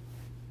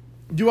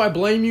 Do I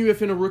blame you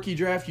if in a rookie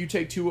draft you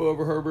take Tua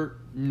over Herbert?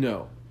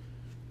 No.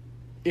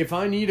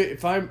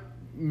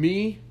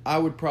 I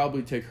would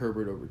probably take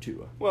Herbert over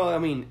Tua. Well, I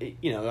mean,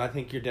 I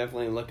think you're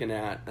definitely looking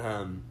at,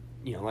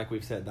 like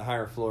we've said, the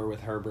higher floor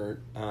with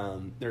Herbert.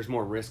 There's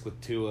more risk with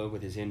Tua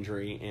with his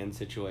injury and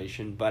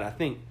situation. But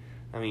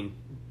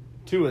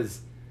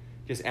Tua's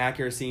just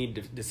accuracy,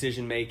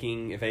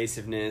 decision-making,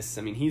 evasiveness.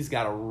 I mean, he's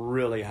got a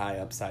really high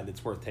upside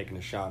that's worth taking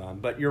a shot on.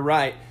 But you're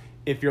right.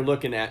 If you're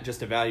looking at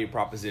just a value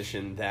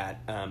proposition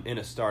that in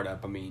a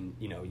startup,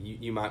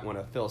 you might want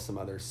to fill some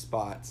other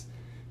spots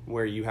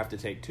where you have to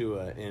take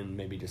Tua and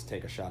maybe just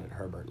take a shot at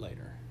Herbert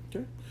later.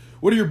 Okay.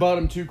 What are your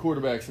bottom two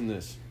quarterbacks in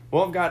this?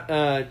 Well, I've got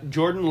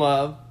Jordan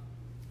Love.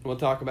 We'll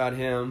talk about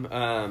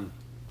him.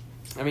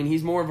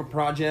 He's more of a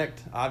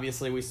project.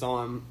 Obviously, we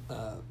saw him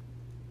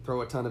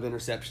throw a ton of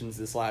interceptions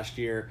this last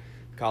year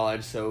in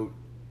college, so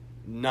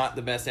not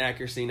the best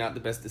accuracy, not the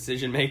best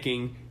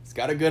decision-making. He's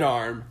got a good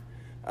arm.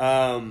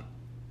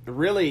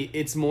 Really,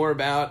 it's more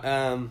about...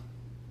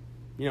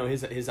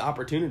 his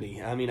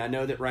opportunity. I mean, I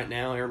know that right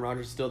now Aaron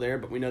Rodgers is still there,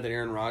 but we know that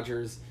Aaron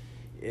Rodgers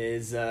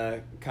is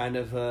kind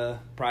of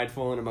a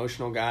prideful and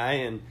emotional guy,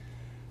 and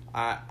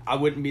I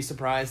wouldn't be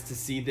surprised to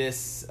see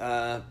this,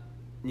 have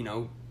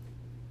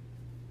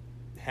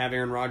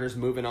Aaron Rodgers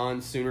moving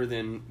on sooner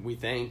than we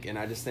think, and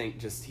I just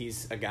think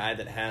he's a guy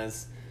that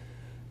has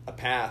a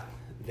path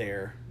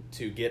there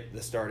to get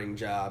the starting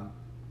job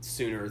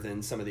sooner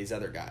than some of these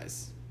other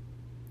guys.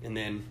 And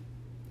then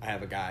I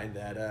have a guy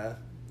that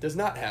does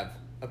not have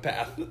a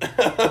path.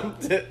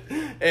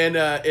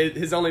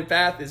 His only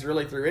path is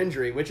really through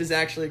injury, which is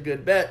actually a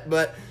good bet,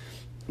 but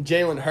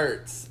Jalen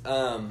Hurts.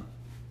 I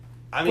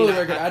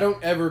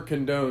don't ever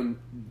condone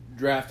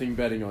drafting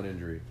betting on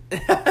injury.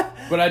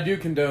 But I do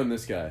condone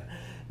this guy.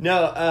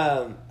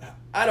 No,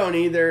 I don't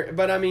either.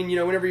 But,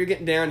 whenever you're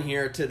getting down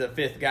here to the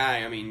fifth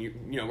guy,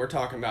 we're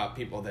talking about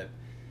people that,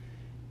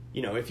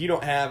 if you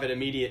don't have an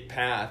immediate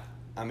path,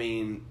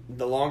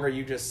 the longer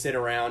you just sit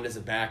around as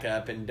a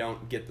backup and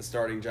don't get the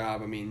starting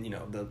job,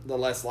 the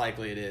less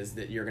likely it is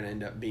that you're going to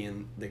end up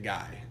being the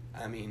guy.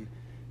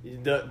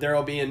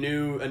 There'll be a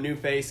new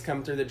face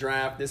come through the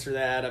draft, this or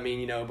that.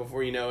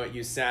 Before you know it,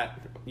 you sat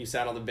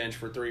on the bench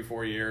for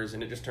 3-4 years,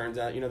 and it just turns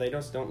out, they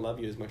just don't love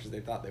you as much as they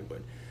thought they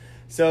would.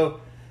 So,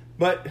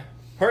 but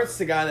Hurts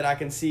the guy that I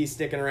can see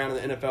sticking around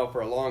in the NFL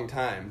for a long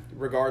time,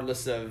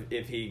 regardless of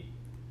if he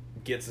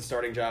gets a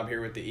starting job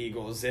here with the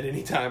Eagles at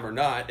any time or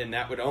not, and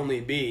that would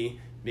only be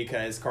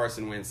because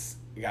Carson Wentz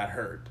got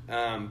hurt.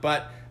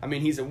 But, I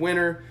mean, he's a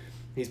winner.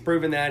 He's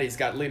proven that. He's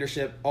got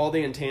leadership, all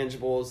the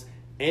intangibles,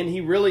 and he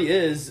really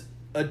is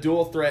a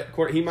dual-threat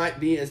quarterback. He might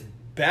be as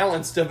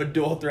balanced of a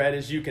dual threat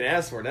as you can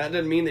ask for. That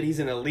doesn't mean that he's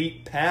an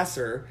elite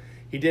passer.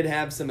 He did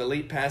have some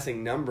elite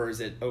passing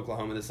numbers at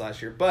Oklahoma this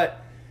last year,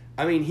 but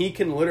I mean, he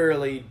can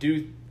literally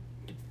do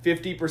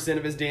 50%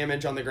 of his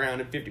damage on the ground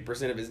and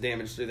 50% of his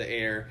damage through the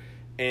air,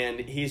 and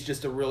he's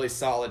just a really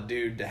solid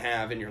dude to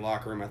have in your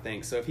locker room, I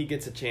think. So if he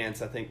gets a chance,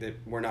 I think that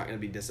we're not going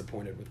to be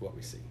disappointed with what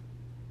we see.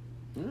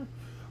 Yeah.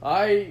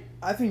 I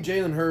think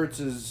Jalen Hurts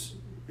is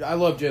 – I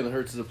love Jalen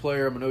Hurts as a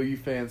player. I'm an OU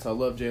fan, so I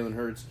love Jalen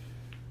Hurts.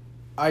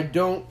 I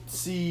don't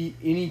see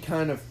any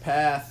kind of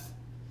path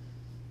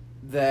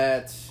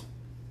that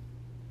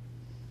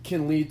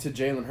can lead to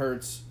Jalen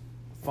Hurts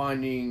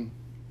finding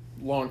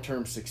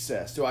long-term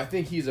success. So I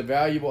think he's a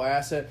valuable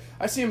asset.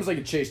 I see him as like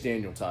a Chase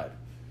Daniel type.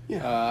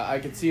 Yeah. I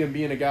could see him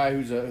being a guy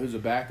who's a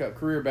backup,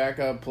 career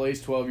backup,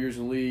 plays 12 years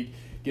in the league,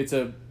 gets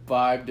a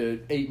 $5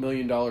 to $8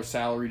 million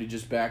salary to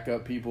just back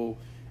up people.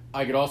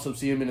 I could also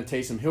see him in a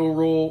Taysom Hill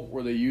role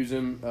where they use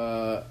him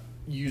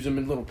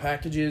in little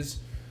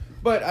packages.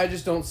 But I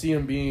just don't see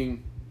him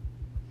being,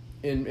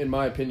 in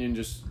my opinion,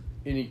 just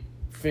any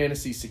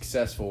fantasy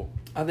successful.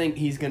 I think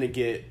he's going to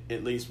get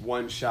at least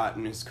one shot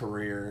in his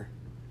career,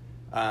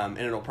 and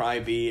it'll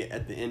probably be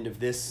at the end of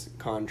this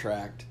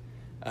contract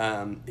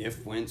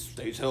if Wentz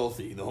stays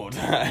healthy the whole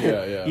time.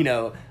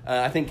 Yeah.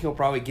 I think he'll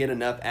probably get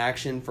enough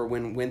action for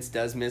when Wentz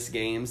does miss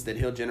games that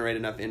he'll generate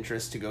enough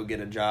interest to go get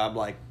a job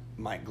like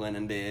Mike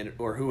Glennon did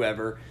or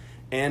whoever.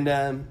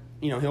 And,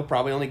 he'll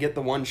probably only get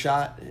the one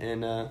shot,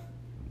 and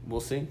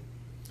we'll see.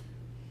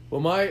 Well,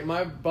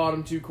 my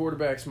bottom two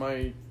quarterbacks,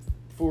 my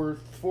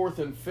fourth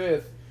and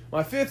fifth.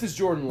 My fifth is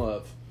Jordan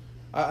Love.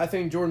 I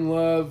think Jordan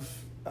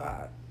Love.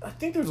 I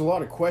think there's a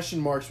lot of question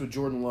marks with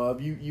Jordan Love.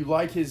 You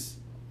like his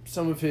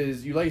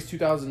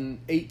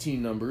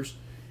 2018 numbers,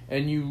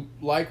 and you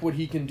like what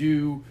he can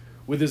do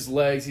with his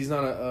legs. He's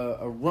not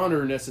a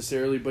runner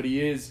necessarily, but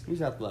he's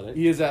athletic.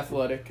 He is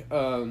athletic.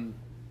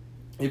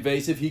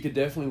 Evasive. He could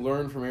definitely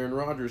learn from Aaron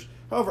Rodgers.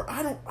 However,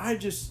 I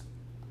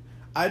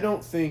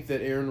don't think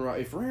that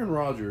if Aaron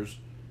Rodgers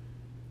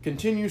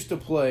continues to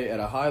play at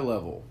a high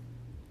level,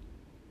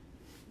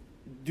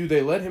 do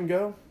they let him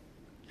go?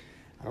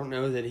 I don't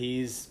know that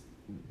he's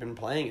been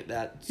playing at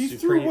that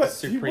supreme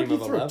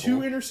of a level. 2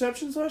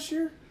 interceptions last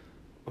year?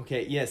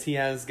 Okay, yes, he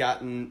has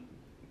gotten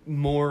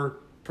more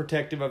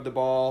protective of the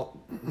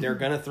ball. They're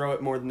going to throw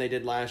it more than they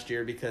did last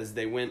year because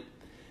they went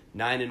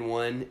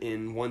 9-1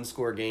 in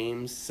one-score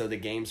games, so the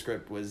game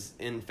script was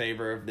in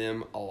favor of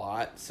them a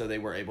lot, so they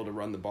were able to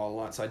run the ball a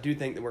lot. So I do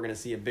think that we're going to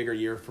see a bigger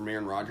year from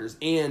Aaron Rodgers,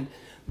 and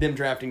them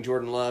drafting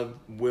Jordan Love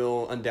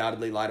will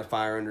undoubtedly light a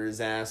fire under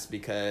his ass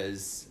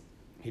because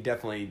he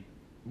definitely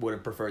would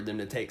have preferred them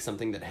to take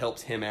something that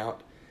helps him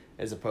out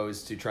as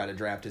opposed to try to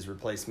draft his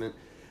replacement.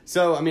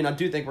 So, I mean, I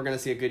do think we're going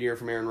to see a good year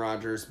from Aaron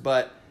Rodgers,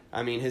 but,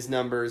 I mean, his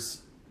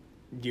numbers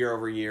year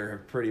over year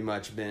have pretty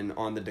much been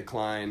on the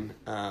decline.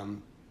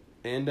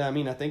 And, I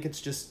mean, I think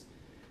it's just,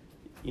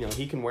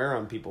 he can wear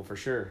on people for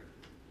sure.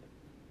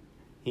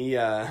 He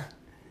can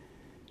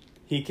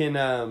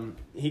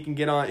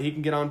get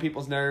on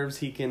people's nerves.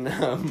 He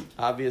can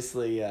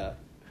obviously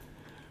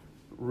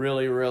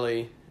really,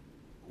 really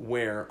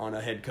wear on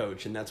a head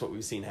coach, and that's what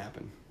we've seen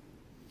happen.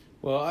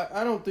 Well,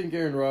 I don't think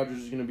Aaron Rodgers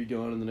is going to be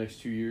gone in the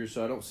next 2 years,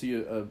 so I don't see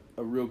a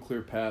real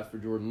clear path for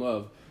Jordan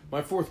Love.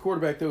 My fourth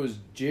quarterback, though, is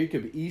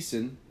Jacob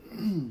Eason.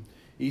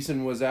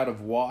 Eason was out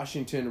of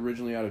Washington,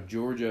 originally out of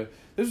Georgia.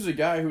 This was a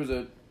guy who was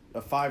a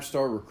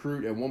 5-star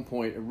recruit at one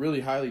point, a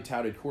really highly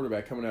touted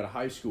quarterback coming out of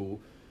high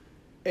school.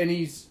 And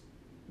he's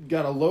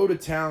got a load of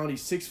talent.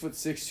 He's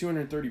 6'6",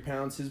 230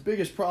 pounds. His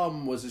biggest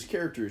problem was his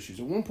character issues.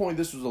 At one point,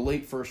 this was a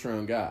late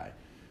first-round guy.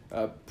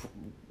 Around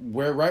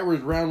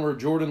where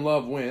Jordan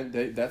Love went,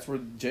 that's where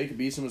Jacob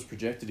Eason was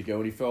projected to go,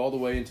 and he fell all the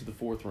way into the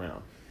fourth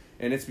round.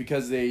 And it's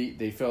because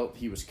they felt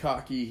he was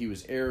cocky, he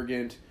was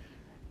arrogant.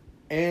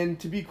 And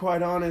to be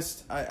quite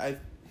honest, I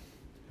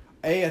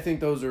think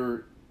those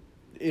are,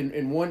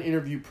 in one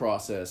interview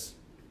process,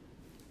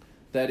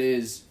 that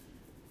is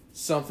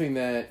something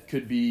that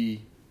could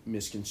be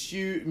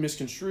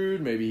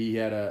misconstrued. Maybe he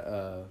had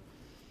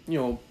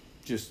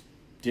just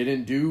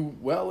didn't do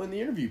well in the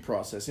interview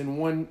process in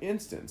one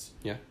instance.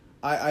 Yeah.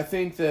 I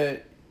think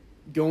that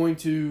going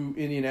to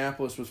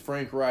Indianapolis with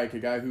Frank Reich, a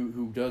guy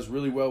who does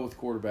really well with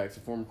quarterbacks,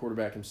 a former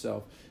quarterback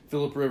himself,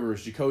 Phillip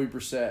Rivers, Jacoby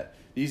Brissett,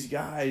 these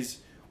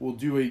guys will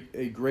do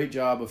a great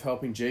job of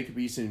helping Jacob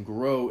Eason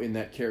grow in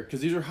that character. Because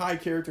these are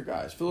high-character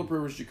guys. Phillip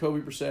Rivers, Jacoby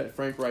Brissett,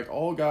 Frank Reich,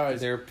 all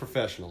guys. They're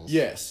professionals.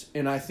 Yes.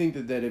 And I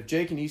think that if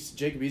Jacob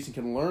Eason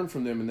can learn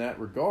from them in that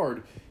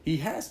regard, he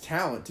has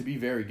talent to be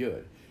very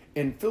good.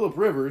 And Phillip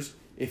Rivers,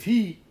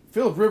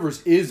 Phillip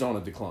Rivers is on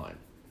a decline.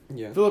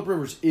 Yeah. Phillip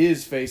Rivers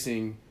is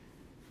facing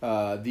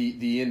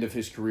the end of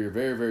his career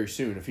very, very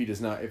soon. If he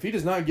does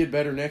not get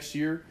better next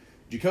year,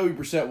 Jacoby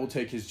Brissett will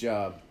take his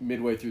job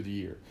midway through the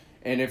year.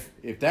 And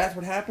if that's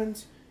what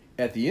happens,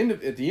 at the end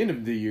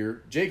of the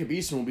year, Jacob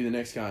Eason will be the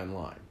next guy in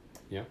line.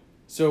 Yeah.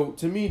 So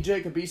to me,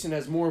 Jacob Eason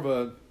has more of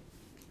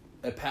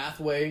a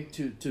pathway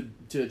to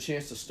a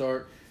chance to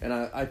start, and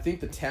I think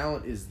the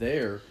talent is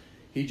there.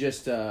 He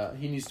just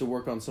he needs to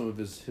work on some of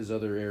his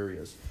other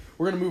areas.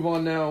 We're going to move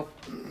on now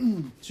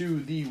to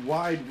the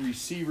wide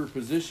receiver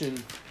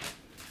position.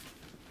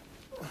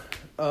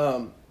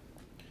 Tyler,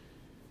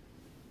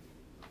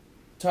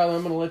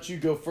 I'm going to let you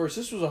go first.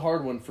 This was a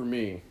hard one for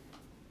me.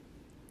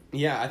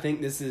 Yeah, I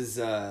think this is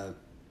I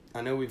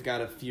know we've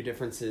got a few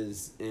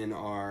differences in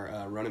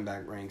our running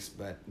back ranks,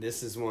 but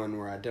this is one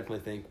where I definitely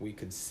think we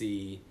could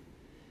see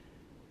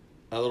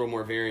a little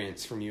more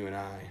variance from you and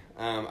I.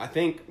 I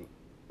think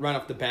right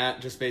off the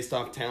bat, just based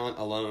off talent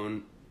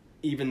alone,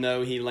 even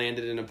though he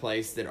landed in a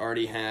place that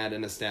already had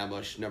an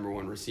established number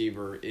one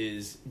receiver,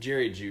 is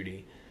Jerry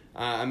Jeudy.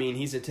 I mean,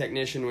 he's a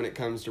technician when it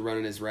comes to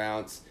running his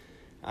routes.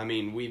 I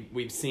mean,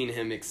 we've seen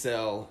him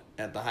excel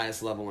at the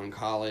highest level in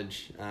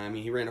college. I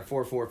mean, he ran a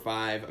 4.45.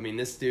 I mean,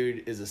 this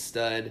dude is a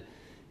stud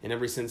in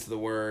every sense of the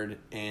word,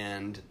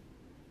 and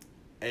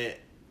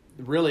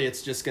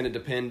it's just going to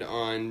depend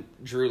on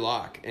Drew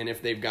Lock, and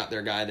if they've got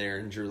their guy there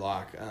in Drew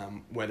Lock,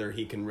 whether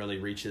he can really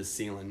reach his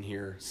ceiling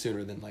here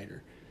sooner than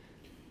later.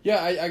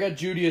 Yeah, I got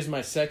Jeudy as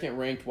my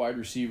second-ranked wide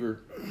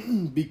receiver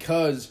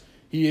because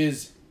he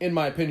is, in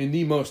my opinion,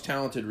 the most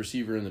talented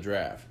receiver in the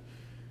draft.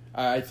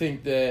 I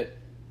think that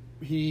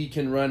he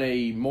can run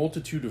a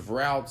multitude of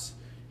routes.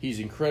 He's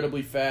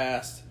incredibly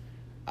fast.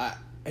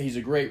 He's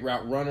a great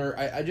route runner.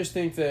 I just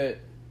think that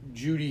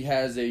Jeudy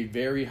has a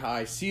very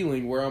high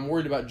ceiling. Where I'm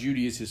worried about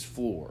Jeudy is his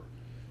floor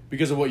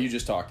because of what you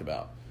just talked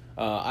about.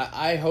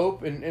 I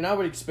hope, and I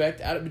would expect,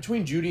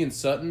 between Jeudy and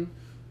Sutton,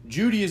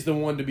 Jeudy is the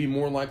one to be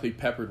more likely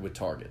peppered with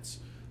targets.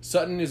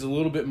 Sutton is a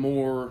little bit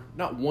more,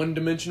 not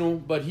one-dimensional,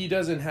 but he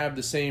doesn't have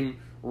the same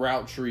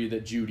route tree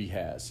that Jeudy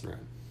has. Right.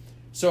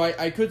 So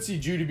I could see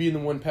Jeudy being the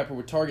one peppered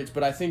with targets,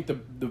 but I think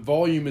the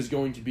volume is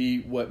going to be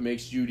what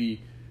makes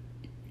Jeudy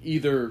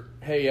either,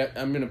 hey,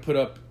 I'm going to put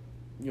up,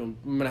 I'm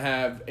going to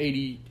have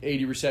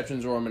 80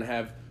 receptions, or I'm going to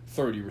have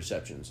 30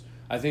 receptions.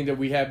 I think that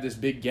we have this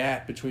big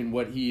gap between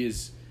what he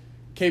is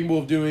capable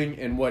of doing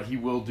and what he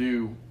will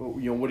do,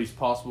 what his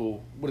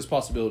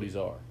possibilities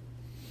are.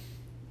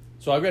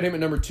 So I've got him at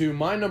number 2.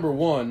 My number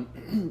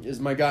 1 is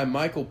my guy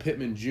Michael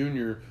Pittman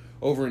Jr.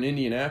 over in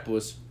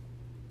Indianapolis.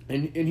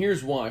 And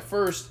here's why.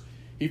 First,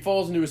 he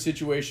falls into a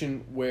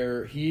situation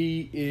where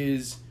he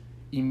is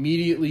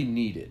immediately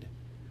needed.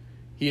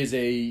 He is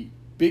a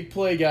big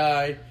play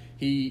guy.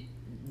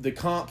 The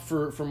comp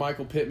for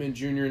Michael Pittman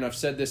Jr., and I've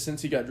said this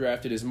since he got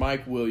drafted, is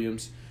Mike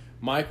Williams.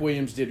 Mike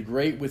Williams did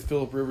great with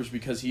Phillip Rivers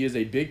because he is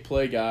a big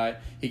play guy.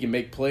 He can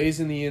make plays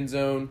in the end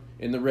zone,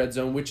 in the red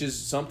zone, which is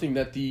something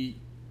that the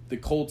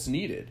Colts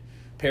needed.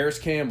 Paris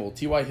Campbell,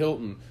 T.Y.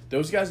 Hilton,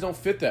 those guys don't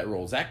fit that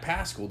role. Zach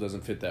Pascal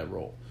doesn't fit that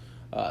role.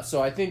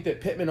 So I think that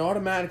Pittman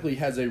automatically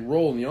has a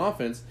role in the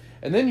offense,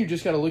 and then you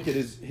just got to look at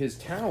his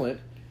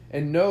talent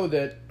and know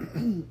that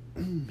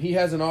he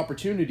has an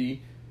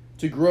opportunity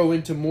to grow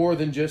into more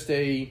than just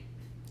a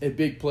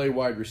big play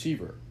wide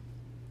receiver.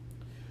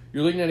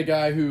 You're looking at a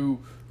guy who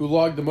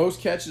logged the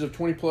most catches of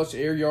 20-plus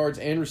air yards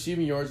and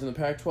receiving yards in the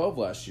Pac-12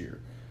 last year.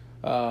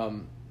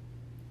 And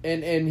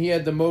he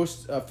had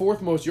the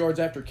fourth most yards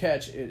after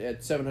catch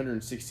at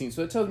 716.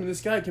 So that tells me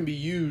this guy can be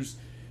used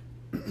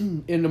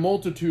in a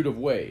multitude of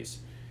ways.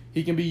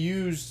 He can be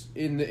used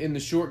in the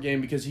short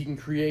game because he can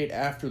create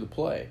after the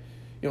play.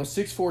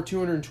 6'4",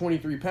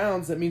 223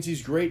 pounds, that means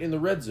he's great in the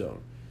red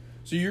zone.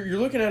 So you're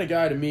looking at a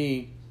guy, to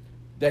me,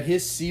 that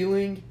his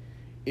ceiling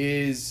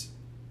is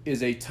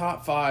a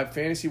top 5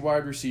 fantasy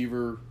wide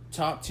receiver,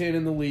 top 10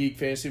 in the league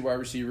fantasy wide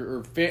receiver,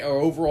 or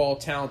overall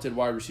talented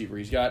wide receiver.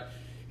 He's got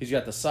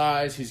the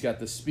size, he's got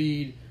the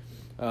speed,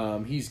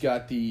 he's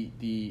got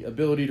the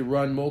ability to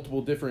run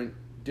multiple different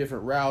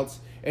routes,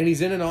 and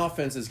he's in an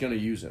offense that's going to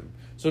use him.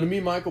 So to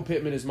me, Michael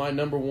Pittman is my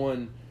number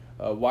 1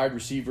 wide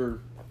receiver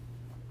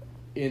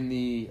in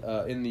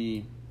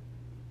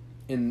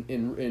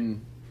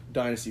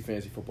Dynasty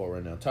Fantasy Football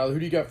right now. Tyler, who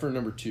do you got for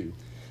number 2?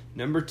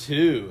 Number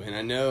 2, and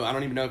I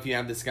don't even know if you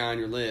have this guy on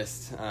your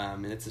list,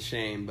 and it's a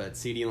shame, but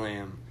CeeDee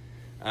Lamb.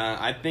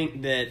 I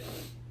think that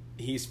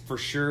he's for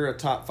sure a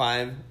top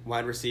 5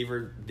 wide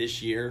receiver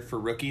this year for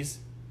rookies.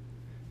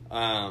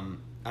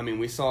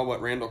 We saw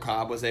what Randall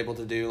Cobb was able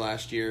to do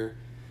last year.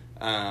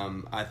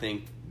 I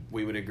think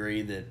we would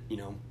agree that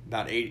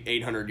about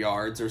 800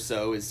 yards or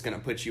so is going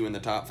to put you in the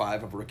top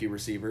 5 of rookie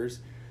receivers.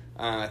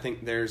 I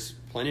think there's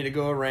plenty to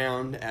go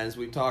around, as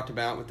we've talked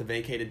about with the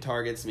vacated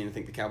targets. I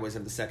think the Cowboys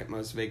have the second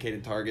most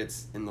vacated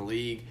targets in the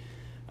league.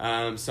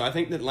 So I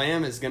think that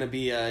Lamb is going to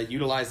be a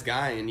utilized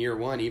guy in year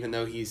 1, even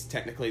though he's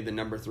technically the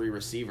number 3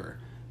 receiver.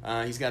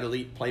 He's got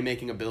elite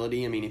playmaking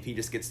ability. If he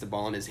just gets the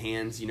ball in his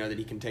hands, that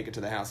he can take it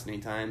to the house at any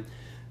time.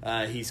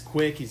 He's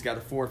quick. He's got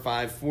a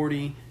 4.5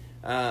 40.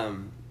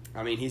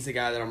 I mean, he's the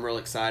guy that I'm real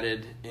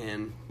excited.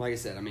 And like I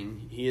said, I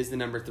mean, he is the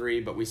number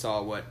 3, but we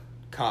saw what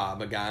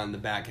Cobb, a guy on the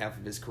back half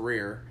of his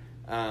career,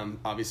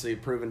 obviously a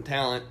proven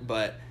talent,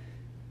 but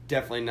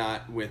definitely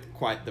not with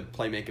quite the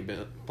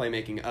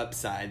playmaking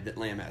upside that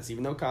Lamb has,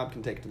 even though Cobb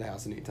can take it to the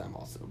house at any time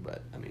also.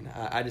 But, I mean,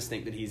 I just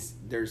think that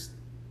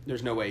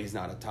there's no way he's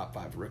not a top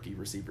 5 rookie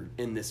receiver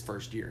in this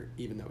first year,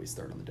 even though he's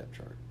third on the depth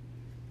chart.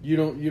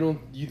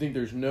 You think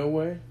there's no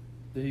way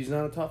that he's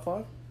not a top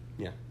 5?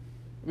 Yeah.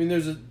 I mean,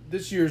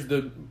 this year's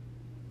the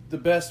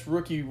best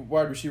rookie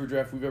wide receiver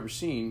draft we've ever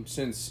seen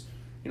since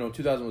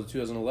 2000 was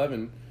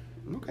 2011.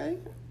 Okay.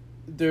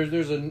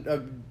 There's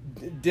a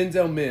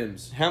Denzel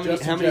Mims, how many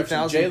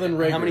Jalen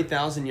Reagor. How many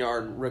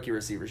 1,000-yard rookie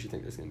receivers do you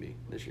think there's going to be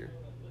this year?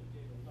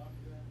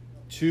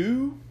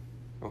 2,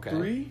 okay,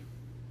 3,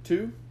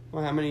 2.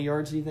 Well, how many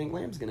yards do you think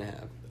Lamb's going to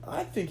have?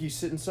 I think he's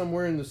sitting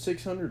somewhere in the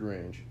 600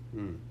 range.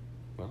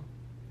 Well,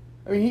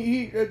 I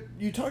mean,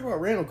 you talk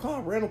about Randall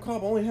Cobb. Randall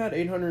Cobb only had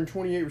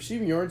 828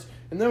 receiving yards,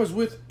 and that was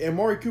with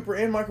Amari Cooper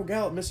and Michael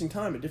Gallup missing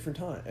time at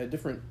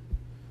different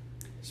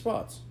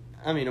spots.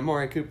 I mean,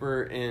 Amari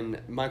Cooper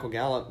and Michael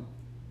Gallup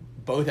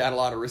both had a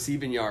lot of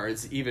receiving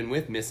yards, even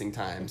with missing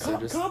time. So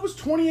Cobb was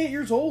 28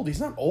 years old. He's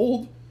not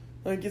old.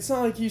 Like, it's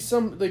not like he's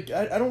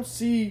I don't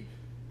see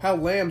how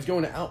Lamb's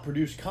going to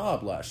outproduce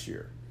Cobb last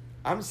year.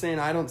 I'm saying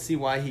I don't see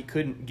why he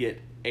couldn't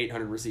get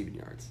 800 receiving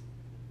yards.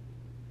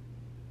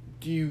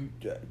 Do you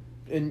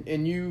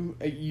and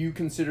you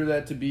consider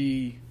that to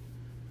be?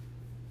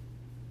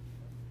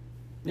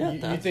 Yeah,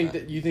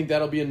 you think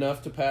that'll be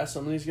enough to pass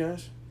some of these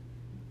guys?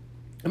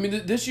 I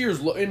mean, this year's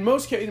in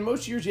most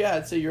years, yeah,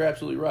 I'd say you're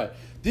absolutely right.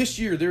 This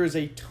year there is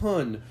a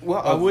ton.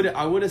 Well,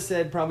 I would have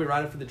said probably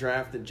right after the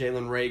draft that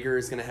Jalen Reagor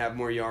is going to have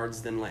more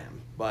yards than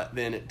Lamb, but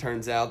then it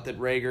turns out that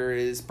Reagor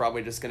is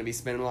probably just going to be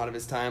spending a lot of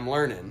his time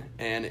learning,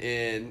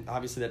 and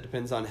obviously that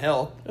depends on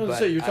health. I was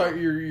going to say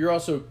you're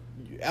also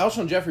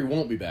Alshon Jeffrey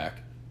won't be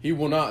back. He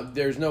will not.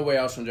 There's no way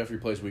Alshon Jeffrey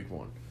plays Week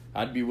 1.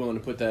 I'd be willing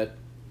to put that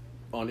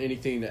on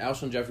anything that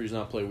Alshon Jeffrey does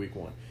not play Week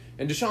 1.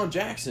 And Deshaun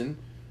Jackson,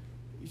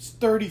 he's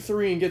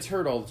 33 and gets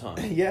hurt all the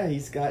time. Yeah,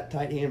 he's got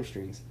tight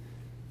hamstrings.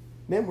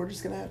 Man, we're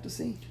just going to have to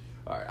see.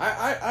 All right.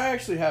 I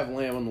actually have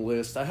Lamb on the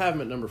list. I have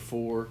him at number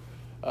 4,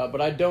 but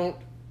I don't.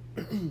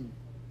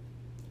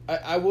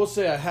 I will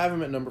say I have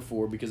him at number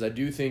 4 because I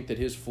do think that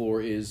his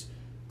floor is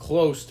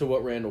close to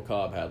what Randall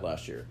Cobb had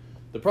last year.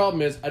 The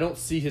problem is I don't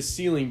see his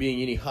ceiling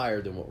being any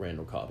higher than what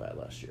Randall Cobb had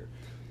last year.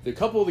 The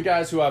couple of the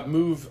guys who I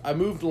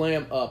moved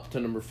Lamb up to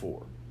number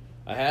 4.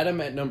 I had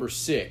him at number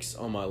 6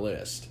 on my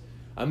list.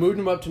 I moved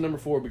him up to number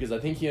 4 because I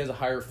think he has a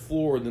higher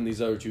floor than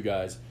these other 2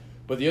 guys.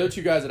 But the other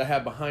 2 guys that I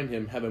have behind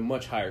him have a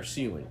much higher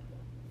ceiling.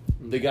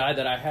 The guy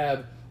that I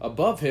have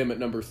above him at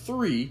number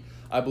 3,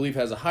 I believe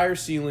has a higher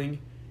ceiling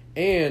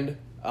and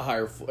a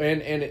higher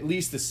and at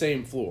least the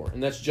same floor,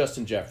 and that's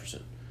Justin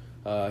Jefferson.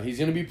 He's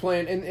going to be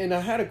playing, and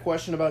I had a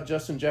question about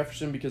Justin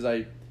Jefferson because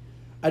I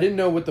didn't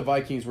know what the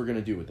Vikings were going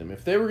to do with him.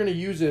 If they were going to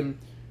use him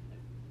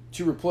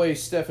to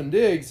replace Stefon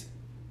Diggs,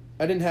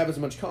 I didn't have as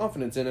much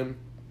confidence in him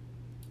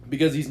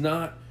because he's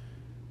not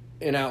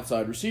an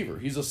outside receiver.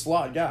 He's a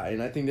slot guy,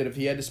 and I think that if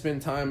he had to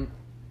spend time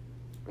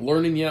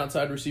learning the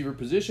outside receiver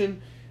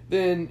position,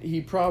 then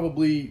he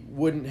probably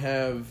wouldn't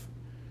have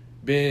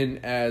been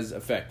as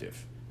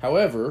effective.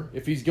 However,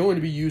 if he's going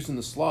to be used in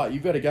the slot,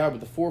 you've got a guy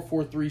with a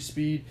 4.43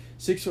 speed,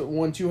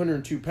 6'1",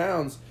 202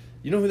 pounds.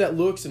 You know who that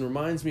looks and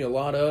reminds me a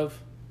lot of?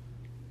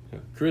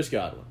 Chris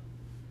Godwin.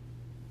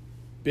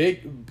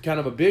 Kind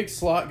of a big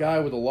slot guy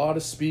with a lot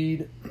of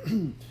speed.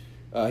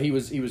 He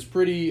was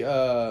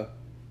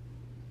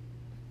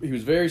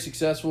very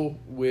successful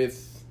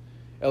with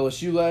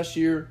LSU last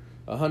year.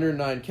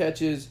 109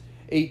 catches,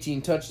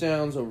 18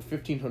 touchdowns, over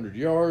 1,500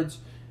 yards,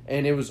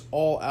 and it was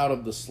all out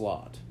of the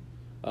slot.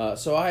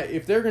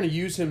 If they're going to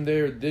use him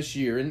there this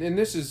year, and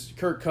this is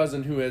Kirk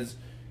Cousins, who has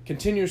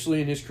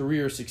continuously in his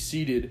career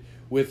succeeded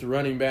with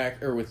running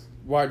back or with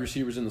wide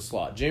receivers in the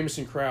slot.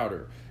 Jamison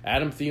Crowder,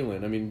 Adam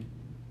Thielen. I mean,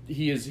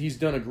 he's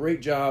done a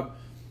great job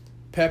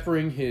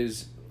peppering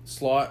his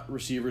slot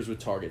receivers with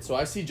targets. So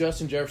I see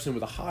Justin Jefferson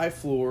with a high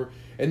floor,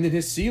 and then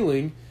his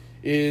ceiling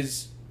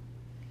is,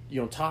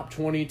 top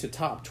 20 to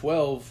top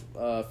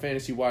 12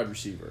 fantasy wide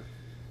receiver.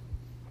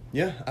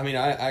 Yeah, I mean,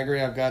 I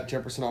agree. I've got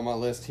Jefferson on my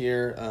list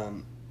here.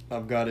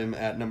 I've got him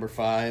at number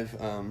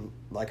 5.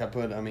 Like I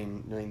put, I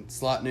mean,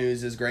 slot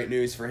news is great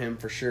news for him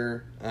for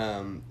sure.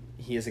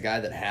 He is a guy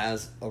that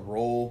has a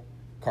role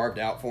carved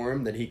out for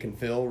him that he can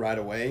fill right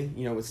away,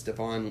 with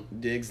Stefon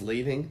Diggs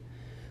leaving.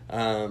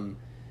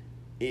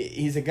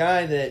 He's a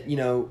guy that,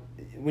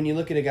 when you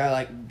look at a guy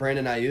like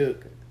Brandon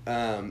Ayuk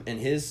and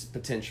his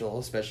potential,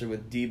 especially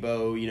with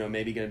Debo,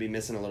 maybe going to be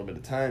missing a little bit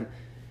of time,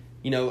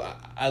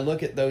 I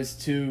look at those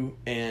 2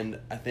 and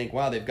I think,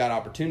 wow, they've got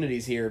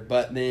opportunities here,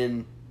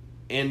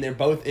 and they're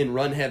both in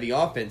run-heavy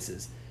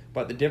offenses.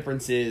 But the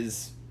difference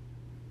is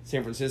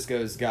San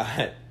Francisco's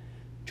got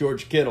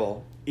George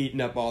Kittle eating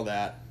up all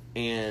that,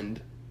 and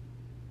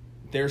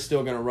they're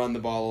still going to run the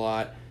ball a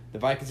lot. The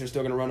Vikings are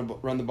still going to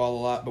run the ball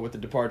a lot, but with the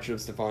departure of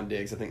Stefon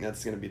Diggs, I think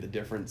that's going to be the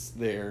difference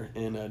there.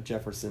 And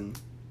Jefferson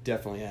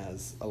definitely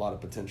has a lot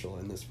of potential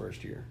in this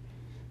first year.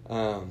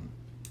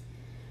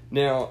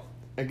 Now,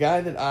 a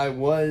guy that I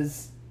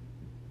was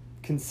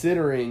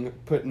considering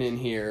putting in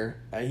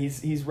here,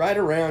 he's right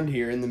around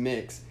here in the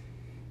mix,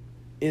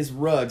 is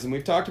Ruggs. And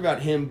we've talked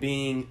about him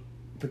being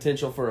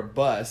potential for a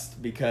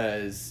bust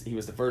because he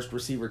was the first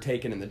receiver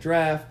taken in the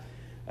draft.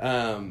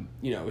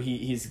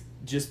 He's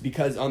just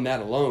because on that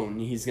alone,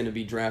 he's going to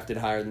be drafted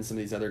higher than some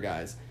of these other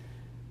guys.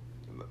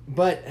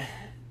 But,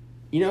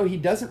 he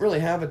doesn't really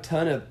have a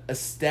ton of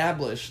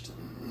established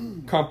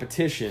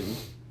competition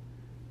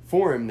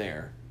for him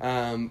there.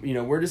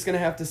 We're just going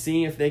to have to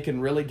see if they can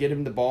really get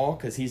him the ball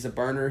because he's a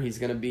burner. He's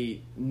going to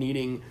be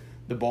needing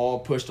the ball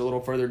pushed a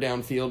little further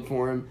downfield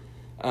for him.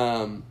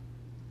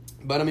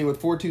 But,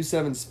 with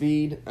 4.27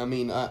 speed,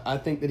 I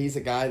think that he's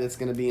a guy that's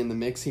going to be in the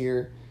mix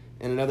here.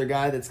 And another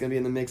guy that's going to be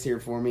in the mix here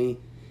for me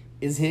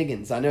is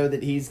Higgins. I know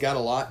that he's got a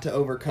lot to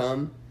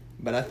overcome,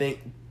 but I think,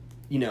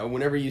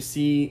 whenever you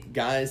see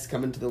guys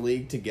come into the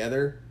league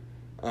together,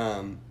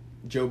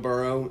 Joe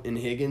Burrow and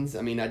Higgins,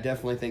 I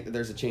definitely think that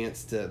there's a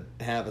chance to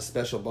have a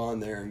special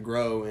bond there and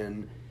grow.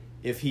 And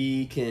if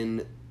he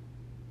can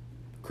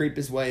creep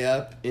his way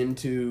up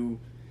into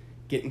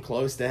getting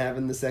close to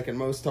having the second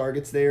most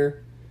targets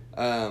there,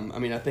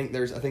 I think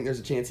there's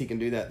a chance he can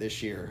do that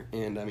this year.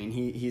 And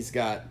he's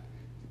got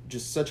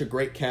just such a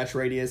great catch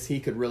radius. He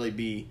could really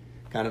be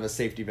kind of a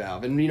safety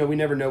valve. And we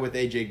never know with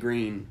AJ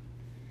Green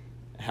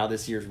how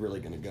this year's really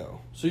going to go.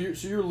 So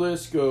your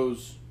list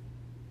goes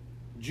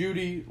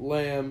Jeudy,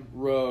 Lamb,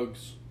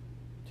 Ruggs,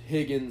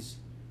 Higgins,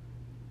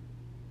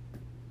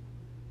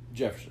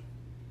 Jefferson.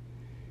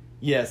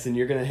 Yes, and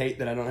you're going to hate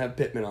that I don't have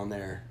Pittman on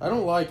there. I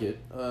don't like it,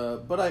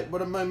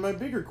 but my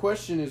bigger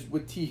question is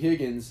with T.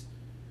 Higgins.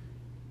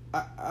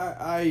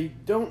 I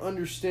don't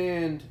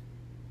understand.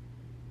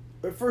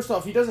 First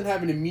off, he doesn't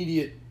have an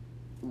immediate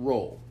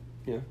role.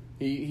 Yeah,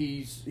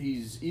 he's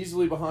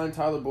easily behind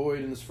Tyler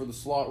Boyd in this for the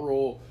slot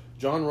role.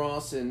 John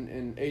Ross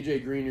and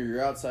AJ Green are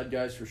your outside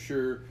guys for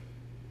sure.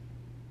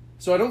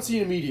 So I don't see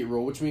an immediate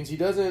role, which means he's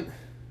not going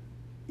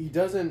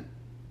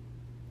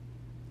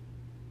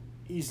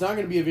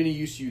to be of any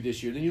use to you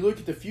this year. Then you look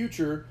at the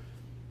future,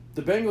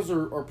 the Bengals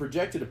are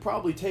projected to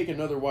probably take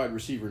another wide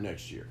receiver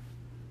next year.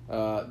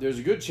 There's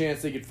a good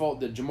chance that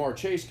Jamar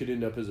Chase could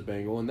end up as a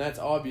Bengal, and that's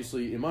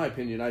obviously, in my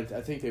opinion, I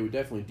think they would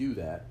definitely do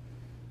that.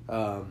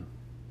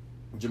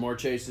 Jamar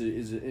Chase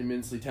is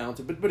immensely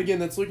talented, but again,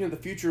 that's looking at the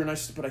future.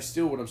 But I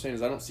still, what I'm saying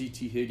is, I don't see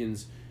T.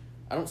 Higgins.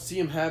 I don't see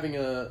him having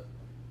a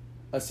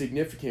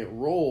significant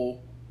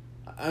role.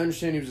 I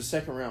understand he was a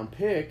second round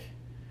pick,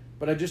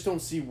 but I just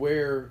don't see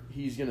where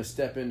he's going to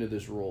step into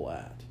this role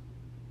at.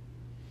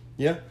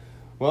 Yeah,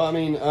 well,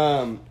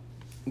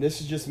 this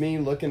is just me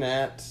looking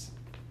at.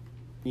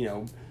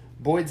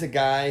 Boyd's a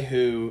guy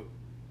who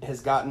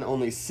has gotten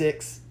only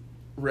 6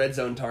 red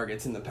zone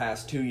targets in the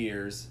past 2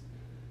 years.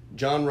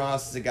 John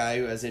Ross is a guy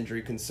who has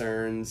injury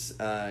concerns.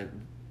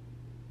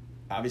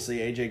 Obviously,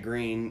 AJ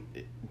Green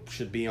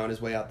should be on his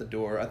way out the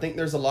door. I think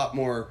there's a lot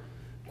more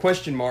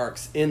question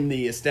marks in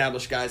the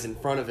established guys in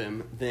front of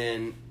him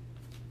than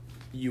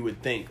you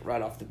would think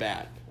right off the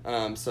bat.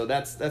 So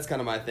that's kind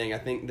of my thing. I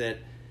think that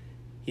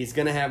he's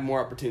going to have more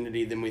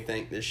opportunity than we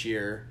think this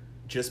year,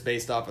 just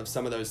based off of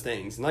some of those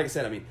things. And like I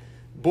said,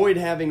 Boyd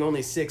having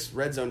only 6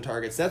 red zone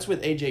targets, that's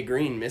with A.J.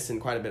 Green missing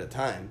quite a bit of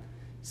time.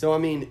 So,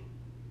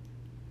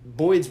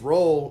 Boyd's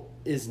role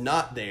is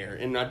not there.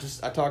 And I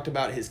talked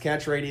about his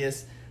catch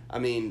radius.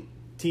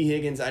 T.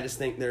 Higgins, I just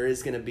think there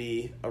is going to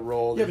be a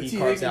role that he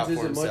carves out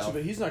for himself.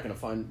 He's not going to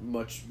find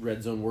much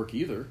red zone work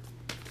either.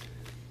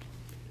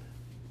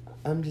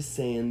 I'm just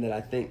saying that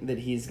I think that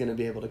he's going to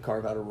be able to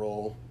carve out a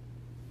role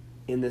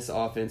in this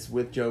offense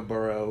with Joe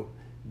Burrow,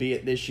 be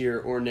it this year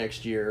or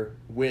next year,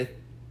 with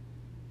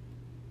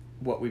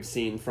what we've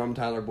seen from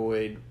Tyler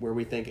Boyd, where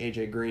we think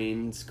A.J.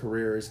 Green's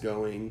career is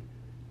going.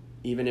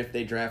 Even if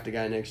they draft a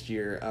guy next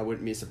year, I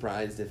wouldn't be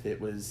surprised if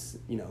it was,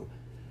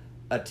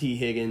 a T.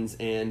 Higgins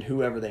and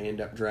whoever they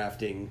end up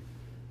drafting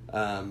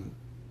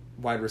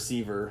wide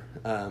receiver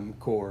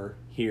core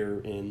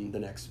here in the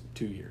next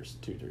 2 years,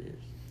 2-3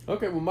 years.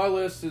 Okay, well, my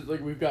list is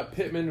we've got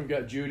Pittman, we've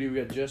got Jeudy,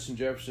 we've got Justin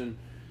Jefferson.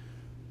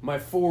 My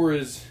 4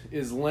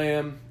 is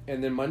Lamb,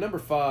 and then my number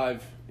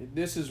 5.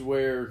 This is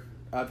where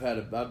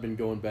I've been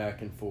going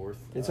back and forth.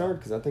 It's hard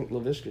because I think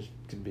Laviska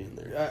could be in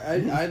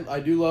there. I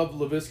do love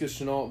Laviska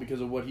Shenault because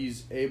of what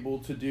he's able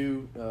to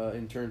do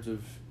in terms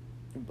of,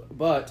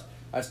 but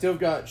I still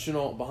got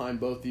Shenault behind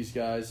both these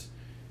guys,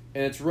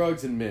 and it's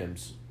Ruggs and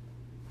Mims.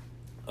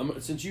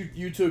 Since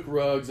you took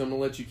Ruggs, I'm gonna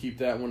let you keep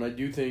that one. I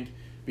do think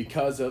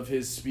because of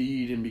his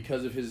speed and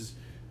because of his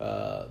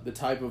the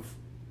type of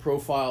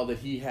profile that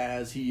he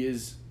has, he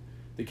is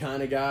the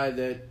kind of guy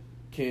that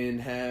can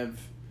have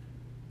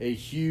a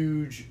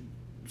huge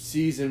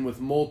season with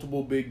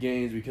multiple big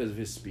games because of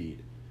his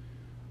speed.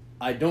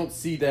 I don't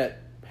see that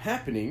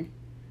happening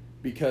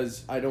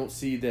because I don't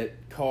see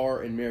that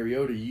Carr and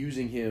Mariota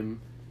using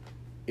him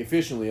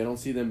efficiently. I don't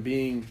see them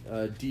being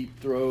deep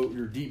throw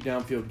or deep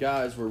downfield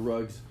guys where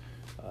Ruggs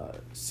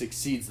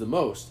succeeds the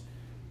most.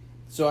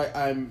 So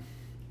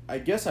I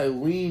guess I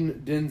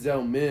lean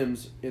Denzel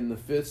Mims in the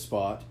 5th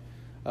spot.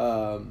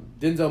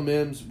 Denzel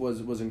Mims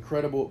was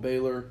incredible at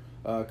Baylor.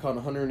 Caught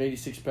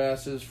 186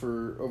 passes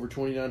for over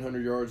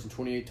 2,900 yards and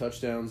 28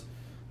 touchdowns.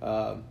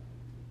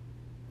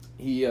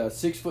 He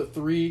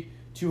 6'3",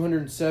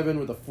 207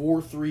 with a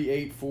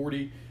 4.38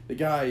 40. The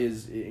guy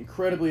is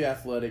incredibly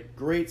athletic,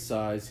 great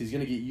size. He's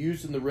going to get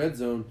used in the red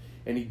zone,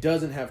 and he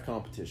doesn't have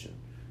competition,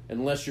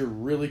 unless you're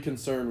really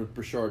concerned with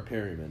Brashard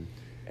Perryman,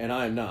 and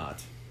I am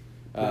not.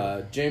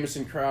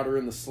 Jamison Crowder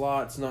in the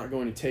slot's not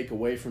going to take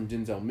away from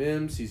Denzel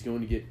Mims. He's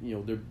going to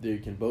get, they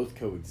can both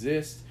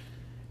coexist.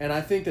 And I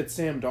think that if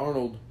Sam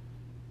Darnold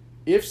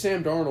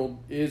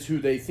is who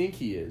they think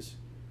he is,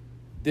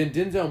 then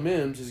Denzel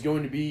Mims is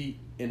going to be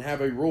and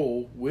have a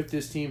role with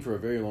this team for a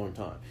very long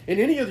time. In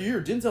any other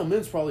year, Denzel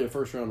Mims is probably a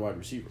first-round wide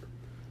receiver.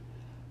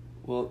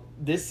 Well,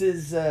 this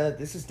is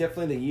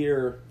definitely the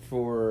year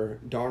for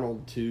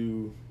Darnold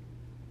to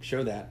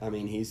show that. I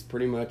mean, he's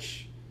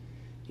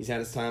had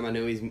his time. I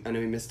know he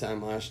missed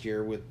time last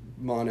year with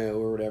mono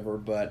or whatever,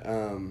 but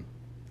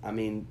I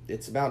mean,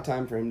 it's about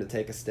time for him to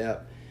take a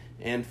step,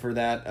 and for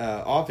that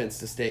offense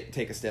to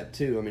take a step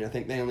too. I mean, I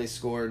think they only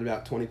scored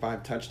about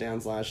 25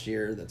 touchdowns last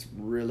year. That's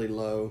really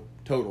low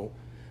total.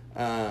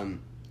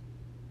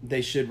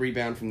 They should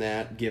rebound from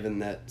that, given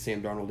that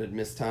Sam Darnold did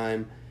miss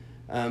time.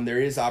 There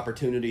is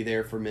opportunity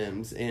there for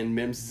Mims, and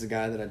Mims is a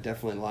guy that I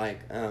definitely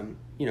like.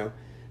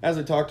 As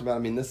we talked about, I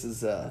mean, this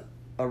is a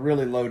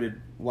really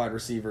loaded wide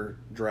receiver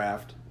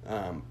draft.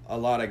 A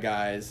lot of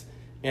guys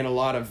and a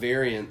lot of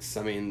variants.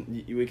 I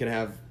mean,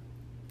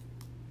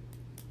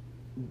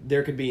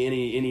 there could be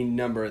any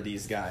number of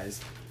these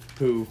guys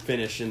who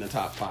finish in the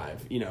top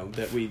 5,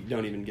 that we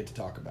don't even get to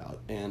talk about.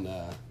 And,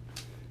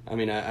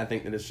 I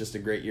think that it's just a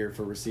great year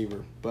for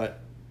receiver,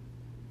 but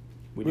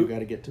we do got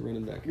to get to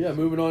running back. Yeah,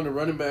 moving on to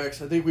running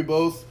backs. I think we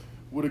both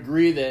would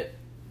agree that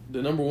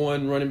the number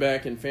 1 running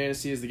back in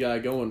fantasy is the guy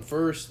going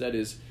first. That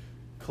is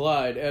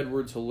Clyde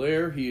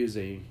Edwards-Helaire. He is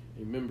a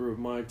member of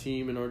my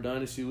team in our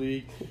Dynasty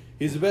League.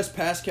 He's the best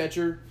pass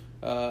catcher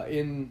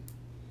in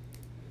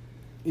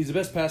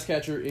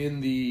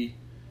the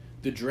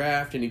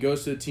draft, and he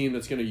goes to a team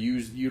that's going to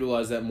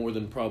utilize that more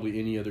than probably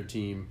any other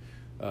team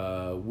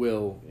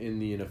will in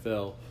the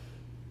NFL.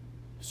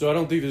 So I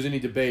don't think there's any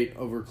debate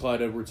over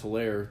Clyde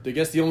Edwards-Helaire. I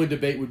guess the only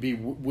debate would be,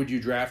 would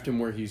you draft him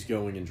where he's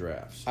going in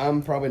drafts?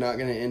 I'm probably not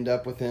going to end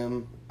up with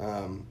him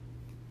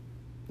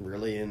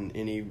really in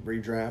any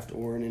redraft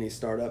or in any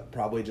startup,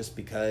 probably just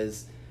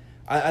because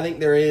I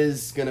think there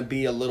is going to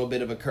be a little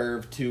bit of a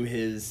curve to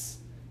his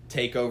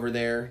takeover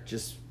there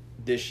just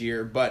this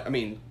year. But, I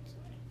mean,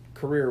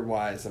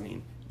 career-wise,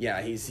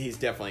 he's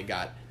definitely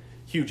got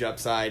huge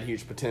upside,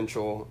 huge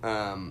potential.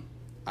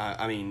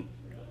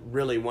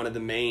 Really one of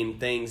the main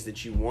things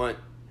that you want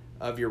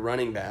of your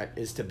running back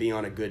is to be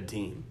on a good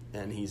team,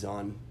 and he's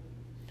on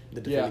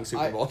the defending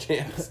Super Bowl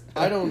champs.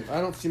 I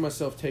don't see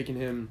myself taking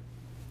him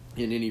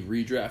in any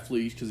redraft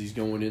leagues because he's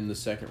going in the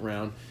 2nd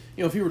round.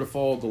 If he were to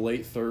fall the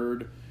late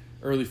 3rd,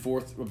 early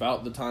 4th,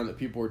 about the time that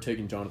people are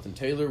taking Jonathan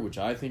Taylor, which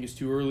I think is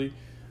too early,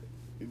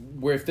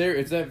 where if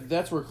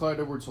that's where Clyde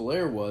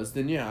Edwards-Helaire was,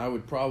 then yeah, I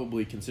would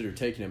probably consider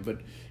taking him.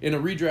 But in a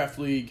redraft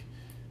league,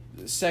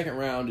 the 2nd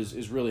round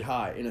is really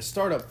high. In a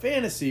startup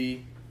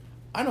fantasy,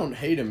 I don't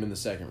hate him in the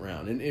 2nd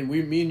round. And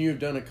me and you have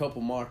done a couple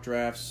mock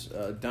drafts,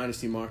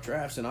 dynasty mock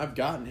drafts, and I've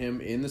gotten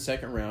him in the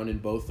 2nd round in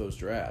both those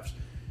drafts.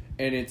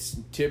 And it's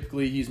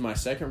typically he's my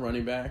 2nd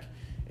running back,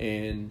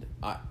 and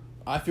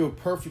I feel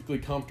perfectly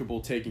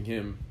comfortable taking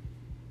him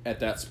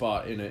at that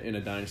spot in a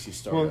dynasty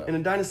startup. Well, in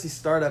a dynasty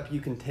startup, you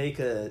can take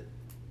a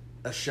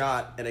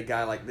shot at a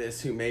guy like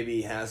this who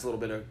maybe has a little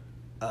bit of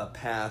a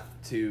path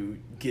to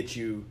get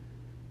you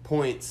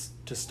points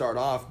to start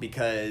off,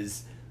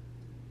 because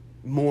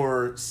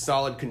more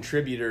solid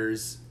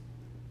contributors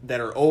that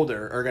are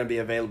older are going to be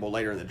available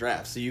later in the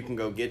draft. So you can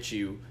go get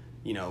you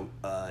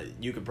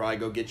could probably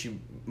go get you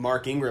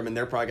Mark Ingram, and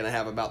they're probably going to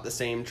have about the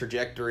same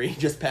trajectory,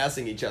 just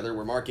passing each other,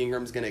 where Mark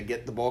Ingram's going to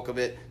get the bulk of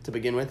it to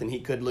begin with, and he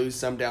could lose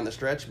some down the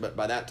stretch, but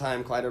by that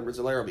time, Clyde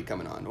Edwards-Helaire will be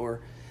coming on.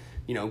 Or,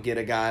 get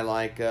a guy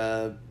like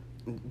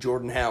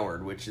Jordan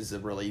Howard, which is a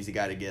really easy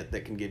guy to get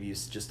that can give you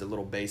just a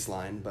little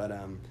baseline. But,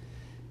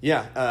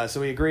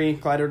 so we agree,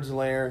 Clyde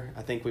Edwards-Helaire.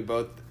 I think we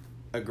both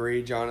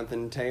agree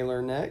Jonathan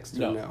Taylor next?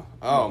 No.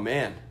 Oh,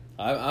 man.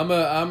 I'm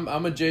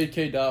a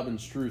J.K.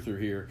 Dobbins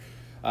truther here.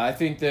 I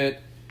think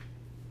that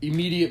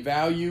immediate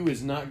value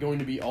is not going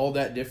to be all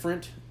that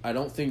different. I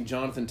don't think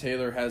Jonathan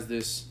Taylor has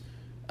this.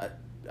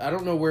 I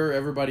don't know where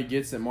everybody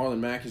gets that Marlon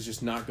Mack is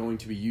just not going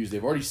to be used.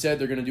 They've already said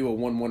they're going to do a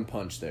 1-1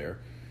 punch there.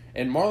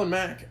 And Marlon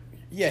Mack,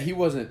 yeah, he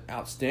wasn't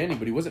outstanding,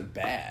 but he wasn't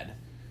bad.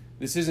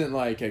 This isn't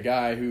like a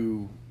guy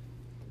who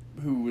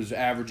was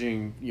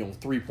averaging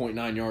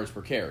 3.9 yards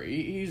per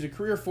carry. He's a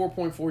career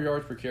 4.4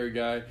 yards per carry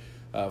guy.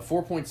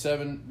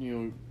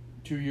 4.7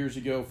 2 years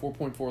ago,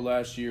 4.4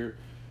 last year.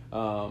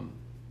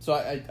 So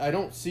I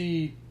don't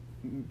see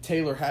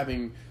Taylor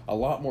having a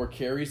lot more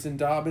carries than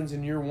Dobbins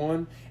in year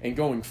one. And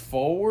going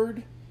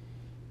forward,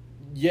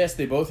 yes,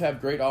 they both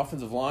have great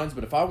offensive lines,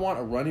 but if I want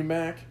a running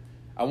back,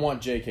 I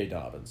want J.K.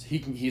 Dobbins.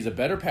 He's a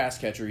better pass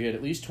catcher. He had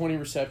at least 20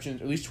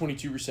 receptions, at least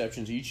 22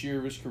 receptions each year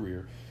of his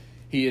career.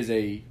 He is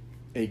a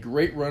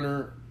great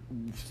runner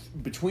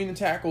between the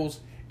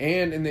tackles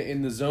and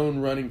in the zone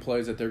running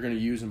plays that they're going to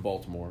use in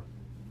Baltimore.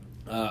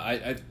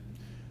 If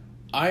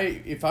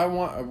I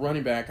want a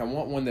running back, I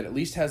want one that at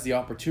least has the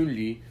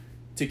opportunity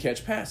to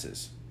catch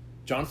passes.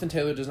 Jonathan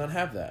Taylor does not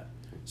have that.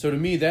 So to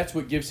me, that's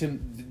what gives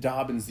him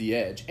Dobbins the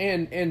edge.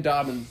 And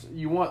Dobbins,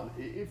 you want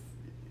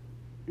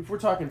if we're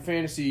talking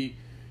fantasy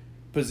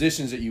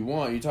positions that you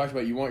talked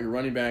about you want your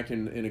running back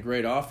in a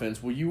great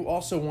offense. Well, you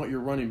also want your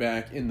running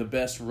back in the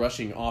best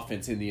rushing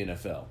offense in the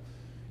NFL,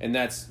 and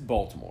that's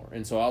Baltimore.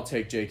 And so I'll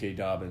take J.K.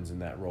 Dobbins in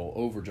that role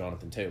over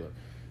Jonathan Taylor.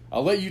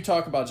 I'll let you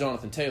talk about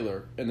Jonathan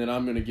Taylor, and then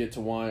I'm going to get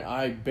to why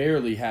I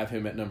barely have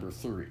him at number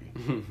 3.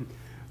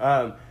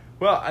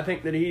 Well, I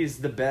think that he's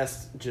the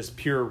best just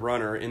pure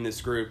runner in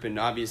this group, and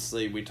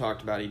obviously we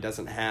talked about he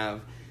doesn't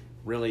have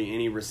really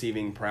any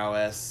receiving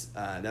prowess.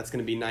 That's going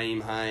to be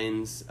Nyheim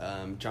Hines.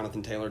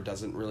 Jonathan Taylor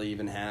doesn't really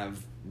even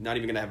not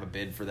even going to have a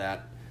bid for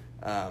that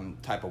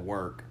type of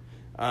work.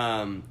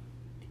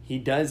 He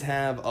does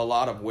have a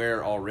lot of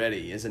wear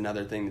already is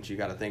another thing that you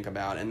got to think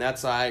about, and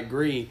that's, I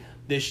agree,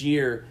 this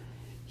year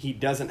he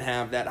doesn't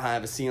have that high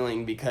of a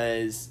ceiling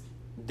because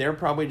they're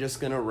probably just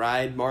going to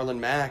ride Marlon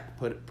Mack,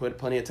 put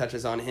plenty of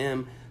touches on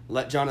him,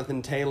 let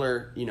Jonathan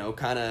Taylor,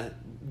 kind of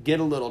get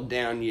a little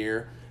down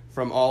year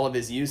from all of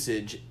his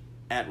usage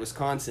at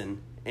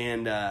Wisconsin.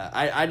 And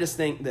I just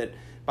think that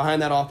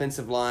behind that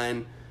offensive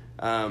line,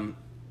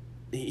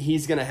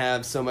 he's going to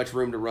have so much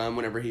room to run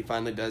whenever he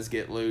finally does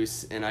get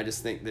loose. And I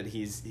just think that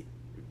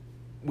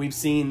we've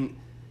seen.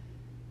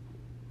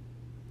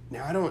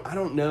 Now I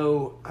don't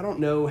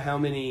know how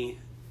many.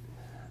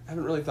 I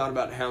haven't really thought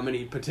about how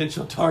many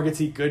potential targets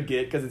he could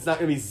get because it's not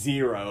going to be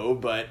 0,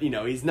 but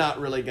he's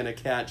not really going to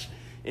catch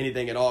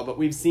anything at all. But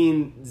we've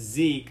seen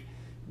Zeke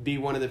be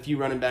one of the few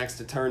running backs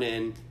to turn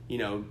in,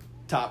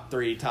 top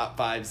 3, top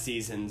 5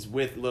 seasons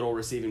with little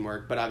receiving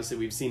work. But obviously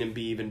we've seen him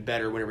be even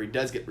better whenever he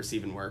does get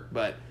receiving work.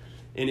 But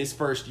in his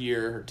first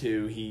year or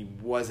two, he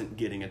wasn't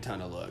getting a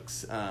ton of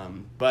looks.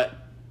 But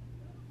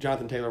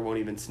Jonathan Taylor won't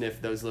even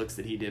sniff those looks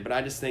that he did. But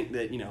I just think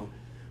that,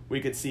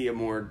 we could see a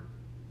more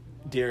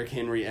Derrick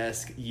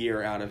Henry-esque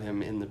year out of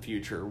him in the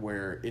future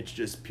where it's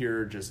just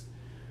pure, just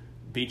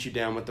beat you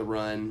down with the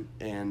run,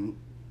 and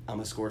I'm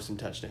going to score some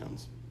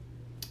touchdowns.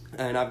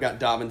 And I've got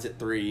Dobbins at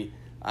 3.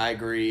 I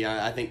agree.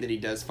 I think that he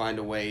does find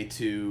a way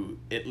to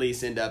at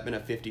least end up in a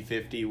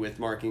 50-50 with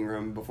Mark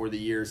Ingram before the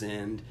year's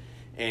end,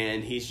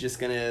 and he's just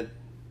going to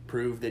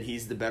prove that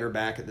he's the better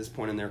back at this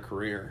point in their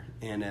career.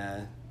 And,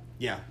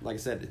 like I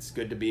said, it's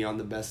good to be on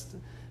the best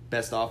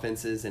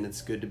offenses, and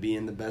it's good to be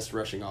in the best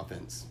rushing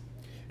offense.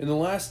 In the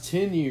last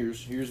 10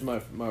 years, here's my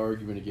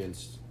argument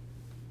against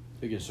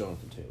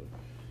Jonathan Taylor.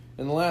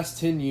 In the last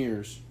 10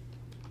 years,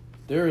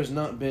 there has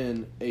not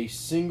been a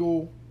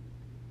single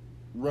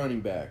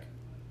running back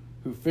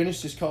who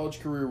finished his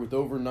college career with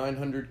over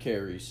 900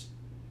 carries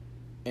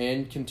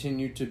and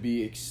continued to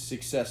be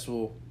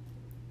successful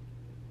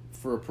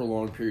for a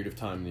prolonged period of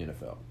time in the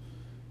NFL.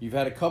 You've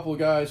had a couple of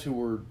guys who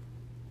were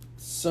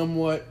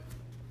somewhat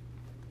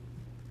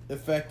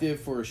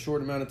effective for a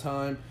short amount of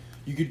time.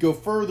 You could go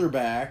further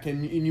back,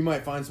 and you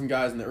might find some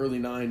guys in the early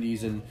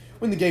 90s and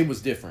when the game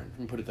was different,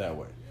 and put it that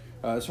way.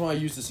 That's why I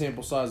use the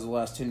sample size of the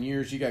last 10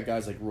 years. You got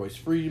guys like Royce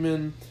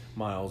Freeman,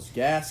 Myles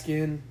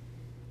Gaskin.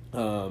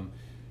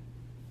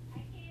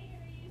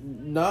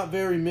 Not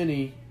very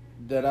many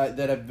that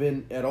have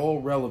been at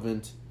all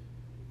relevant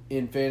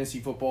in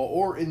fantasy football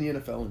or in the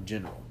NFL in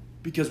general.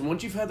 Because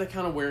once you've had that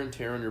kind of wear and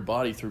tear on your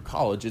body through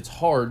college, it's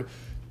hard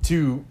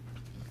to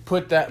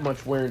put that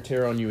much wear and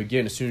tear on you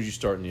again as soon as you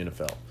start in the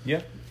NFL.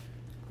 Yeah.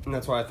 And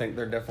that's why I think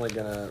they're definitely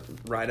going to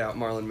ride out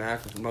Marlon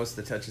Mack with most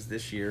of the touches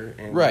this year,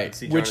 and right,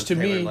 see Jonathan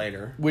Taylor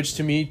later. Which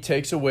to me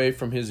takes away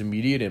from his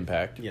immediate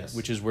impact. Yes.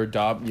 Which is where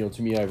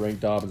to me I rank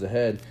Dobbins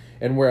ahead,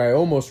 and where I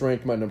almost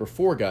ranked my number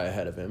 4 guy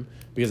ahead of him,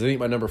 because I think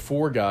my number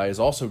 4 guy is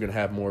also going to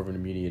have more of an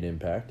immediate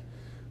impact.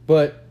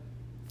 But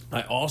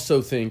I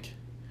also think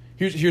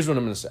here's what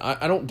I'm going to say.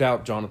 I don't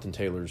doubt Jonathan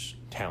Taylor's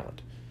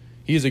talent.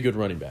 He is a good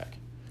running back.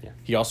 Yeah.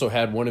 He also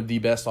had one of the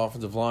best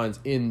offensive lines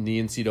in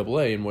the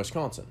NCAA in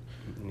Wisconsin.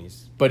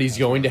 But he's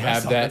going to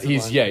have that.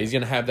 He's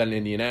going to have that in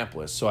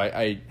Indianapolis. So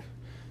I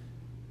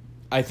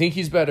think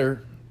he's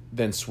better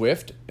than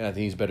Swift, and I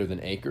think he's better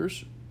than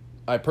Akers.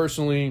 I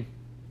personally,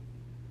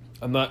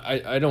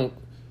 I don't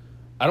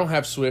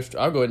have Swift.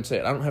 I'll go ahead and say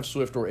it. I don't have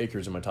Swift or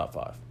Akers in my top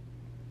 5,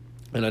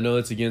 and I know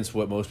that's against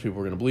what most people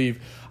are going to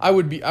believe. I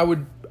would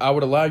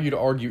allow you to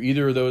argue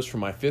either of those for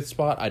my 5th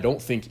spot. I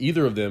don't think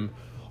either of them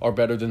are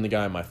better than the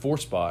guy in my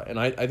 4th spot, and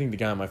I think the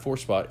guy in my 4th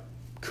spot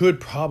could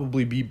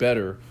probably be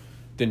better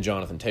than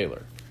Jonathan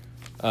Taylor.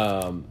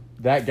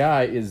 That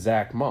guy is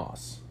Zach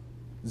Moss.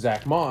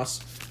 Zach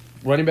Moss,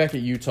 running back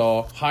at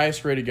Utah,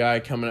 highest rated guy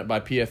coming up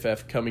by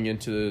PFF coming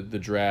into the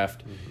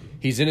draft. Mm-hmm.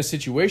 He's in a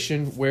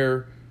situation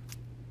where,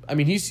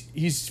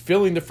 he's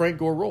filling the Frank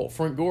Gore role.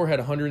 Frank Gore had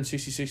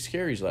 166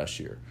 carries last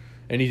year,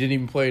 and he didn't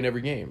even play in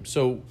every game.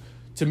 So,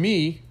 to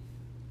me,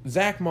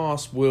 Zach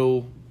Moss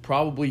will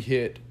probably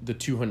hit the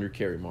 200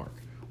 carry mark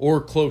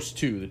or close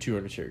to the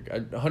 200 carry.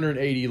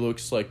 180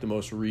 looks like the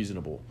most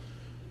reasonable.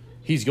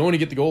 He's going to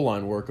get the goal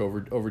line work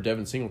over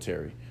Devin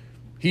Singletary.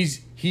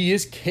 He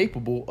is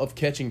capable of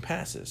catching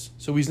passes,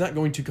 so he's not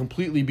going to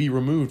completely be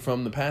removed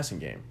from the passing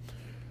game.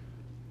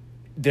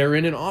 They're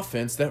in an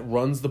offense that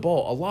runs the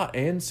ball a lot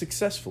and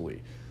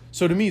successfully.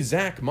 So to me,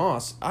 Zach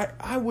Moss,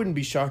 I wouldn't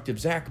be shocked if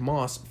Zach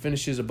Moss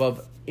finishes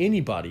above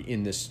anybody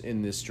in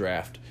this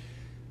draft,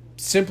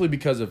 simply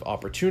because of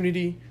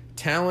opportunity,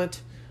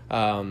 talent,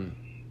 and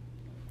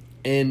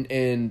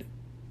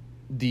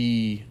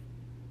the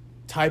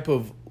type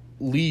of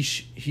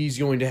leash he's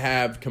going to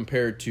have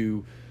compared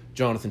to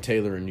Jonathan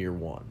Taylor in year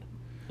one.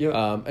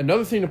 Yep.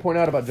 Another thing to point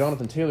out about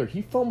Jonathan Taylor,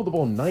 he fumbled the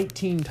ball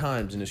 19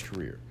 times in his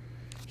career.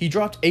 He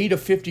dropped 8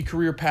 of 50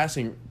 career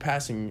passing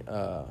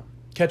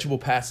catchable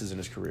passes in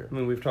his career. I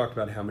mean, we've talked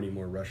about how many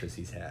more rushes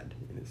he's had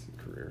in his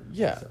career.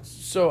 Yeah.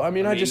 So I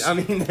mean, that's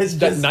that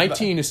just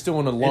 19 is still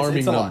an alarming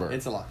it's a number. Lot.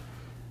 It's a lot.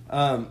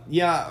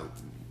 Yeah,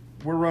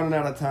 we're running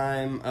out of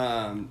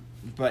time.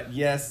 But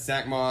yes,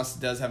 Zach Moss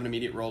does have an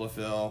immediate role to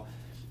fill.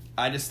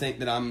 I just think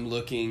that I'm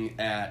looking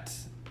at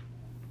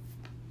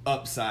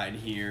upside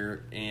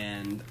here,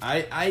 and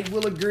I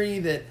will agree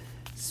that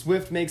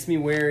Swift makes me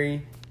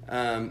wary.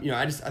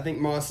 I think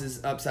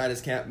Moss's upside is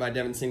capped by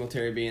Devin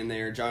Singletary being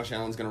there. Josh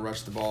Allen's going to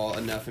rush the ball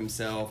enough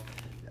himself.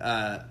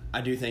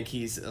 I do think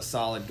he's a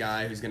solid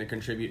guy who's going to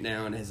contribute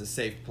now and has a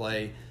safe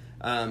play.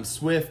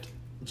 Swift,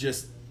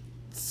 just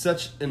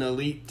such an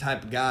elite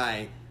type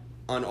guy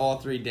on all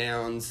 3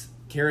 downs.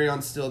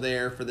 Kerryon's still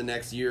there for the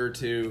next year or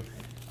two.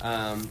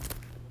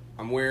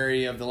 I'm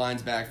wary of the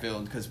Lions'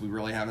 backfield because we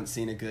really haven't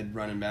seen a good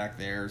running back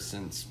there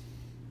since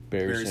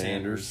Barry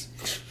Sanders.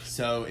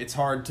 So it's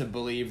hard to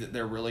believe that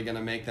they're really going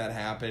to make that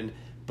happen.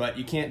 But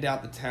you can't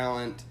doubt the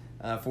talent.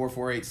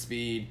 4.48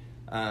 speed.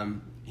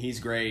 He's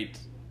great.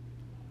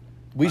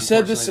 We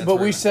said this about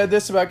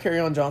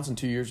Kerryon Johnson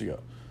 2 years ago.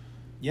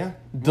 Yeah,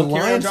 the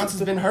Lions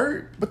Johnson's been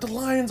hurt, but the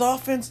Lions'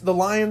 offense, the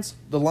Lions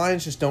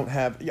just don't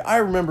have. I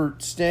remember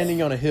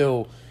standing on a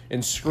hill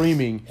and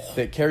screaming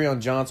that Kerryon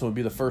Johnson would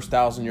be the first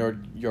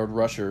 1,000-yard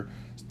rusher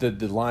that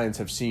the Lions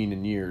have seen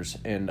in years,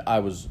 and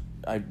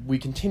we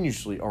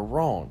continuously are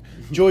wrong.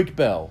 Joique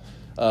Bell,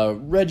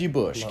 Reggie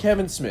Bush,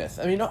 Kevin Smith.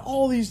 I mean,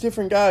 all these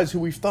different guys who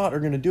we've thought are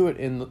going to do it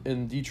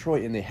in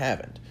Detroit, and they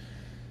haven't.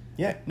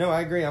 Yeah, no,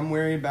 I agree. I'm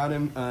wary about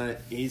him.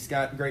 He's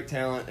got great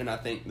talent, and I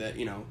think that,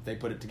 they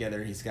put it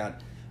together. He's got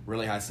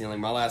really high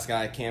ceiling. My last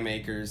guy, Cam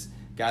Akers,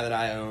 guy that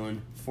I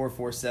own,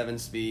 4.47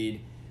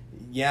 speed,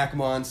 yak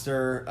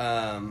monster,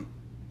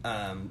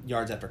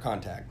 yards after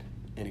contact.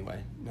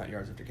 Anyway, not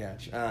yards after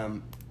catch.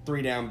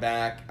 3 down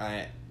back.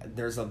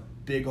 There's a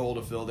big hole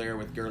to fill there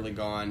with Gurley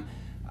gone.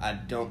 I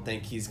don't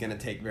think he's going to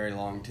take very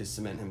long to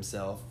cement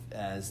himself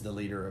as the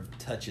leader of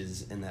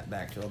touches in that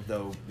backfield,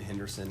 though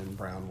Henderson and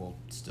Brown will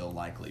still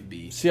likely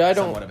be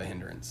somewhat of a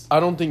hindrance. I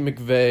don't think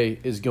McVay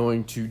is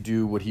going to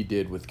do what he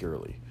did with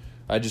Gurley.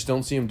 I just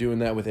don't see him doing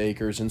that with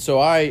Akers. And so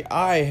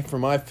I for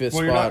my 5th spot...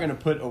 Well, you're not going to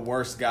put a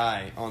worse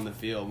guy on the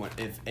field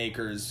if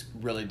Akers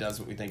really does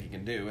what we think he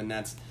can do, and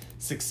that's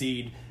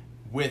succeed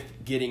with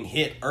getting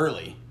hit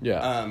early.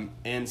 Yeah.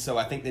 And so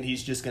I think that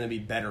he's just going to be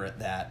better at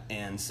that.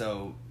 And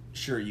so,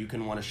 sure, you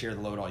can want to share the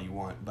load all you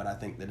want, but I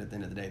think that at the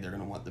end of the day, they're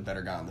going to want the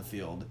better guy on the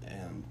field,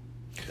 and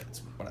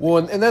that's what I think.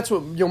 Well, and that's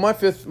what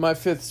my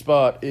fifth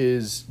spot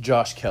is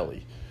Josh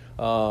Kelly.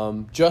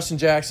 Justin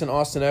Jackson,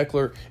 Austin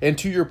Eckler, and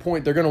to your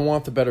point, they're going to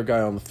want the better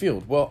guy on the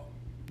field. Well,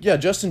 yeah,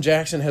 Justin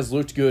Jackson has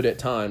looked good at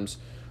times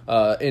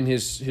in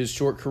his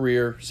short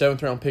career,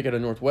 7th-round pick out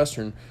of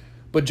Northwestern,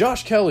 but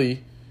Josh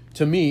Kelly,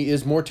 to me,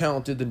 is more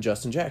talented than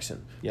Justin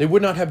Jackson. Yep. They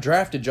would not have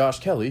drafted Josh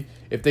Kelly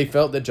if they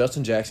felt that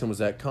Justin Jackson was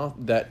that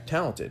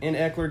talented. And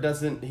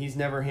Eckler he's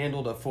never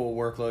handled a full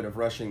workload of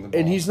rushing the ball.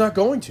 And he's not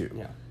going to.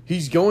 Yeah.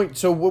 He's going.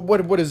 So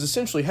what has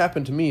essentially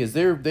happened to me is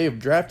they have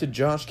drafted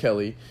Josh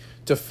Kelly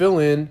to fill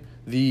in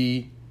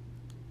the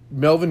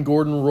Melvin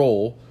Gordon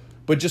role,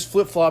 but just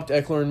flip-flopped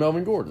Eckler and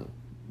Melvin Gordon.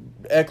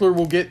 Eckler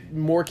will get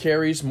more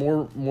carries,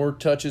 more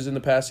touches in the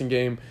passing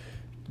game.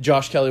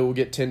 Josh Kelly will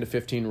get 10 to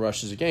 15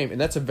 rushes a game,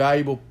 and that's a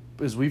valuable,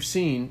 as we've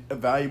seen, a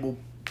valuable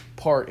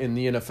part in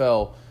the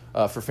NFL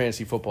for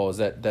fantasy football is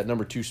that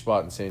number 2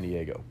 spot in San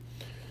Diego.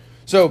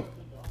 So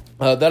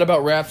that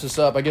about wraps us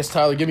up. I guess,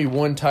 Tyler, give me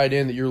one tight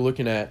end that you're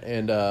looking at.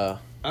 And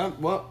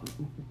well,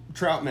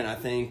 Troutman, I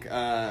think.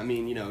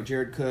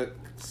 Jared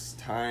Cook's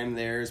time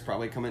there is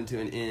probably coming to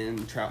an end.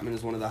 Troutman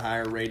is one of the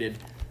higher-rated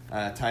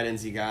tight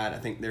ends you got. I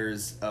think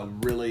there's a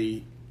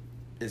really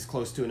as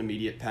close to an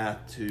immediate path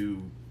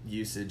to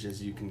usage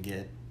as you can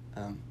get.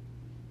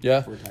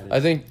 Yeah, I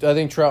think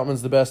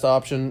Troutman's the best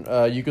option.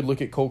 You could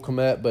look at Cole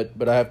Kmet,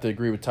 but I have to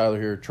agree with Tyler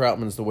here.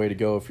 Troutman's the way to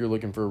go if you're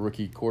looking for a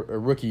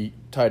rookie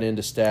tight end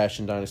to stash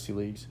in dynasty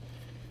leagues.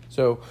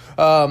 So,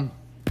 Tyler,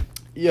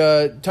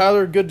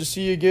 good to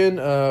see you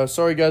again.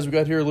 Sorry guys, we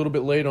got here a little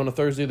bit late on a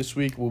Thursday this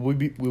week.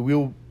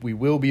 We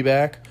will be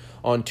back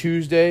on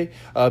Tuesday.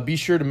 Be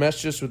sure to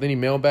message us with any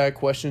mailbag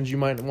questions you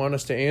might want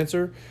us to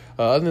answer.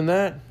 Other than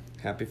that,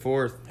 Happy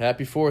 4th.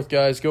 Happy 4th,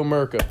 guys. Go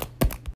Merca.